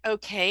like,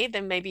 okay,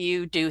 then maybe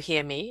you do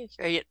hear me.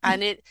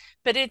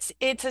 But it's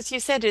as you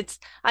said,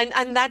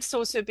 and that's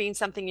also been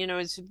something,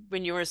 is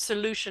when you're a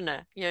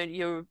solutioner, you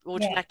Yeah.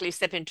 automatically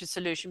step into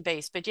solution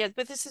based. But yeah,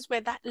 but this is where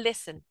that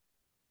listen,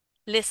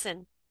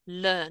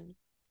 learn,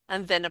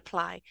 and then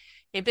apply.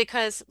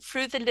 Because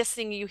through the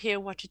listening, you hear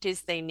what it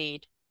is they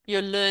need.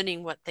 You're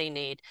learning what they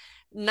need.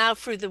 Now,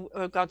 through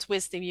the God's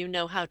wisdom, you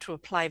know how to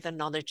apply the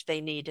knowledge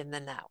they need in the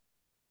now.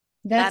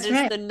 That That's is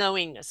right. the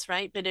knowingness,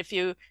 right? But if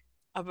you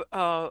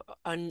are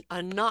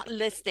not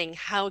listening,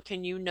 how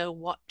can you know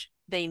what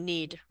they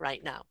need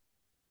right now?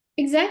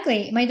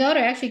 Exactly. My daughter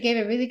actually gave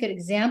a really good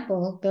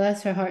example,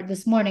 bless her heart,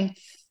 this morning.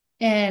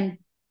 And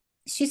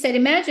she said,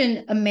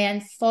 imagine a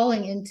man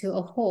falling into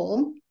a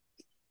hole.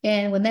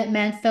 And when that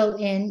man fell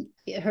in,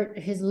 it hurt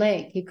his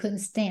leg. He couldn't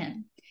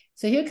stand.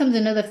 So here comes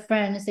another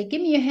friend and said,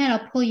 give me your hand,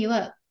 I'll pull you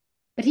up.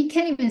 but he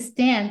can't even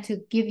stand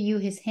to give you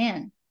his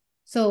hand.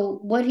 So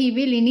what he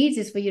really needs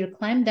is for you to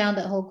climb down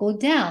that hole, go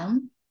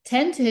down,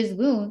 tend to his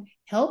wound,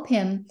 help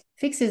him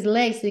fix his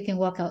legs so he can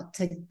walk out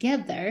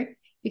together,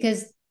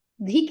 because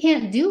he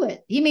can't do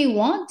it. He may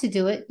want to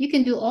do it. You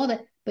can do all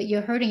that, but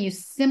you're hurting. You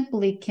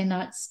simply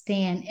cannot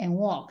stand and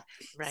walk.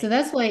 So Right.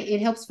 that's why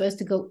it helps for us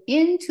to go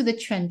into the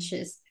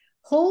trenches,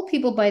 hold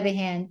people by the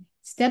hand,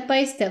 step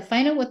by step,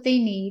 find out what they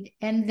need,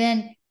 and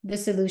then the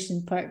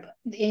solution part.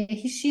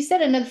 She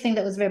said another thing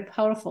that was very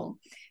powerful.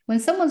 When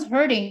someone's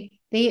hurting,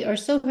 they are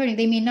so hurting,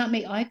 they may not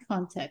make eye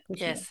contact with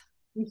you. Yes.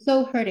 You're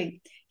so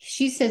hurting.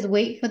 She says,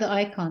 wait for the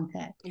eye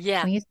contact.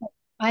 Yeah. When you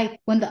say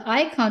when the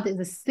eye contact is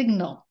a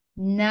signal,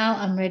 now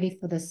I'm ready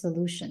for the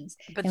solutions.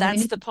 But And that's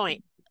when the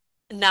point.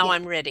 Now yeah,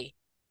 I'm ready.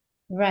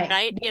 right.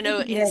 Right? Then You you know,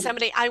 can be in ready.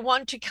 somebody, I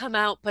want to come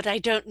out, but I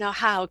don't know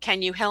how.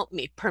 Can you help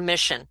me?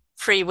 Permission,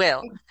 free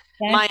will.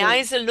 My Exactly.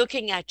 eyes are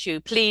looking at you,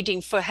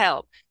 pleading for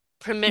help.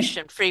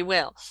 Permission, free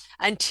will.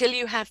 Until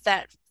you have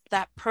that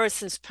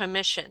person's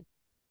permission,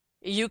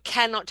 you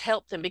cannot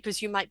help them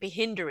because you might be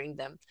hindering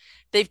them.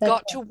 They've That's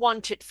got to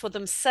want it for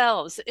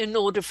themselves in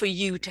order for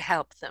you to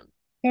help them.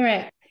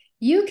 correct.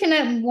 You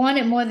cannot want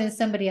it more than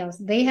somebody else.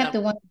 They have No.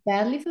 to want it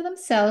badly for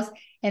themselves.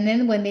 And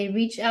then when they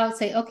reach out,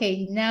 say,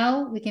 okay,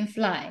 now we can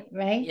fly,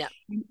 right? Yeah.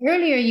 And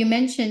earlier you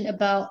mentioned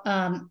about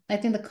I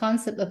think the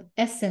concept of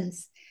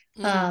essence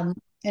Hmm. um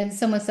and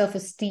someone's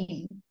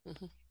self-esteem.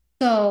 Hmm.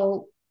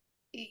 So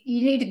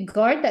you need to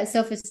guard that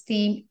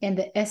self-esteem and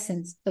the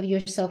essence of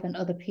yourself and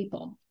other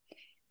people.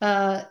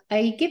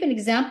 I give an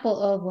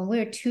example of when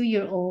we're 2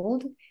 year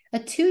old. A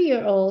 2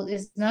 year old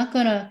is not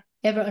gonna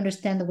ever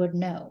understand the word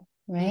no,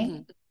 right?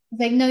 Hmm. It's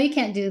like, no, you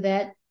can't do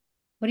that.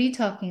 What are you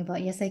talking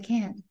about? Yes, I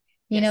can.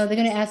 Yes. They're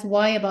gonna ask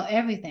why about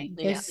everything.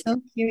 They're Yeah.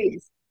 so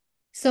curious.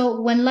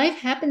 So when life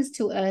happens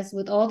to us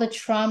with all the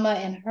trauma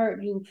and hurt,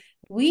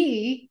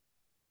 we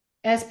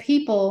as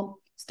people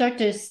start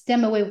to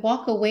stem away,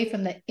 walk away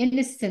from the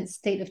innocent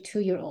state of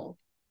 2 year old,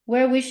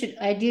 where we should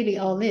ideally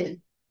all live.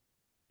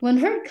 When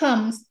hurt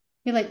comes,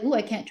 you're like, "Ooh,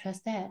 I can't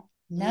trust that."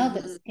 Now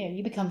that's Hmm. scary.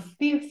 You become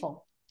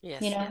fearful.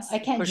 Yes. I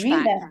can't Push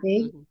dream back. that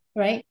big, Hmm.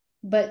 right?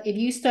 But if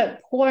you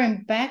start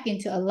pouring back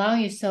into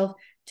allowing yourself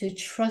to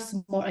trust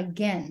more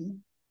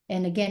again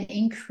and again,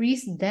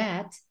 increase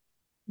that,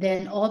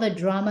 then all the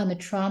drama and the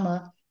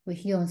trauma will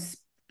heal and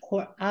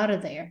pour out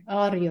of there,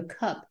 out of your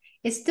cup.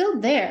 It's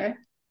still there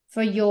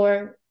for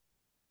your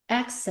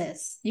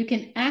access. You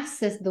can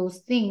access those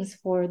things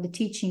for the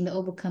teaching to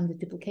overcome the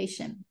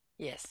duplication.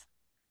 Yes.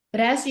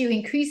 But as you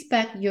increase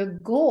back your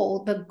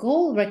goal, the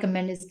goal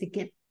recommended is to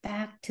get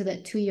back to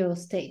that 2 year old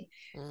state.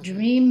 Hmm.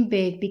 Dream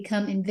big,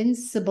 become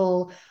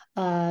invincible.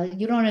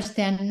 You don't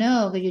understand,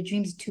 no, but your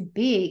dream's too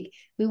big.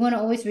 We want to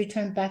always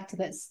return back to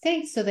that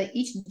state so that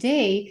each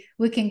day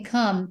we can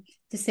come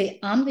to say,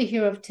 I'm the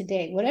hero of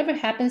today. Whatever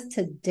happens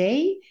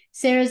today,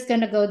 Sarah's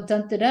gonna go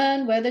dun dun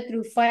dun, whether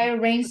through fire,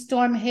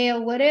 rainstorm,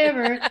 hail,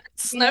 whatever, you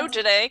Snow know,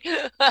 today.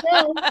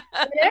 no,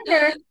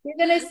 whatever. You're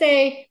gonna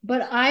say,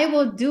 but I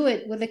will do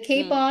it with a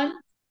cape Mm. on.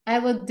 I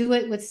will do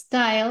it with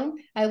style.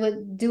 I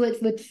would do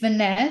it with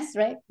finesse,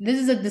 right? This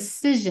is a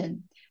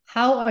decision.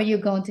 How are you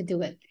going to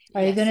do it?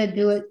 Are you Yes. going to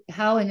do it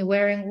how and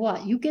wearing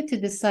what? You get to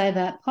decide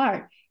that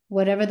part,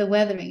 whatever the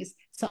weathering is.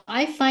 So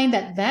I find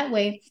that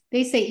way,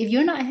 they say if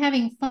you're not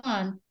having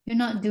fun, you're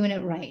not doing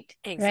it right,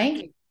 right?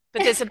 Exactly.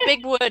 But there's a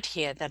big word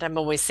here that I'm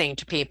always saying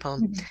to people.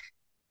 Mhm.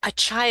 A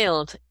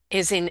child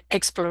is in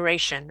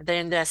exploration, they're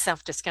in their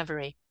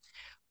self-discovery.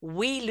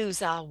 We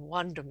lose our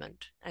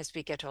wonderment as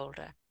we get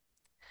older.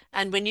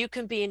 And when you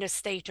can be in a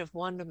state of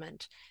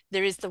wonderment,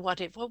 there is the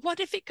what if. Well, what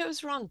if it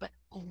goes wrong? But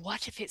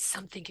what if it's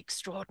something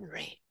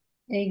extraordinary?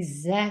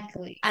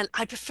 Exactly. And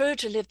I prefer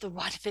to live the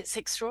what if it's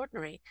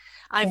extraordinary.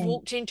 I've Yeah.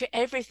 walked into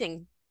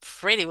everything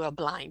pretty well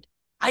blind.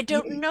 I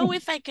don't know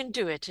if I can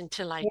do it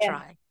until I Yeah,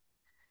 try.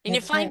 And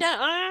you that's find right. out,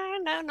 oh,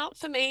 no, not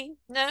for me.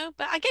 No,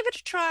 but I gave it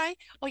a try.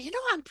 Or,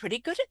 I'm pretty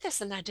good at this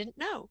and I didn't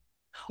know.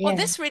 Or Yeah.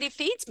 this really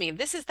feeds me.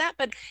 This is that.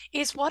 But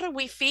is what are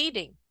we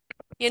feeding?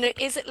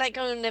 Is it like,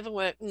 oh, never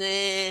work?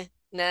 Nah,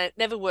 no,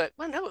 never work.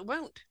 Well, no, it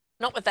won't.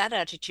 Not with that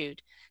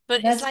attitude. But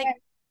it's That's like,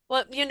 right.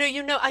 well,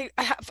 I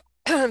have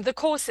the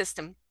core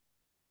system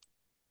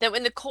that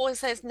when the core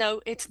says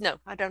no, it's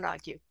no. I don't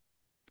argue.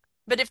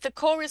 But if the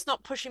core is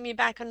not pushing me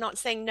back and not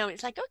saying no,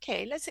 it's like,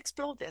 okay, let's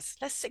explore this.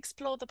 Let's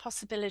explore the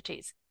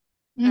possibilities,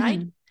 right?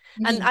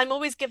 Mm-hmm. And Mm-hmm. I'm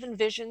always given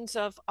visions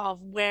of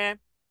where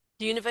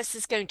the universe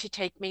is going to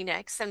take me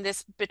next. And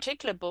this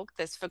particular book,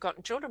 this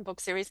Forgotten Children book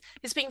series,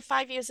 has been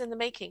 5 years in the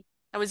making.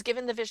 I was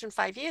given the vision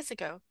 5 years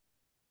ago,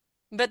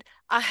 but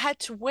I had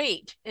to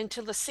wait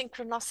until the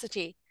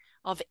synchronicity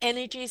of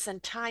energies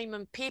and time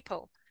and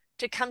people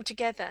to come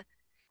together.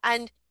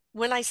 And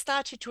when I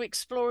started to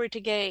explore it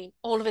again,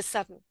 all of a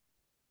sudden,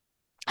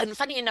 and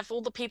funny enough,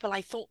 all the people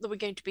I thought that were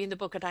going to be in the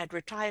book and I had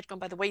retired, gone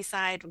by the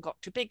wayside, and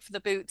got too big for the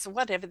boots, or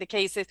whatever the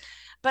case is.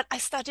 But I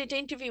started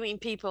interviewing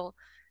people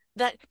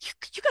that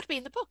you got to be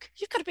in the book.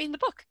 You've got to be in the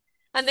book.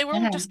 and they were all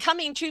Uh-huh. just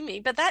coming to me.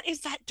 But that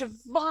is that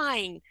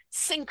divine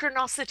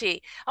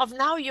synchronicity of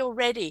now you're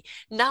ready.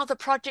 Now the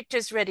project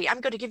is ready. I'm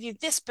going to give you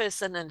this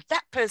person and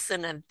that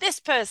person and this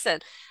person.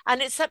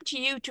 And it's up to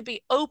you to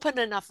be open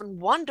enough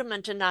and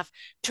wonderment enough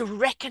to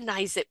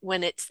recognize it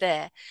when it's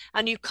there.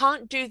 And you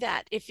can't do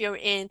that if you're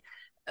in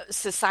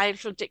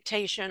societal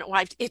dictation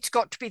or it's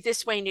got to be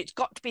this way and it's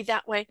got to be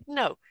that way.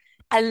 No,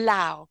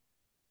 allow.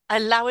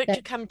 Allow it to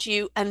That come to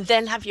you and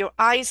then have your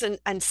eyes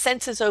and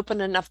senses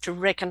open enough to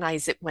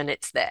recognize it when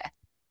it's there.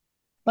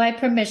 by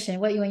permission.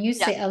 When you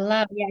Yeah. say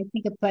allow, yeah, I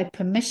think of by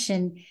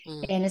permission,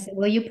 Mm. and it's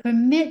will you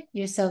permit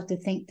yourself to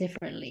think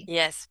differently?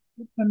 Yes.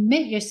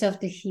 Permit yourself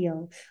to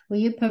heal? Will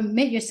you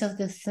permit yourself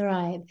to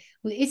thrive?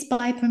 Well, it's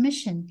by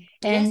permission.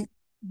 Yes. And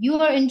you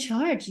are in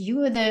charge.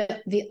 You are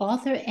the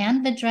author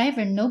and the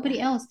driver, Yeah. nobody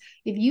else.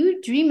 If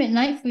you dream at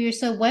night for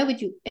yourself, why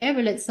would you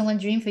ever let someone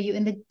dream for you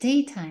in the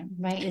daytime,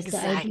 right? Is the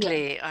idea.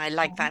 Exactly. I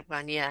like that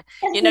one. Yeah.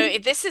 You know,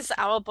 this is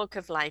our book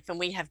of life, and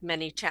we have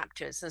many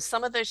chapters. And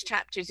some of those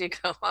chapters you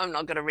go, "Oh, I'm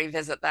not going to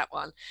revisit that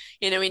one."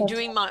 You know, in That's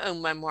doing my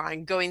own memoir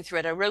and going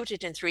through it, I wrote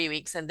it in 3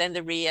 weeks and then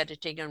the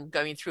re-editing and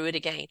going through it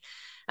again.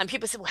 And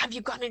people said, "Well, have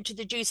you gone into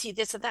the juicy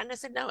this or that?" And I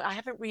said, "No, I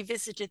haven't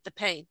revisited the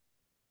pain.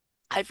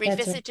 I've that's right.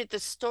 revisited the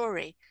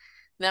story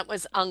that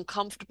was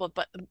uncomfortable,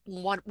 but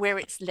where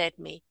it's led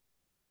me,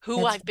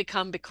 who That's I've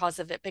become because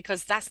of it,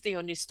 because that's the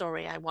only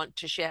story I want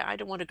to share. I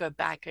don't want to go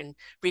back and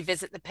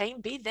revisit the pain,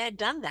 be there,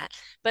 done that.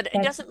 But it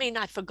that's doesn't mean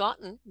I've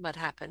forgotten what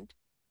happened,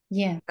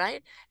 yeah.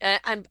 right?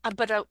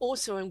 But I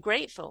also am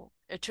grateful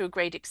to a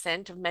great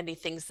extent of many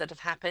things that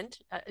have happened.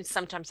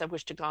 Sometimes I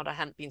wish to God I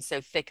hadn't been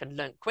so thick and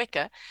learned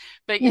quicker,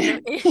 but you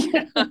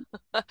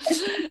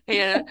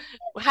know,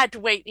 had to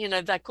wait. You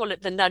know, they call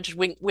it the nudge,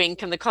 wink,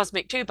 wink, and the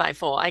cosmic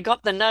 2x4. I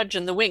got the nudge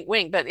and the wink,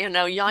 wink, but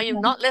are you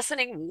not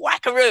listening?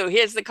 Wackaroo!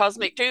 Here's the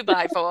cosmic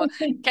 2x4.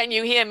 Can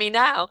you hear me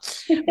now?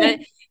 But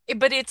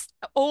but it's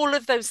all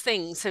of those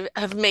things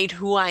have made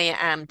who I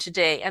am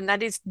today, and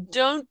that is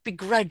don't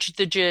begrudge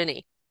the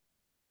journey,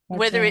 That's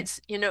whether right.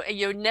 it's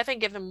you're never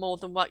given more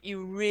than what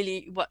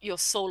your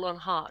soul and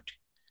heart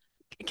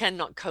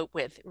cannot cope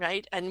with,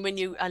 right? And when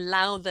you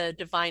allow the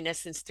divine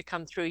essence to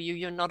come through you,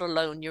 you're not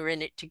alone, you're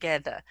in it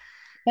together,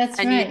 That's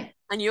and you right.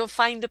 and you'll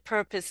find the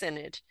purpose in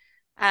it,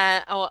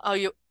 or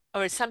you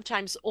or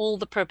sometimes all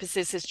the purpose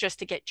is just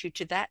to get you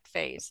to that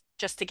phase,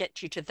 just to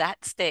get you to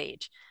that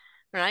stage,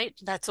 right?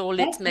 That's all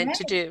it's That's meant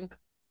to right. do,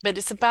 but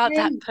it's about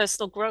that And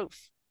personal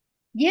growth.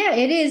 yeah,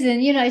 it is.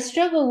 And I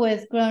struggle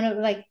with growing up,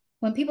 like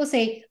when people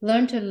say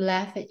learn to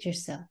laugh at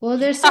yourself. Well,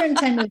 there's certain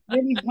times it's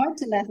really hard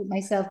to laugh at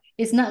myself.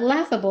 It's not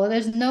laughable.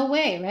 There's no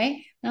way, right?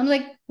 And I'm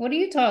like, what are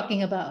you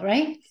talking about,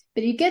 right?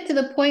 But you get to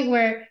the point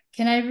where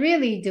can I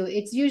really do it?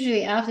 It's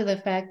usually after the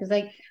fact. It's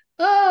like,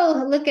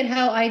 oh, look at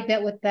how I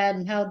dealt with that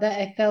and how that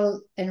I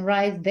felt and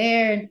rise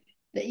there.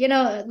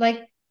 And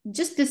like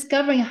just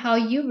discovering how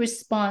you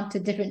respond to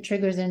different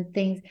triggers and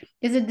things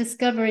is a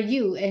discover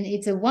you. And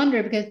it's a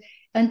wonder because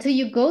until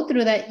you go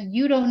through that,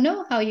 you don't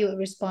know how you would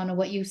respond to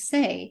what you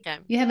say. Yeah.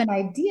 You have an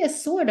idea,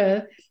 sort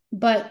of,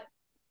 but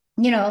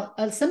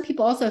some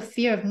people also have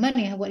fear of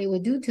money and what it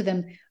would do to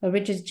them.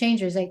 Riches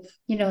changers, like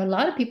a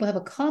lot of people have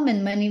a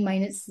common money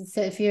minded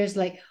fears,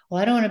 like, oh,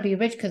 I don't want to be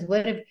rich because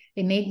what if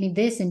they made me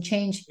this and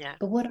change? Yeah.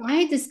 But what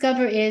I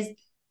discover is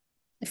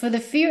for the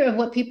fear of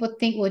what people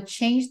think will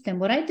change them,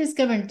 what I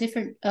discover in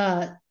different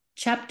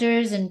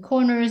chapters and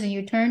corners and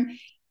you turn,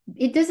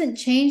 it doesn't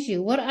change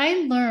you. What I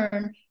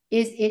learned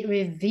is it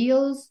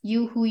reveals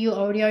you who you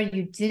already are.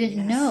 You didn't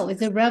Yes. know.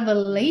 It's a Mm.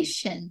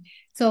 revelation.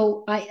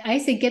 So I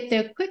say get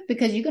there quick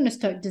because you're going to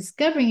start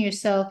discovering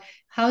yourself.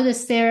 How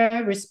does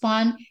Sarah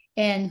respond?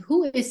 And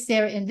who is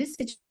Sarah in this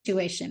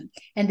situation,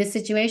 and this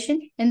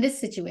situation, and this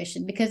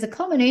situation? Because the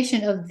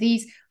combination of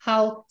these,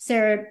 how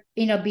Sarah,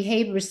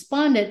 behaved,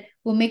 responded,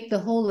 will make the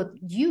whole of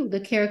you, the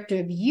character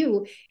of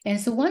you. And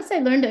so once I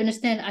learned to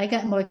understand, I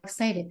got more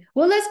excited.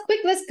 Well,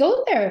 let's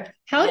go there.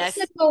 How does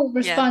Yes. Nicole Yeah.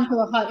 respond to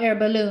a hot air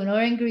balloon or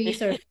in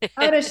Greece? Or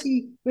how does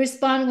she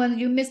respond when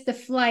you miss the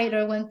flight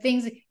or when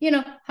things,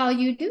 how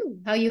you do,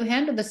 how you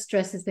handle the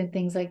stresses and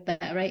things like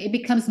that, right? It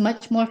becomes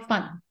much more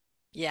fun.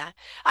 Yeah.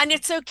 And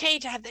it's okay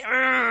to have the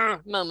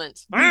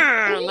moments, It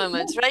is,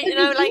 moments, right? because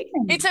you're Like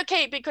it's human.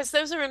 okay because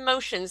those are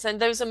emotions and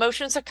those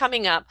emotions are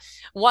coming up.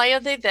 Why are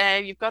they there?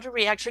 You've got a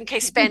reaction. Okay,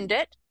 spend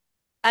it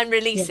and Yeah,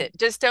 release it.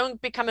 Just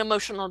don't become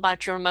emotional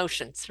about your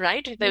emotions,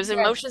 right? that's Those right.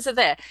 emotions are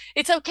there.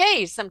 It's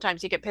okay.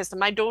 Sometimes you get pissed.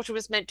 My daughter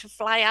was meant to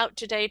fly out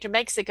today to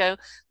Mexico,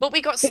 but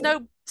we got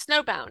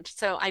snowbound.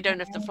 So I don't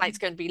know if the flight's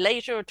going to be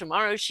later or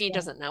tomorrow. She Yeah,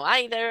 doesn't know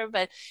either,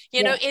 but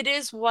yeah, it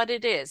is what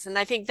it is. And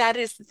I think that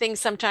is the thing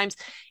sometimes.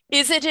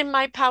 Is it in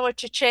my power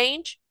to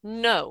change?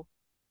 No.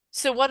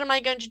 So what am I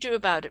going to do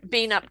about it?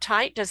 Being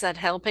uptight, does that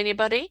help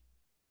anybody?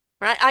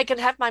 Right? I can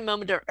have my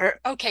moment of,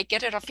 okay,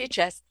 get it off your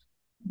chest.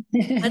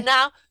 And yeah.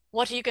 now,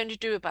 what are you going to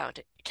do about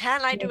it?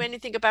 Can I do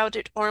anything about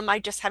it, or am I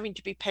just having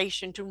to be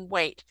patient and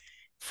wait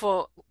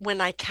for when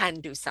I can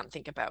do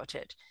something about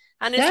it?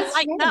 And it's That's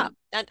lighten right. up.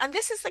 And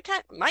this is the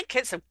kind my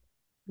kids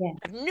Yeah.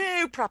 have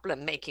no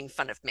problem making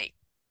fun of me.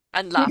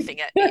 and laughing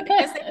at me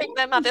because they think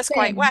their mother's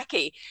quite Same,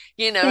 wacky,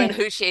 and same.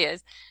 who she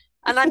is.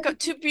 And I've got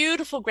two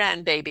beautiful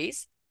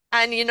grandbabies.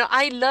 And,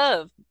 I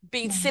love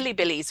being silly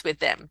billies with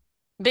them,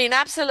 being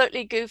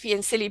absolutely goofy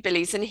and silly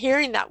billies and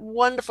hearing that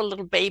wonderful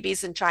little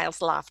babies and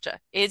child's laughter.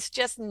 It's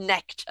just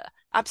nectar,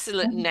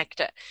 absolute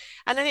nectar.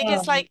 And I think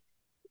it's Oh, like,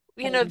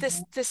 I love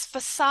this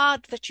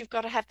facade that you've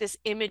got to have this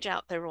image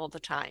out there all the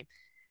time.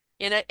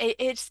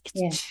 It's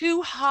yeah,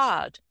 too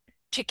hard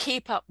to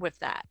keep up with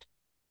that.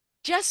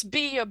 Just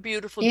be your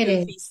beautiful, it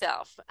is. goofy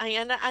self.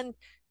 And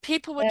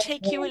people will That's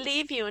take you or right.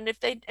 leave you. And if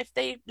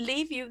they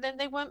leave you, then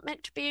they weren't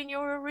meant to be in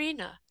your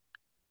arena.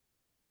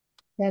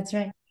 That's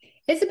right.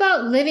 It's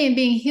about living and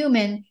being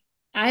human.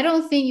 I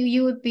don't think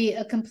you would be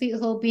a complete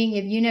whole being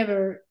if you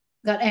never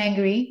got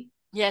angry,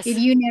 if Yes,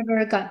 you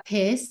never got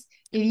pissed,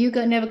 if you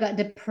never got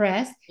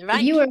depressed,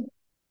 if you right. were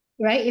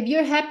right, if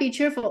you're happy,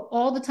 cheerful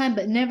all the time,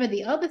 but never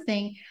the other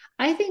thing.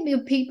 I think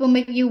the people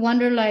make you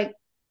wonder, like,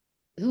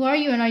 who are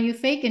you and are you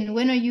fake and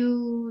when are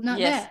you not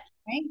Yes, that,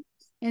 right?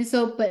 And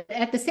so, but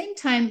at the same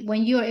time,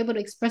 when you are able to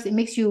express, it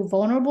makes you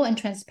vulnerable and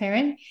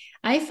transparent.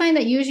 I find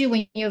that usually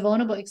when you're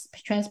vulnerable,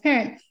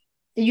 transparent,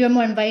 you're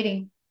more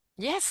inviting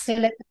yes. to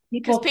let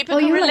Because people, people oh,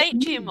 can you're like relate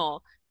to you me.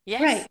 more.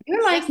 Right. Yes,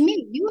 You're like yes,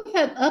 me. You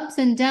have ups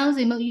and downs,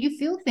 you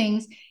feel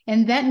things.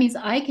 And that means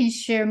I can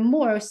share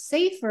more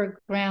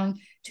safer ground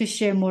to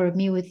share more of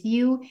me with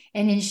you.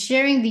 And in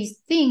sharing these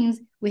things,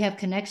 we have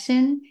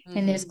connection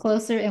and there's hmm,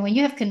 closer. And when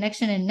you have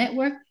connection and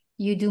network,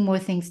 you do more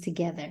things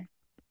together.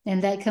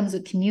 And that comes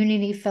with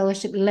community,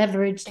 fellowship,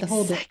 leverage, the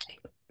whole bit. exactly.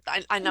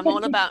 And I'm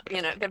all about,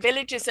 the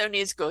village is only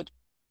as good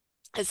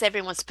as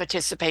everyone's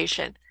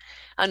participation.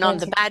 And on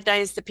the That's right. bad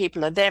days, the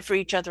people are there for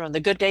each other. On the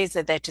good days,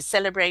 they're there to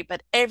celebrate.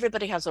 But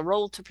everybody has a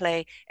role to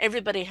play.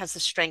 Everybody has a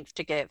strength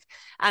to give.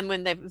 And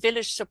when the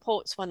village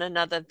supports one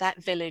another,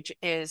 that village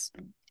is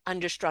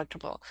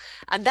indestructible.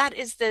 And that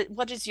is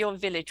what is your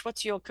village?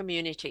 What's your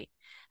community?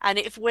 And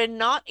if we're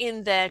not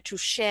in there to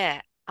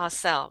share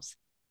ourselves,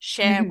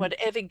 share Mhm.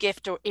 whatever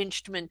gift or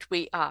instrument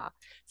we are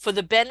for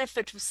the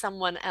benefit of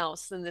someone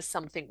else, then there's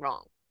something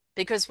wrong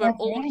because we're That's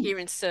all right. here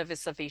in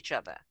service of each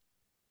other.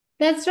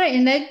 That's right.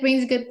 And that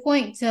brings a good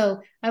point.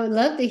 So I would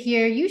love to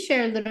hear you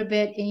share a little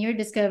bit in your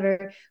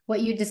discover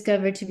what you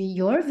discovered to be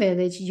your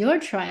village, your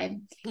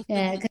tribe.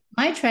 Because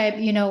my tribe,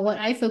 what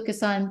I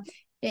focus on,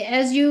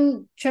 as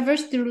you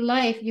traverse through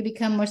life, you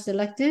become more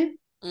selective,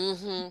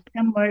 Hmm.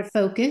 become more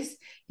focused.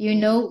 You Hmm.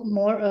 know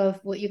more of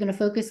what you're going to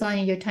focus on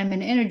in your time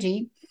and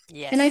energy.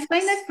 And I Yes.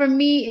 find that for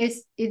me,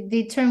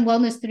 the term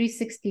wellness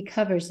 360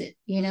 covers it.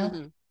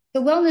 Hmm.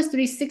 The wellness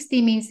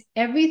 360 means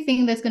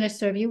everything that's going to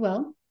serve you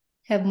well,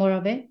 have more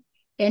of it.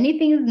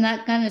 Anything that's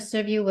not going to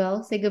serve you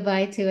well, say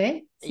goodbye to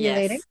it. See you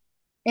later. Yes.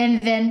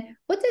 And then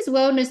what does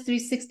wellness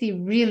 360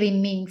 really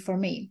mean for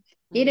me?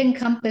 It Hmm.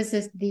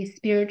 encompasses the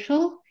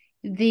spiritual,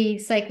 the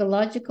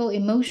psychological,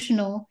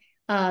 emotional,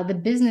 the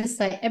business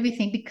side,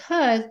 everything,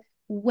 because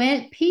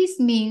when peace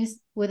means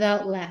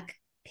without lack,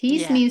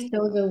 peace Yeah. means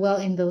those are well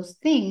in those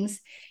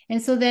things.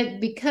 And so that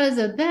because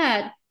of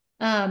that,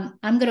 I'm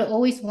going to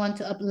always want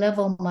to up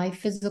level my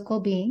physical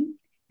being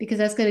because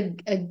that's going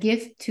to a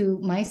gift to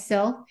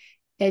myself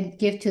and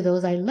give to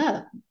those I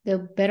love. The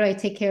better I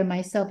take care of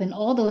myself in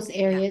all those Yeah.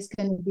 areas,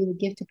 going to be the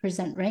gift to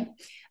present, right?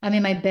 I'm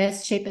in my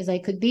best shape as I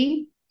could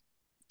be.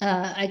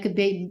 I could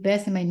be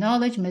best in my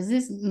knowledge,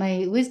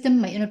 my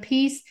wisdom, my inner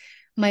peace,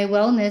 my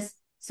wellness,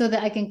 so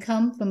that I can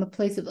come from a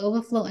place of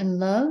overflow and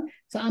love.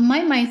 So my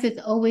mindset's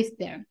always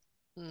there.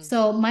 Mm.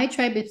 So my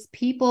tribe is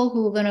people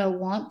who are gonna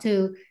want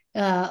to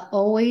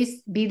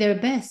always be their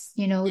best.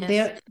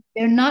 Yes.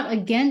 They're not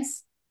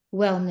against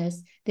wellness.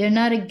 They're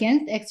not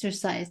against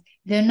exercise.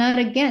 They're not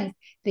against.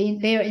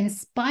 They are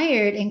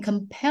inspired and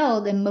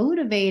compelled and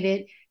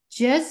motivated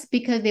just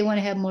because they want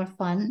to have more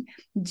fun,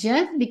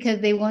 just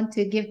because they want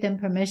to give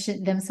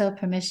themselves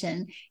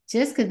permission,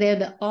 just because they're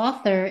the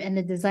author and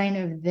the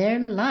designer of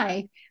their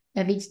life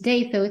of each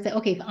day. So it's like,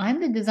 okay, if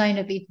I'm the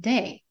designer of each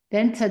day,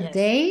 then Yes.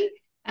 today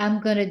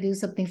I'm going to do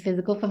something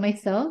physical for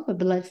myself, for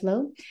blood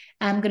flow.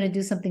 I'm going to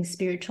do something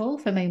spiritual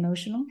for my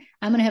emotional.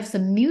 I'm going to have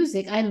some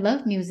music. I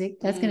love music.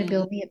 That's going to Mm.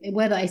 build me up,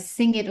 whether I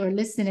sing it or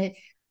listen it.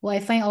 Well, I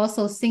find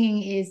also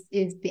singing is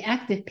the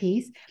active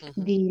piece.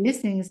 Hmm. The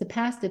listening is the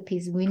passive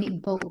piece. We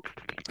need both.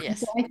 And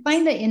so Yes. I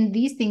find that in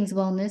these things,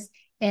 wellness,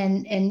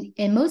 and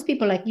most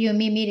people like you and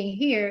me meeting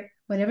here,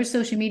 whenever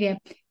social media,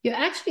 you're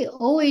actually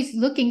always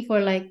looking for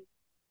like,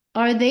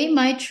 are they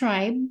my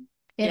tribe?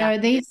 And Yeah. are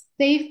they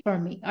safe for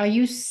me? Are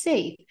you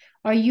safe?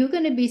 Are you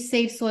going to be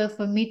safe soil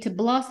for me to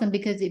blossom?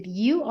 Because if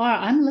you are,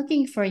 I'm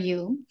looking for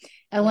you.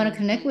 I want to Mm.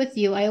 connect with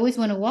you. I always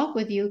want to walk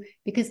with you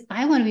because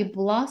I want to be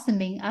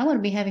blossoming. I want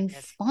to be having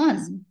Yes.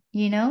 fun.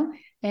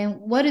 And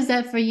what is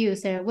that for you,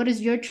 Sarah? What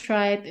is your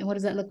tribe and what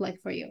does that look like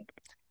for you?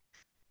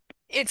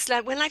 It's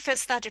like when I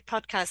first started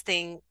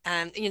podcasting,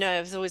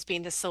 I've always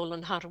been the soul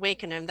and heart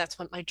awakener, and that's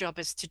what my job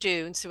is to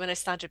do. And so when I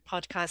started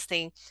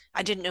podcasting,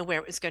 I didn't know where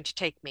it was going to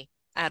take me.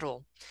 at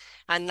all.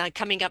 And like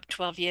coming up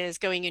 12 years,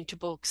 going into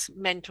books,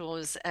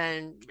 mentors,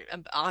 and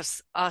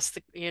ask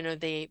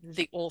the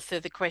the author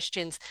the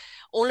questions.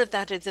 All of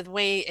that is the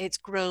way it's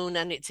grown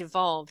and it's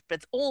evolved.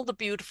 But all the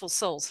beautiful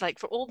souls, like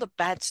for all the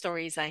bad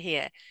stories I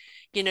hear,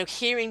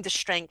 hearing the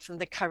strength and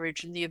the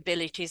courage and the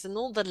abilities and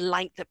all the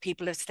light that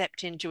people have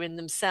stepped into in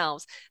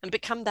themselves and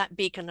become that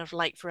beacon of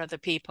light for other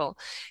people.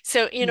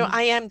 So, Mhm.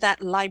 I am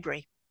that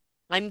library.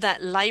 I'm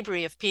that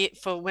library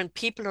for when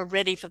people are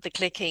ready for the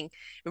clicking,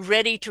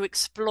 ready to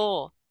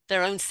explore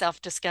their own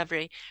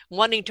self-discovery,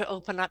 wanting to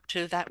open up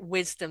to that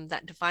wisdom,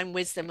 that divine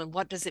wisdom, and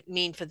what does it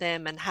mean for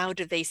them and how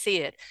do they see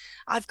it?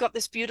 I've got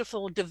this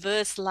beautiful,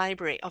 diverse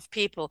library of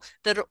people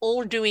that are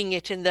all doing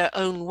it in their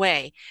own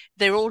way.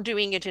 They're all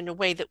doing it in a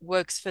way that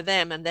works for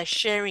them, and they're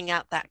sharing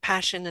out that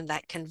passion and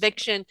that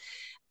conviction.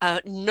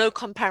 No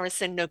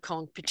comparison, no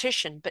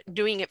competition, but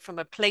doing it from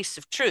a place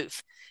of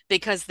truth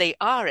because they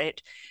are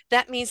it.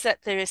 That means that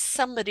there is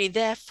somebody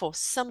there for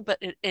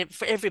somebody,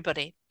 for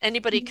everybody.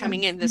 Anybody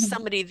coming in, there's Mhm.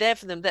 somebody there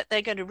for them that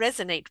they're going to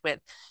resonate with,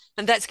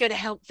 and that's going to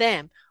help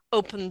them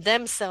open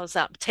themselves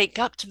up, take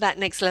up to that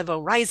next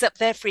level, rise up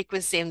their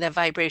frequency and their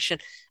vibration,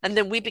 and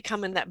then we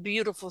become in that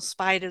beautiful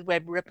spider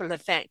web ripple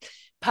effect,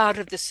 part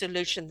of the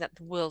solution that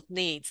the world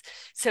needs.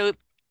 So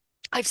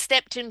I've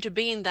stepped into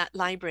being that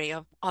library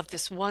of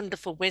this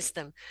wonderful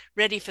wisdom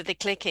ready for the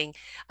clicking.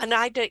 And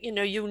I don't,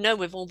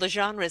 with all the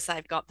genres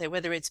I've got there,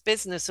 whether it's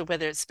business or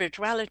whether it's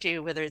spirituality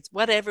or whether it's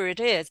whatever it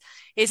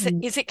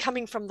Mhm. is it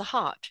coming from the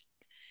heart?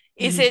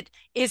 Is Mhm.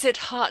 it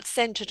heart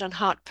centered and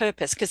heart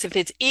purpose? Because if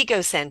it's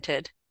ego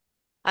centered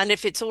and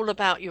if it's all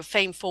about your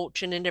fame,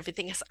 fortune, and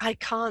everything else, I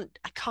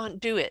can't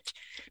do it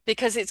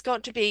because it's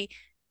got to be,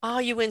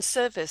 are you in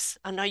service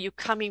and are you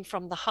coming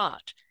from the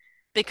heart?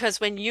 Because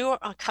when you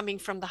are coming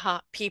from the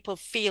heart, people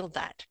feel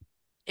that.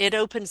 It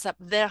opens up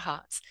their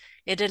hearts.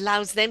 It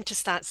allows them to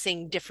start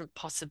seeing different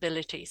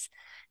possibilities.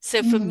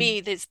 So for Mhm.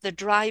 me, there's the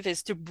drive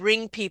is to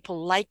bring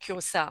people like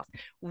yourself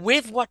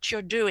with what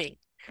you're doing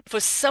for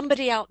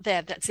somebody out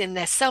there that's in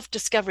their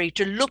self-discovery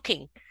to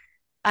looking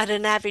at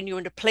an avenue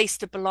and a place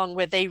to belong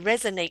where they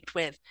resonate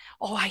with,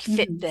 oh, I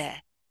fit Mhm.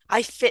 there.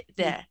 I fit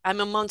Yeah, there.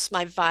 I'm amongst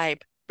my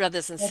vibe,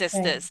 brothers and that's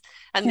right. sisters.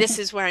 And this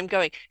is where I'm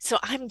going. So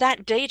I'm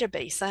that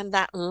database, I'm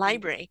that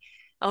library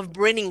of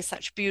bringing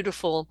such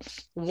beautiful,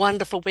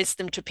 wonderful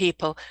wisdom to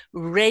people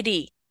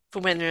ready for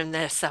when they're in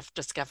their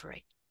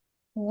self-discovery.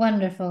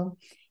 Wonderful.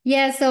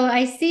 Yeah, so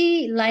I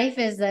see life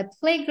as a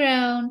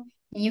playground,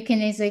 and you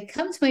can say,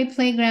 "Come to my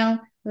playground,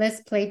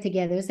 let's play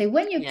together." Say,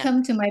 when you Yeah.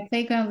 come to my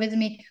playground with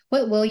me,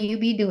 what will you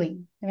be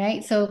doing?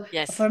 Right. So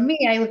Yes. for me,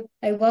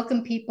 I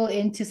welcome people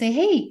in to say,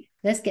 "Hey,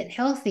 let's get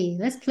healthy,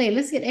 let's play,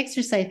 let's get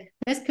exercise,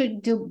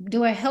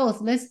 do our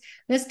health,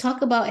 let's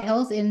talk about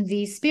health in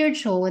the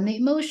spiritual and the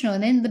emotional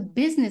and then the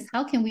business.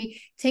 How can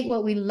we take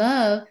what we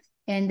love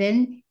and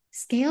then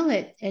scale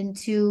it and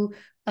to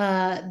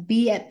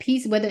be at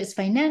peace, whether it's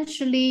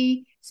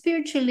financially,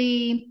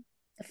 spiritually,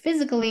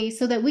 physically,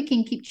 so that we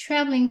can keep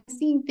traveling,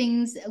 seeing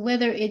things,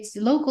 whether it's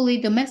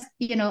locally,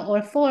 domestic,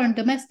 or foreign,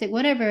 domestic,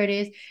 whatever it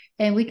is.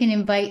 And we can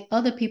invite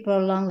other people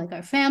along, like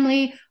our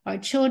family, our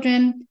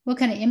children, what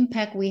kind of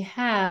impact we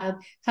have.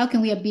 How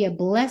can we be a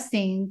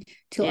blessing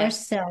to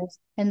Yes. ourselves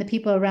and the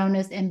people around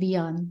us and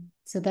beyond?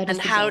 So that is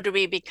And the how goal. do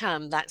we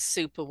become that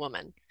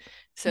superwoman?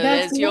 So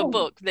That's there's your the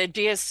book, The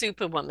Dear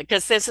Superwoman,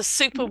 because there's a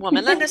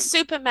superwoman and a goal.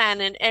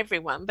 superman in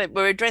everyone, but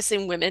we're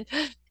addressing women.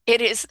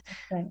 It is,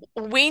 Right.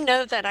 we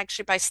know that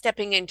actually by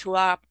stepping into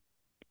our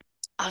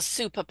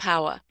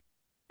superpower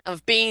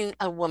of being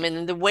a woman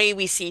and the way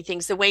we see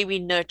things, the way we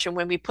nurture,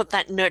 when we put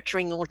that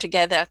nurturing all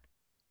together,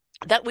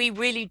 that we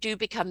really do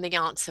become the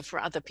answer for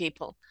other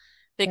people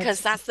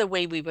because That's that's the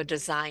way we were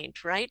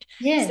designed, right?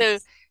 So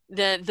yes.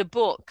 the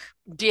book,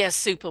 Dear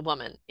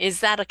Superwoman,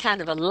 is that a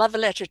kind of a love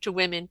letter to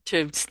women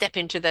to step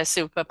into their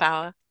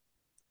superpower?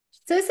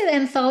 So it's an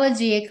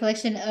anthology, a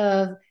collection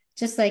of,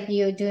 just like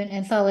you doing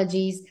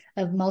anthologies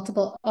of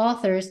multiple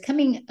authors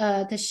coming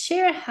to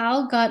share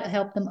how God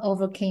helped them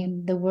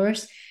overcome the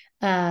worst,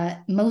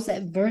 most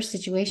adverse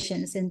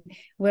situations and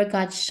where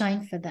God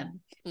shined for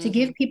them to Hmm.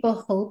 give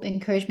people hope,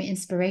 encouragement,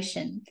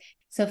 inspiration.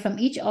 So from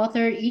each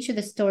author, each of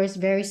the stories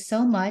varies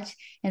so much.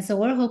 And so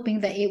we're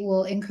hoping that it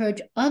will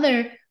encourage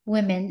other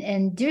women.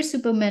 And Dear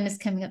Superman is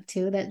coming up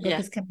too. That book Yeah,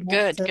 is coming up.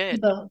 good, So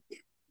good.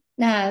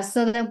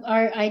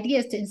 our idea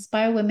is to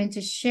inspire women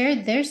to share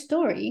their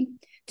story,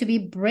 to be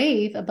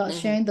brave about Hmm.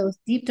 sharing those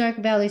deep, dark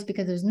valleys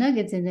because there's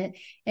nuggets in it,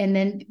 and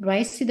then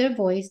rise to their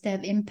voice to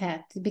have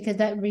impact because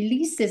that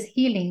releases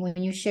healing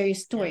when you share your Yeah,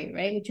 story,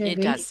 right? Would you it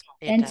agree? does.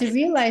 It And to does.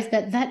 realize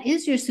that that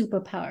is your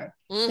superpower.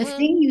 The Hmm.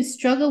 thing you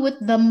struggle with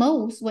the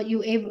most, what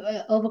you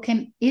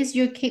overcome, is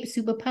your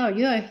superpower.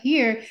 You are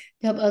here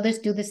to help others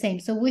do the same.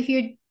 So we're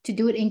here to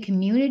do it in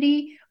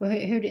community. We're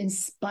here to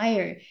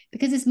inspire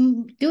because it's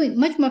doing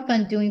much more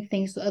fun doing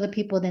things with other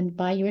people than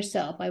by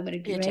yourself. I would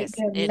agree, It right? is.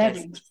 You have It is.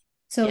 leverage.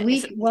 So Yeah,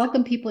 it's we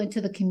welcome people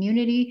into the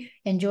community,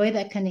 enjoy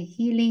that kind of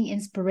healing,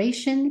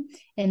 inspiration,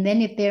 and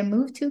then if they're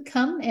moved to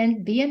come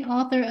and be an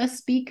author, a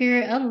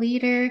speaker, a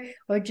leader,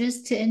 or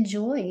just to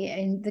enjoy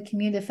in the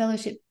community, the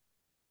fellowship.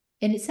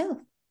 in itself.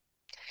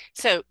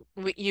 So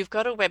you've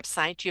got a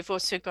website. You've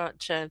also got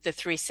the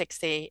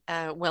 360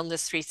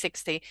 Wellness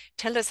 360.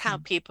 Tell us how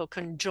people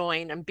can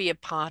join and be a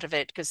part of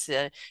it, because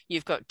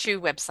you've got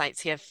two websites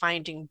here,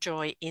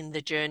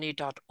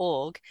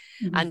 findingjoyinthejourney.org,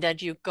 Mhm. and then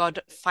you've got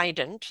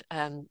Fident,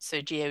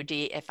 so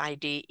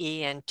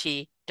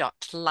GODFIDENT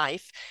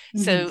 .life. Mhm.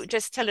 So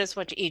just tell us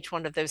what each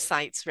one of those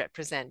sites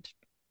represent.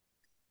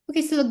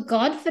 Okay, so the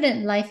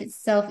Godfident life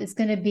itself is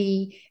going to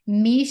be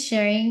me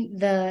sharing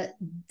the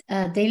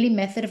daily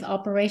method of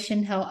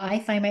operation, how I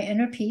find my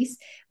inner peace,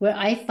 where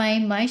I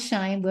find my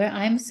shine, where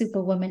I'm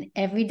superwoman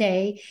every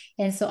day.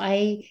 And so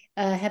I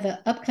have an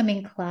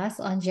upcoming class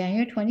on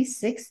January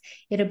 26th.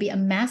 It'll be a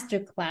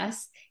master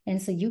class.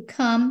 And so you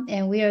come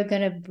and we are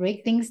going to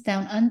break things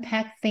down,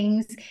 unpack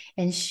things,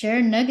 and share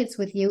nuggets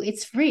with you.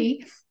 It's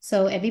free.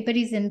 So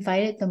everybody's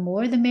invited. The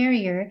more, the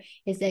merrier.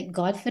 It's at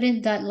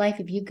godfident.life.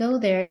 If you go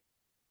there,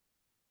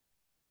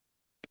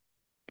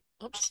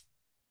 Oops,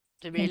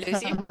 did we can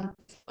lose you? come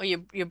Oh, you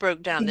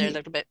broke down there a see.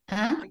 little bit.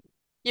 Huh?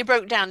 You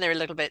broke down there a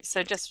little bit.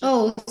 So just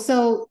Oh,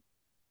 so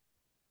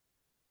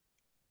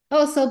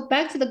so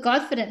back to the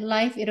Godfident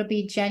Life, it'll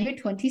be January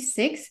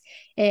 26th.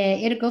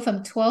 It'll go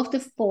from 12 to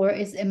 4.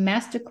 It's a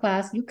master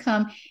class. You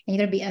come and you're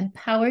going to be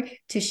empowered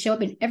to show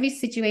up in every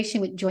situation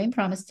with joy and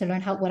promise to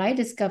learn how what I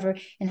discover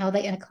and how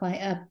they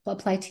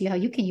apply to you, how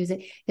you can use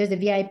it. There's a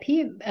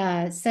VIP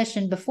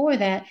session before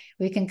that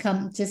where you can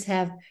come just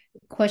have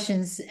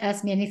questions,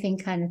 ask me anything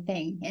kind of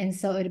thing. And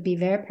so it'll be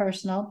very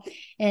personal.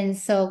 And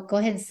so go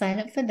ahead and sign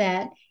up for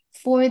that.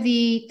 For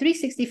the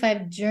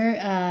 365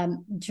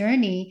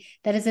 journey,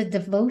 that is a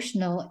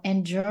devotional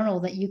and journal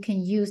that you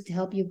can use to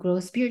help you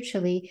grow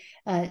spiritually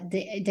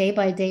day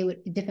by day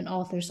with different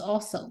authors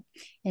also.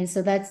 And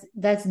so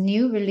that's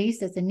new release.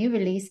 That's a new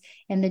release.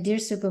 And the Dear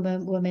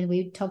Superwoman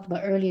we talked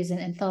about earlier is an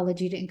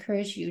anthology to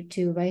encourage you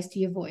to rise to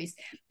your voice.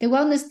 The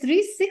Wellness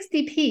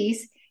 360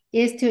 piece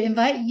is to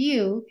invite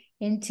you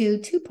into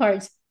two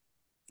parts.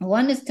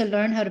 One is to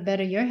learn how to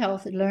better your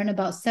health, learn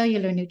about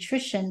cellular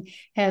nutrition,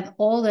 have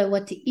all the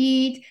what to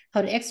eat,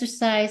 how to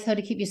exercise, how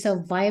to keep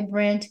yourself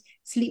vibrant,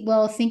 sleep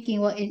well,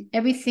 thinking well, in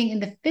everything in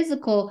the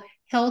physical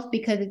health,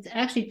 because it's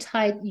actually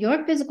tied,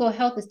 your physical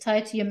health is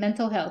tied to your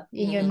mental health,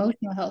 in your Mhm.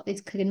 emotional health. It's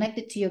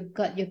connected to your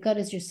gut. Your gut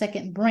is your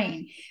second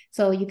brain.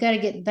 So you got to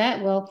get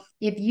that well.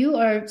 If you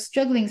are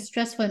struggling,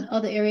 stressful in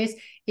other areas,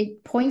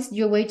 it points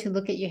your way to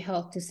look at your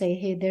health to say,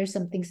 hey, there's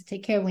some things to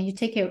take care of. When you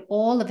take care of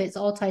all of it, it's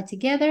all tied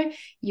together,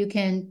 you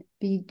can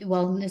be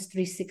Wellness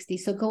 360.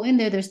 So go in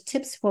there. There's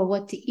tips for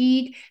what to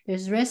eat.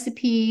 There's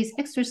recipes,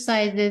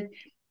 exercises.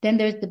 Then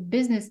there's the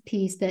business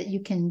piece that you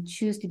can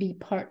choose to be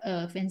part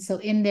of. And so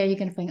in there, you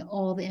can find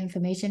all the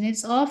information.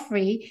 It's all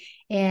free.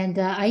 And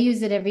I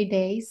use it every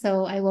day.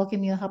 So I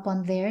welcome you to hop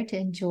on there to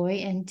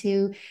enjoy and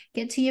to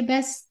get to your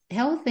best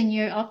health and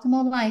your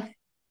optimal life.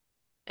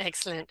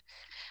 Excellent.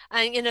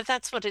 And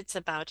that's what it's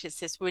about. It's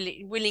this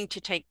willing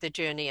to take the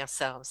journey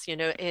ourselves.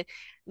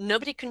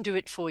 Nobody can do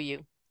it for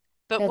you.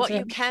 But That's what right.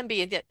 you can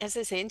be, as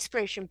I say,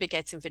 inspiration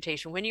begets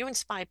invitation. When you're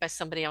inspired by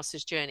somebody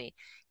else's journey,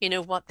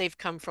 what they've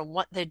come from,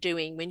 what they're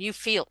doing, when you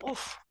feel,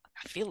 oh,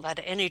 I feel that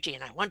energy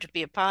and I want to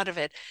be a part of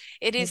it,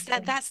 it is That's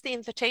right. that's the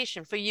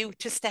invitation for you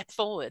to step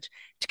forward,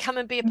 to come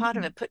and be a part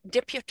of Mhm. it,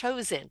 dip your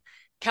toes in,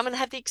 come and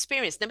have the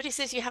experience. Nobody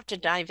says you have to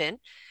dive in,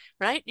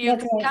 right? You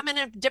That's can right. come in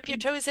and dip your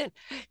toes in,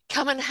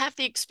 come and have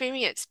the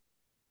experience.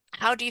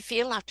 How do you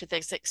feel after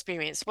this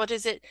experience? What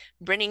is it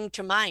bringing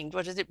to mind?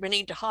 What is it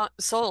bringing to heart,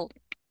 soul?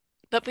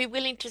 But be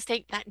willing to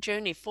take that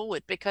journey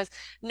forward, because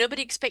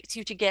nobody expects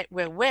you to get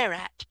where we're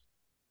at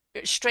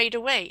straight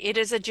away. It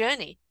is a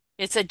journey.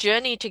 It's a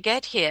journey to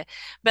get here,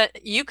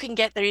 but you can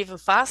get there even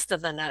faster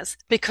than us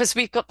because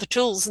we've got the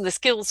tools and the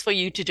skills for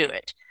you to do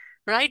it.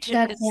 Right.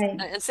 That's right.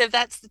 And so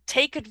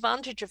take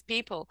advantage of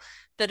people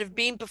that have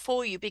been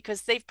before you,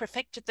 because they've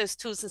perfected those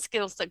tools and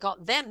skills that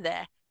got them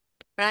there,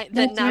 right?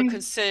 That That's now right.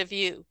 can serve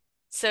you.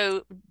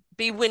 So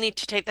be willing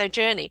to take that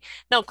journey.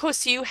 Now, of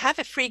course, you have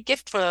a free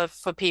gift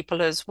for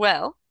people as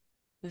well.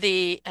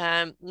 The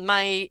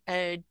my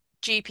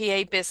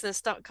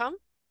GPAbusiness.com.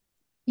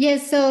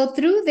 Yes, so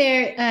through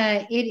there,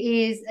 it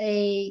is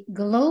a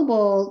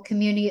global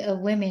community of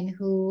women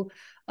who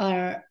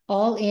are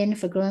all in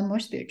for growing more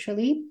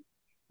spiritually.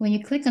 When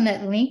you click on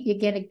that link, you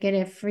get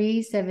a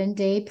free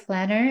 7-day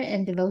planner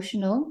and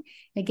devotional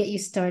to get you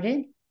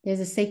started. There's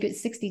a Sacred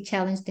 60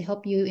 challenge to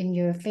help you in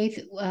your faith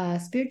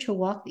spiritual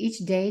walk each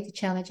day to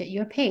challenge at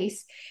your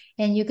pace.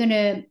 And you're going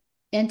to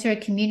enter a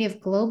community of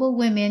global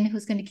women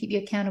who's going to keep you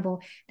accountable.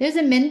 There's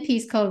a men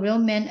piece called Real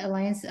Men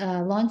Alliance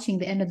launching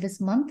the end of this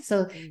month.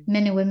 So Mm.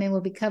 men and women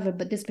will be covered,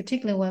 but this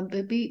particular one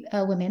will be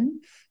women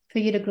for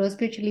you to grow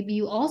spiritually. But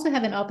you also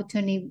have an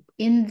opportunity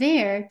in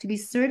there to be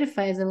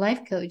certified as a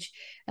life coach,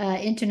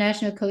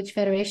 International Coach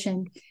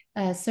Federation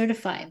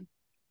certified.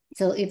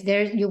 So if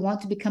you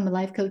want to become a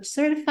life coach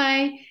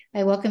certified,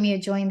 I welcome you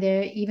to join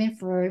there, even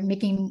for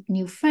making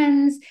new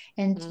friends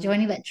and Mm.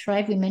 joining that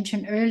tribe we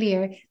mentioned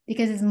earlier,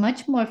 because it's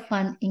much more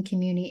fun in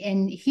community.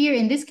 And here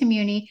in this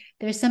community,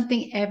 there's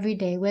something every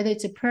day, whether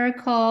it's a prayer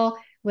call,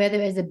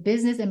 whether it's a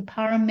business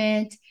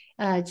empowerment,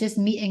 just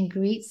meet and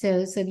greet.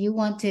 So if you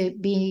want to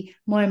be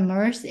more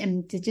immersed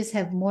and to just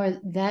have more of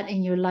that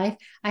in your life,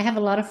 I have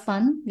a lot of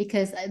fun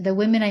because the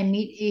women I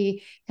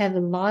meet have a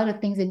lot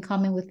of things in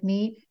common with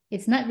me.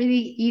 It's not really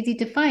easy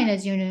to find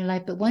as you're in your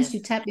life, but once you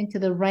Yes. tap into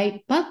the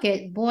right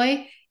bucket,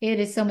 boy, it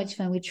is so much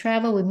fun. We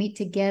travel, we meet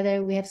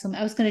together. We have some,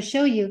 I was going to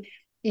show you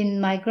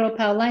in my Girl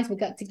Power Lines, we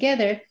got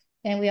together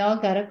and we all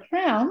got a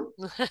crown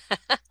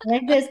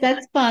like this.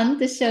 That's fun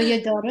to show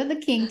your daughter the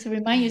king, to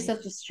remind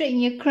yourself to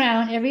straighten your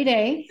crown every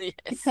day, to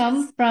Yes.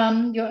 come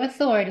from your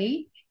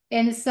authority.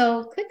 And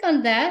so click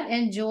on that,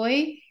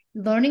 enjoy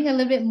learning a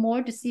little bit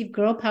more to see if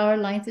Girl Power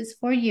Lines is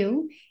for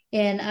you.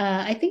 And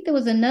I think there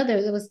was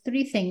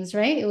three things,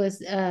 right? It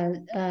was,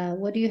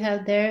 what do you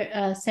have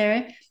there,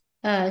 Sarah?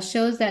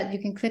 Shows that you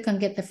can click on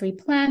get the free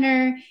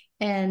planner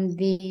and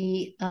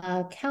the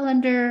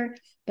calendar,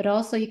 but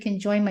also you can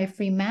join my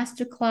free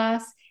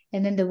masterclass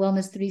and then the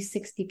Wellness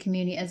 360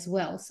 community as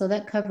well. So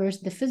that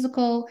covers the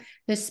physical,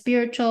 the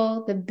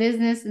spiritual, the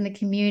business, and the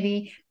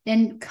community.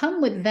 And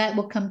come with that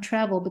will come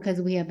travel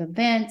because we have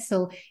events.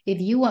 So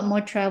if you want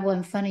more travel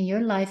and fun in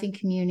your life and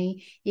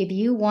community, if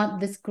you want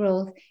this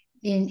growth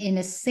in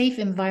a safe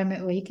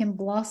environment where you can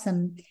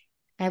blossom,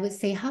 I would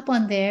say hop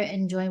on there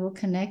and join. We'll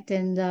connect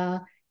and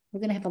we're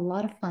going to have a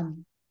lot of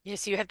fun.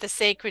 Yes, you have the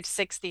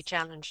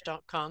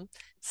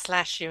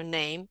sacred60challenge.com/your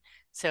name.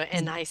 So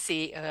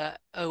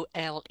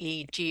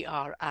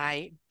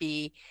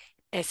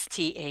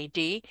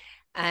NICOLEGRIBSTAD.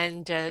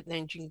 And then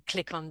you can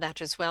click on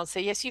that as well. So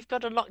yes, you've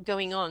got a lot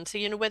going on. So,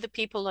 whether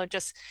people are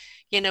just,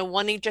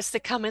 wanting just to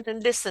come in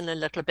and listen a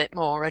little bit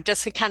more, or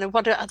just to kind of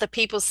what are other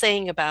people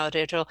saying about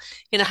it, or,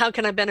 how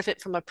can I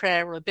benefit from a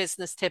prayer or a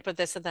business tip or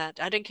this or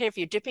that? I don't care if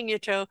you're dipping your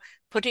toe,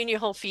 putting your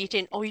whole feet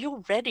in, or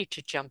you're ready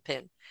to jump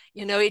in.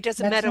 It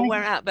doesn't That's matter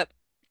where right. at, but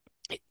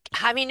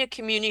having a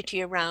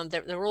community around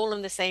that they're all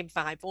in the same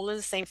vibe, all in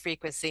the same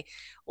frequency,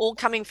 all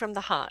coming from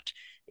the heart,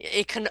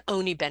 it can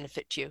only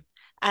benefit you.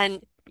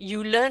 And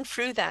you learn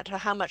through that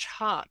how much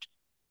heart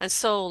and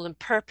soul and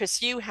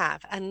purpose you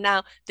have. And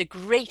now the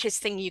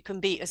greatest thing you can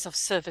be is of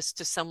service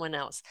to someone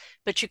else.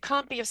 But you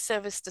can't be of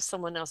service to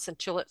someone else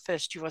until at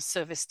first you are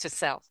service to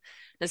self.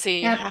 And so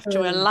you have to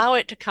Absolutely. allow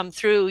it to come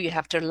through. You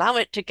have to allow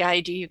it to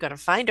guide you. You've got to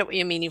find out what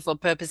your meaningful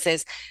purpose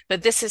is.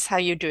 But this is how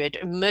you do it.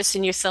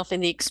 Immersing yourself in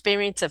the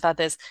experience of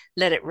others.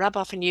 Let it rub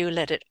off on you.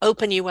 Let it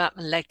open you up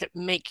and let it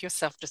make your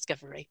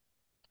self-discovery.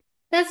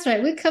 That's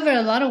right. We covered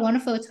a lot of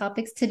wonderful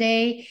topics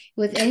today.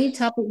 With any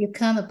topic you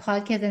come, a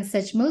podcast and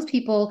such, most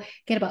people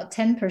get about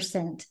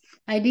 10%.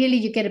 Ideally,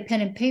 you get a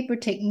pen and paper,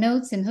 take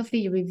notes, and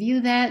hopefully you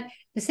review that.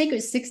 The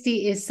Sacred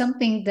 60 is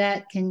something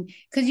that can,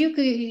 because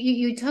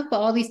you talk about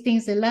all these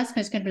things, the last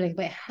one is going to be like,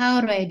 but how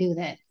do I do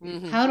that?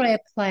 Hmm. How do I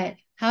apply it?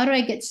 How do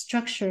I get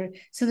structure?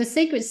 So the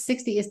Sacred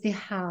 60 is the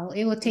how.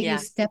 It will take you Yeah.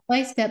 step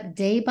by step,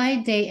 day by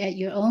day at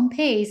your own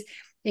pace,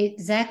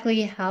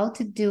 exactly how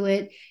to do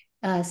it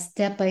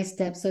step by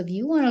step. So if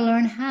you want to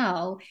learn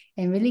how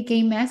and really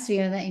gain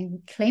mastery on that and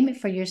claim it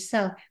for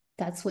yourself,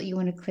 that's what you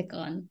want to click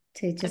on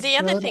to just The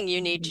other grow that. thing you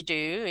need to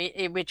do,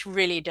 which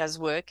really does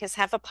work, is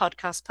have a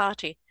podcast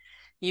party.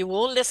 You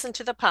all listen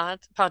to the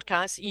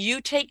podcast,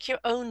 you take your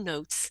own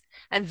notes,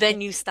 and then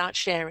you start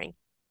sharing.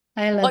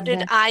 I What love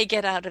did that. I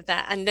get out of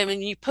that? And then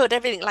when you put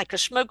everything like a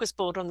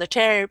smorgasbord on the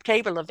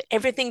table of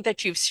everything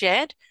that you've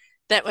shared,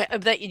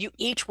 that you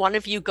each one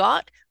of you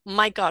got,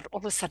 my God, all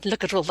of a sudden,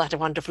 look at all that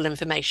wonderful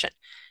information,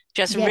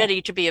 just Yes,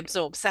 ready to be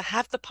absorbed. So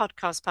have the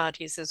podcast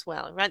parties as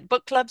well, right?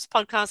 Book clubs,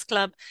 podcast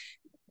club,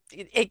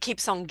 it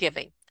keeps on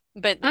giving.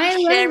 But I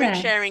love sharing, that.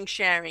 sharing,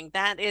 sharing,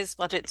 that is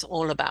what it's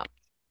all about.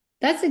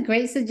 That's a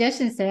great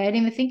suggestion, Sarah. I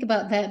didn't even think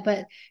about that,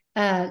 but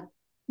uh,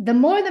 the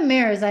more the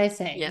merrier, as I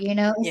say. Yeah.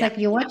 It's Yeah. like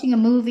you're watching a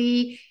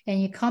movie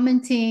and you're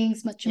commenting.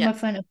 It's much Yeah. more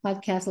fun a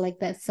podcast like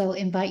that. So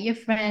invite your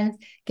friends,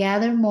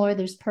 gather more.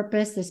 There's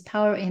purpose, there's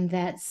power in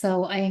that.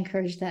 So I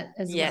encourage that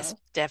as Yes, well.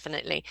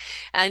 definitely.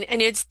 And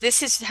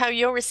this is how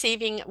you're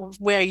receiving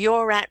where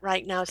you're at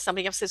right now.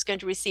 Somebody else is going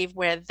to receive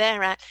where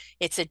they're at.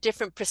 It's a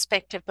different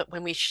perspective, but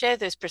when we share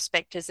those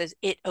perspectives,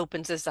 it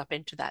opens us up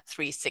into that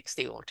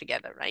 360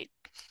 altogether, right?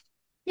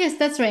 Yes,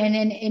 that's right.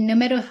 And no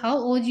matter how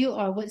old you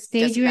are, what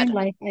stage Doesn't you're in matter.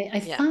 life,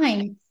 I Yeah.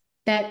 find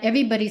that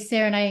everybody,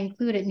 Sarah and I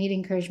included, need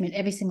encouragement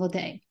every single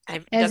day.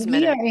 It As doesn't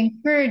we matter. are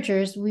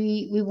encouragers,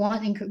 we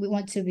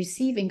want to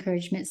receive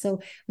encouragement. So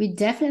we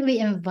definitely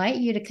invite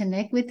you to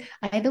connect with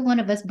either one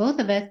of us,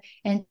 both of us,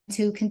 and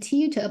to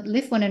continue to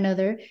uplift one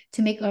another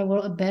to make our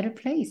world a better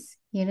place,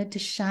 to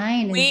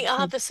shine We and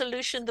are to the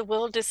solution the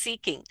world is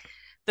seeking.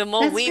 The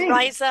more that's we right.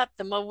 rise up,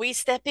 the more we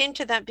step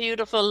into that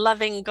beautiful,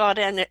 loving God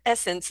and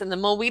essence, and the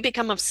more we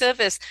become of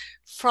service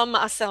from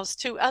ourselves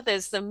to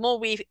others, the more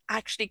we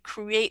actually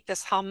create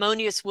this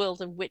harmonious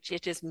world in which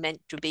it is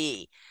meant to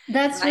be,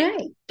 That's right?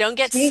 right. Don't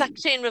get See?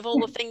 sucked in with all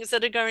the things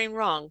that are going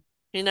wrong,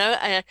 you know?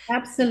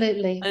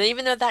 Absolutely. And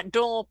even though that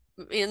door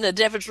in the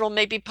devil's door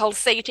may be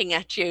pulsating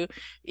at you,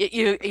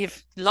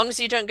 if as long as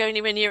you don't go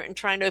anywhere near it and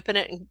try and open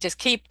it and just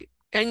keep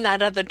in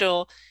that other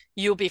door,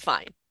 you'll be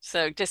fine.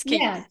 So just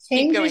keep Yeah, keep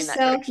change going that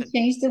yourself to direction.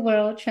 change the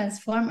world,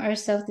 transform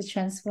ourselves to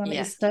transform it. It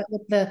Yes. start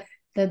with the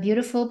the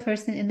beautiful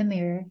person in the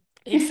mirror.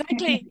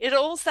 Exactly. It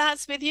all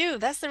starts with you.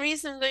 That's the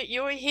reason that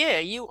you're here.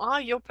 You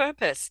are your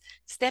purpose.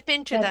 Step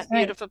into That's that right.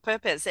 beautiful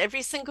purpose.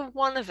 Every single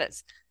one of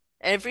us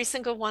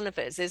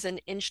is an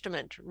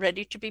instrument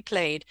ready to be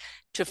played,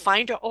 to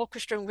find an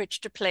orchestra in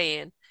which to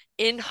play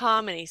in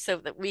harmony, so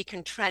that we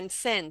can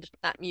transcend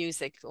that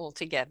music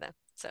altogether.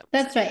 So,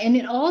 That's right. And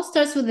it all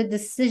starts with a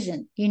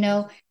decision.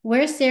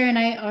 Where Sarah and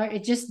I are,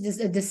 it just is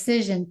a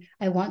decision.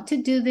 I want to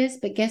do this,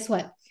 but guess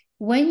what?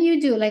 When you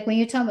do, like when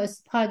you're talking about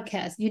this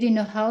podcast, you didn't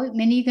know how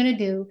many you're going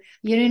to do.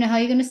 You didn't know how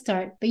you're going to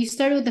start, but you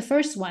started with the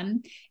first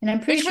one. And I'm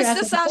pretty which sure was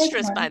after the first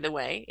disastrous, by one, the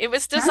way. It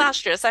was huh?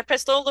 disastrous. I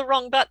pressed all the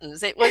wrong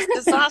buttons. It was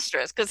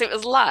disastrous because it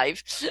was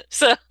live.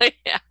 So,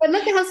 yeah. But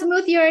look at how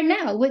smooth you are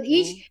now. With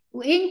Mm,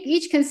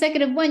 each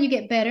consecutive one, you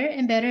get better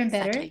and better and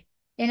better. exactly.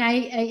 And I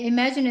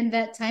imagine in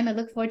that time, I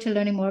look forward to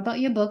learning more about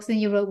your books. And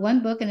you wrote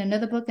one book and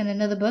another book and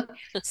another book.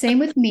 Same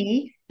with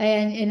me.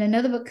 And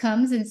another book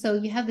comes. And so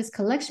you have this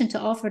collection to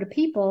offer to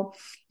people.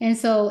 And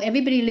so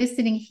everybody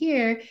listening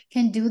here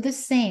can do the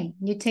same.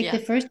 You take the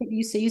Yeah. first step,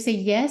 you say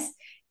yes.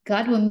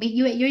 God will meet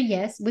you at your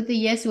yes. With the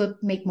yes, you will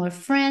make more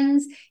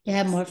friends. You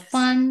have Yes, more yes.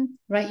 fun.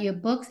 Write your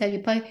books. Have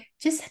your podcast.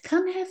 Just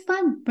come have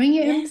fun. Bring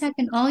your Yes. impact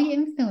and all your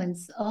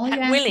influence, all your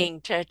And assets.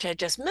 willing to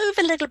just move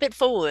a little bit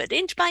forward,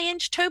 inch by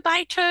inch, toe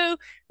by toe,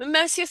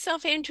 immerse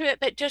yourself into it,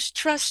 but just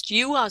trust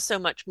you are so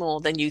much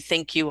more than you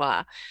think you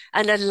are,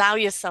 and allow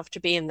yourself to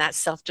be in that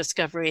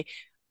self-discovery,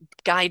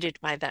 guided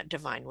by that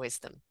divine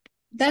wisdom.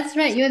 So, That's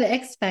right. You're the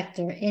X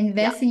factor. yeah.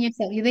 Invest in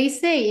yourself. They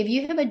say if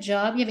you have a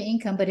job, you have an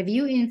income, but if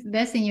you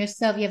invest in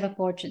yourself, you have a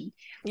fortune.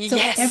 So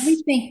Yes.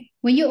 everything,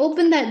 when you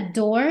open that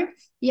door,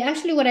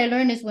 what I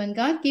learned is when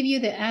God give you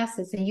the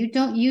assets and you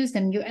don't use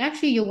them,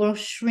 your world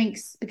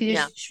shrinks because you're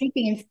Yeah.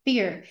 shrinking in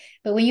fear.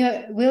 But when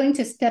you're willing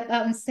to step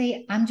out and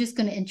say, I'm just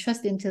going to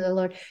entrust into the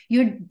Lord,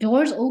 your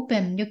doors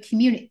open, your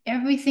community,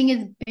 everything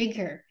is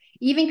bigger.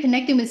 Even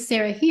connecting with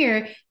Sarah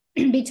here,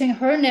 between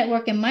her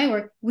network and my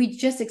work, we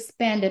just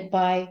expanded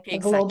by a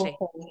global Exactly.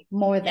 whole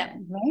more Yeah.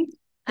 than, right?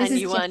 This And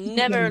is you just are the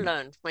never beginning.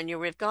 alone. When you're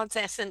with God's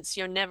essence,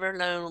 you're never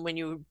alone. When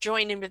you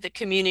join in with the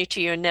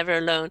community, you're never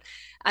alone.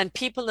 And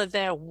people are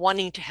there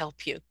wanting to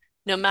help you.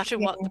 No matter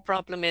what Yeah, the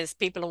problem is,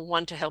 people will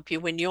want to help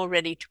you when you're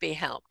ready to be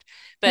helped.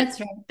 But that's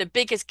right. the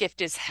biggest gift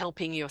is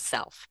helping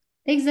yourself.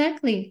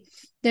 Exactly.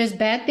 There's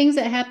bad things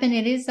that happen.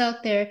 It is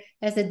out there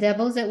as the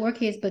devil's at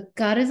work is, but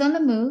God is on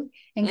the move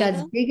and God's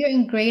Hmm. bigger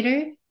and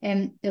greater.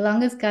 And as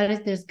long as God is,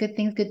 there's good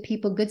things, good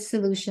people, good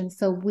solutions.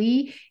 So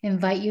we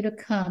invite you to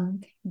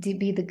come to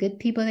be the good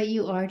people that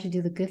you are, to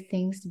do the good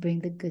things, to bring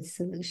the good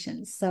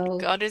solutions. So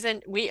God is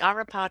in, we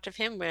are a part of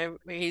Him where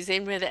He's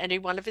in with any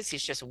one of us.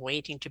 He's just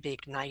waiting to be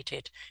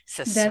ignited.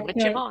 So that's switch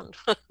Him right. on.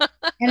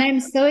 And I'm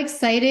so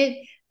excited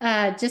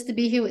just to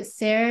be here with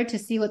Sarah to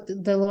see what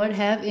the Lord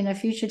have in our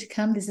future to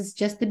come. This is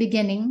just the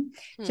beginning.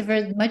 So Hmm.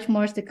 there's much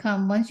more is to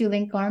come. Once you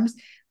link arms,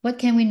 what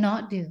can we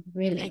not do,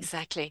 really?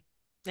 Exactly.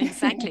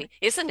 Exactly.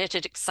 Isn't it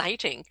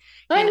exciting?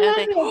 I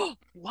Oh,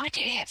 what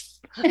if?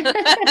 love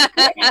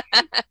it.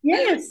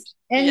 Yes.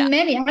 Yeah. And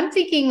many, I'm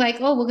thinking like,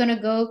 oh, we're going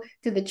to go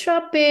to the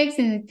tropics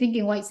and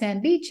thinking white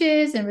sand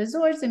beaches and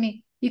resorts. I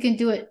mean, you can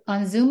do it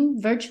on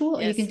Zoom virtual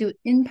or you can Yes. do it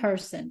in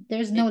person.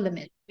 There's Y- no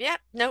limit. Yeah.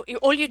 No,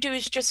 all you do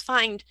is just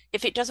find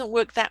if it doesn't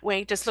work that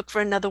way, just look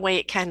for another way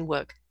it can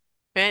work.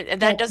 Right?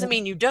 And that That's doesn't it.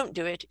 mean you don't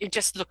do it. You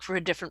just look for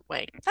a different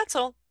way. That's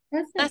all.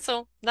 That's it. That's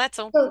all. That's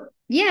all. So,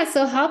 yeah,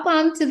 so hop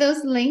on to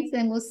those links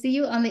and we'll see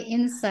you on the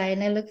inside.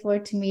 And I look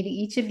forward to meeting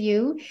each of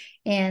you.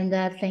 And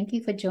thank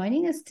you for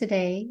joining us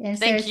today. And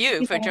Sarah, Thank thank you you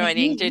for for having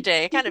joining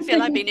today. I kind of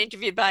feel I've been me.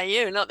 interviewed by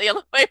you, not the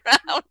other way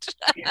around.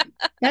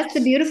 That's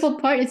the beautiful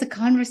part. It's a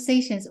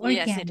conversation. It's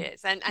Yes, it organic.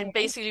 is. And Right?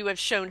 basically we've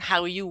shown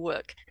how you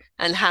work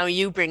and how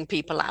you bring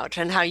people out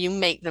and how you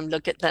make them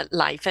look at that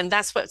life. And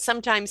that's what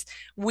sometimes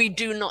we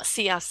do not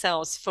see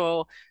ourselves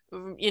for,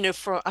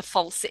 for a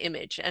false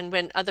image. And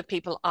when other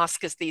people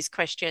ask us these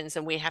questions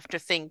and we have to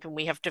think and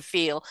we have to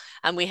feel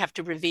and we have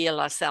to reveal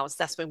ourselves,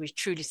 that's when we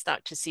truly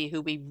start to see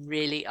who we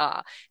really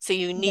are. So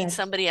you need That's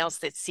somebody else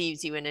that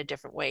sees you in a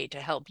different way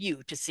to help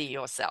you to see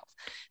yourself.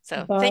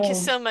 So thank you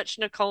bomb. so much,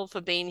 Nicole,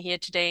 for being here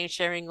today and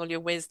sharing all your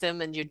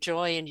wisdom and your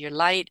joy and your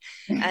light.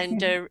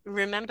 And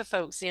remember,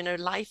 folks,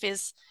 life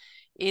is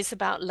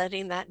about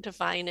letting that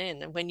divine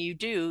in. And when you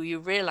do, you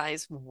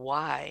realize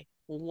why,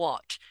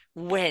 what,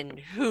 when,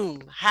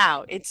 whom,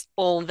 how. It's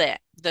all there.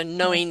 The That's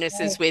knowingness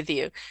is right. with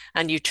you,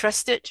 and you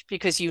trust it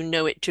because you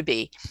know it to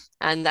be.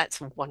 And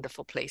that's a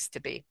wonderful place to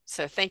be.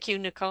 So thank you,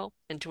 Nicole,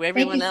 and to Thank you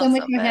everyone so else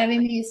much out for there. having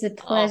me. It's a Oh,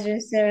 pleasure, my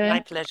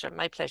Sarah. pleasure,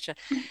 my pleasure.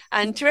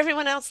 And to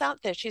everyone else out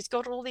there, she's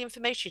got all the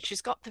information.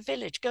 She's got the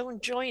village. Go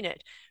and join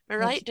it. All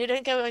That's right. They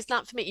don't go, "Oh, it's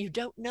not for me." You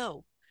don't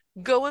know.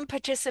 Go and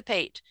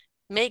participate.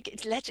 Make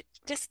it, let it,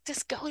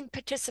 just go and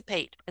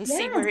participate and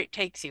see yeah. where it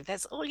takes you.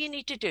 That's all you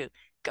need to do.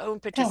 Go and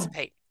Come,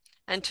 participate.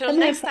 Until come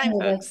have next fun time,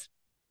 with us. folks.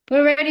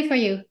 We're ready for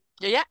you.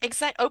 Yeah,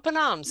 exact. Open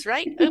arms,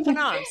 right? Open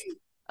arms.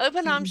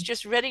 Open arms,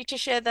 just ready to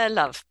share their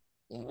love.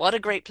 What a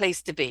great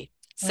place to be.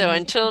 So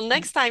until 100%.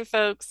 next time,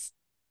 folks.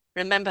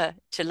 Remember,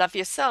 to love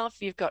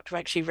yourself, you've got to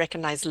actually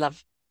recognize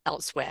love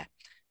elsewhere.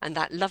 And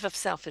that love of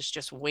self is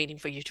just waiting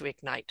for you to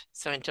ignite.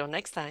 So until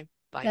next time,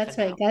 bye for That's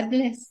right. now. God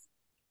bless.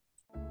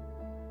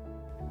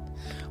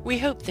 We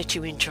hope that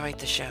you enjoyed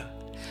the show.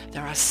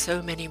 There are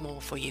so many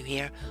more for you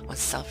here on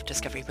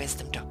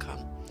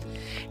selfdiscoverywisdom.com.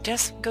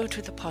 Just go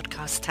to the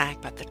podcast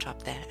tab at the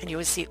top there and you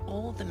will see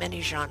all the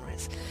many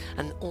genres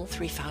and all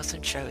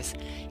 3,000 shows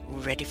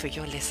ready for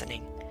your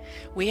listening.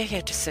 We are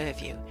here to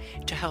serve you,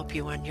 to help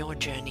you on your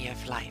journey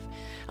of life,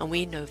 and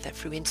we know that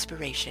through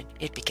inspiration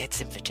it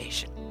begets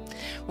invitation.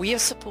 We are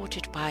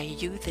supported by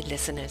you, the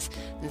listeners,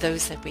 and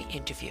those that we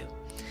interview.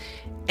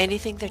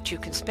 Anything that you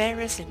can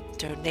spare us in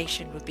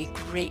donation would be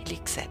greatly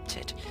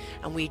accepted,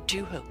 and we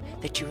do hope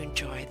that you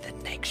enjoy the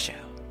next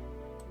show.